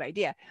always a good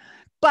idea,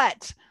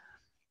 but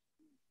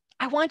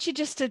I want you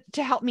just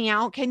to help me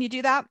out. Can you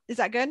do that? Is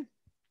that good?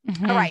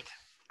 Mm-hmm.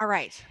 All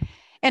right.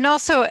 And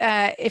also,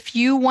 if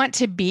you want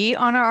to be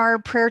on our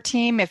prayer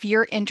team, if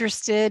you're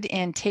interested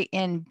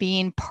in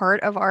being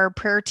part of our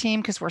prayer team,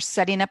 because we're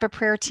setting up a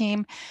prayer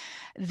team,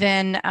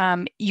 then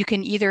you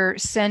can either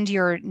send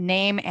your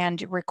name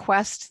and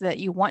request that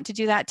you want to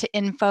do that to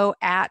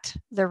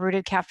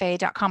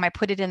info@therootedcafe.com. I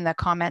put it in the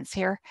comments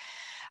here.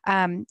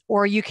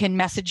 Or you can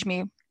message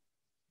me.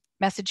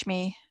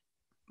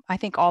 I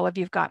think all of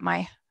you've got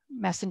my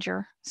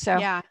messenger. So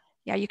yeah,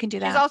 you can do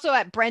that. She's also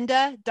at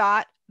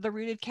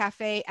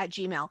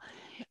brenda.therootedcafe@gmail.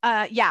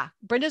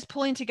 Brenda's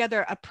pulling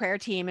together a prayer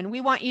team, and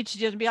we want you to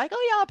just be like,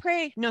 oh yeah, I'll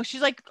pray. No,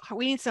 she's like,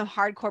 we need some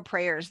hardcore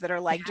prayers that are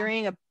like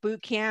during a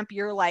boot camp,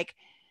 you're like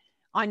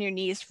on your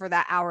knees for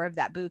that hour of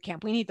that boot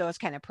camp. We need those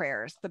kind of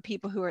prayers. The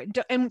people who are,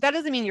 and that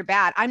doesn't mean you're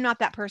bad. I'm not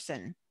that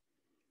person.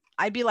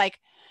 I'd be like,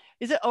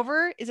 is it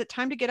over? Is it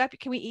time to get up?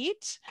 Can we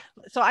eat?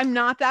 So I'm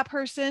not that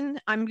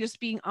person. I'm just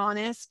being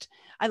honest.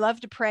 I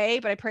love to pray,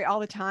 but I pray all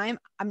the time.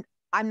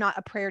 I'm not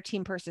a prayer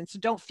team person. So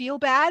don't feel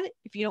bad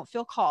if you don't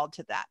feel called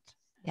to that.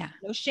 Yeah.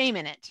 No shame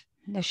in it.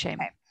 No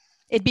shame. Okay.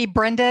 It'd be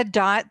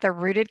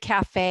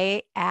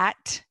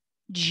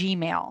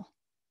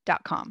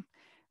brenda.therootedcafe@gmail.com.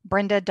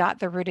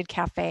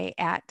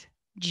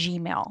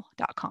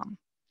 brenda.therootedcafe@gmail.com.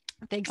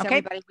 Thanks,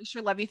 everybody. We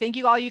sure love you. Thank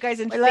you, all you guys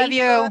in Facebook. We love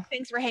you.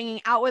 Thanks for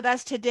hanging out with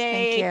us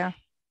today. Thank you.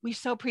 We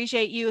so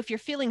appreciate you. If you're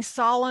feeling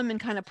solemn and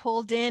kind of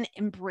pulled in,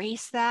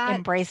 embrace that.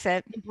 Embrace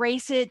it.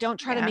 Don't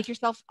try to make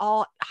yourself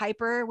all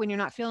hyper when you're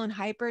not feeling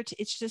hyper.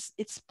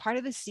 It's part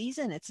of the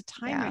season. It's a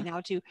time right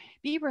now to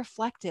be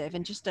reflective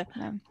and just to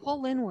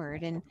pull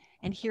inward and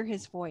hear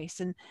his voice.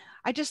 And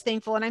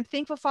I'm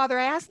thankful, Father.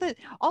 I ask that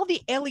all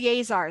the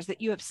Eleazars that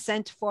you have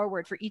sent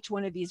forward for each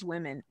one of these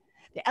women,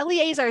 the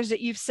Eleazars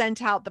that you've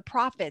sent out, the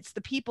prophets,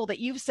 the people that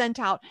you've sent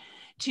out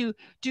to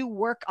do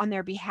work on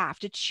their behalf,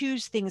 to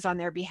choose things on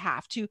their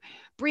behalf, to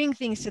bring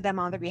things to them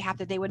on their behalf,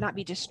 that they would not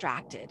be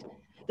distracted,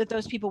 that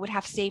those people would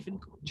have safe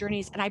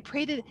journeys. And I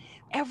pray that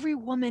every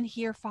woman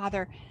here,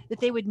 Father,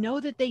 that they would know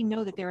that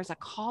there is a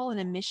call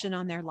and a mission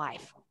on their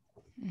life.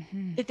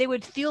 Mm-hmm. That they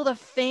would feel the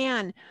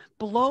fan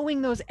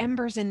blowing those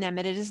embers in them,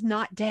 and it is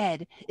not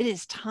dead. It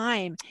is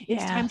time.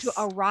 It's time to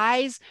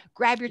arise,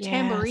 grab your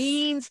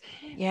tambourines,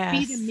 be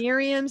the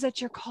Miriams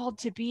that you're called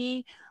to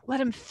be. Let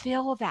them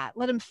feel that.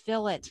 Let them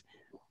feel it.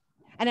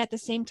 And at the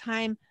same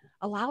time,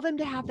 allow them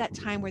to have that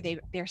time where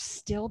they're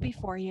still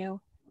before you.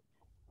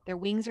 Their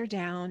wings are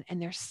down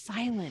and they're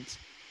silent,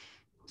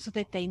 so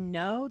that they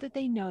know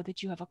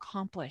that you have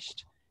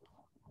accomplished.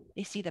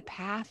 They see the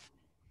path,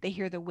 they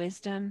hear the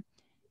wisdom,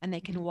 and they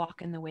can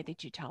walk in the way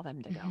that you tell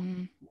them to go.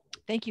 Mm-hmm.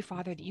 Thank you,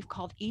 Father, that you've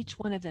called each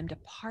one of them to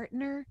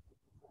partner,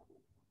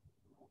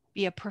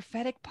 be a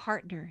prophetic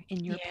partner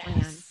in your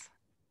plan.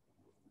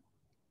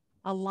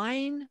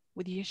 Align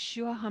with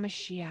Yeshua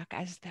HaMashiach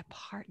as the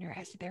partner,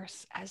 as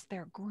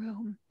their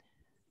groom,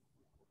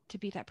 to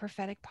be that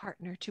prophetic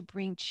partner, to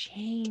bring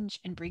change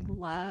and bring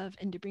love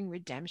and to bring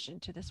redemption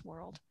to this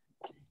world.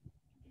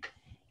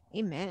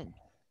 Amen.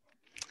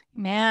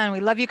 Man,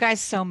 we love you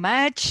guys so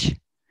much.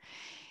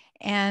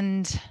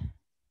 And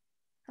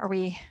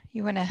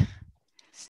you want to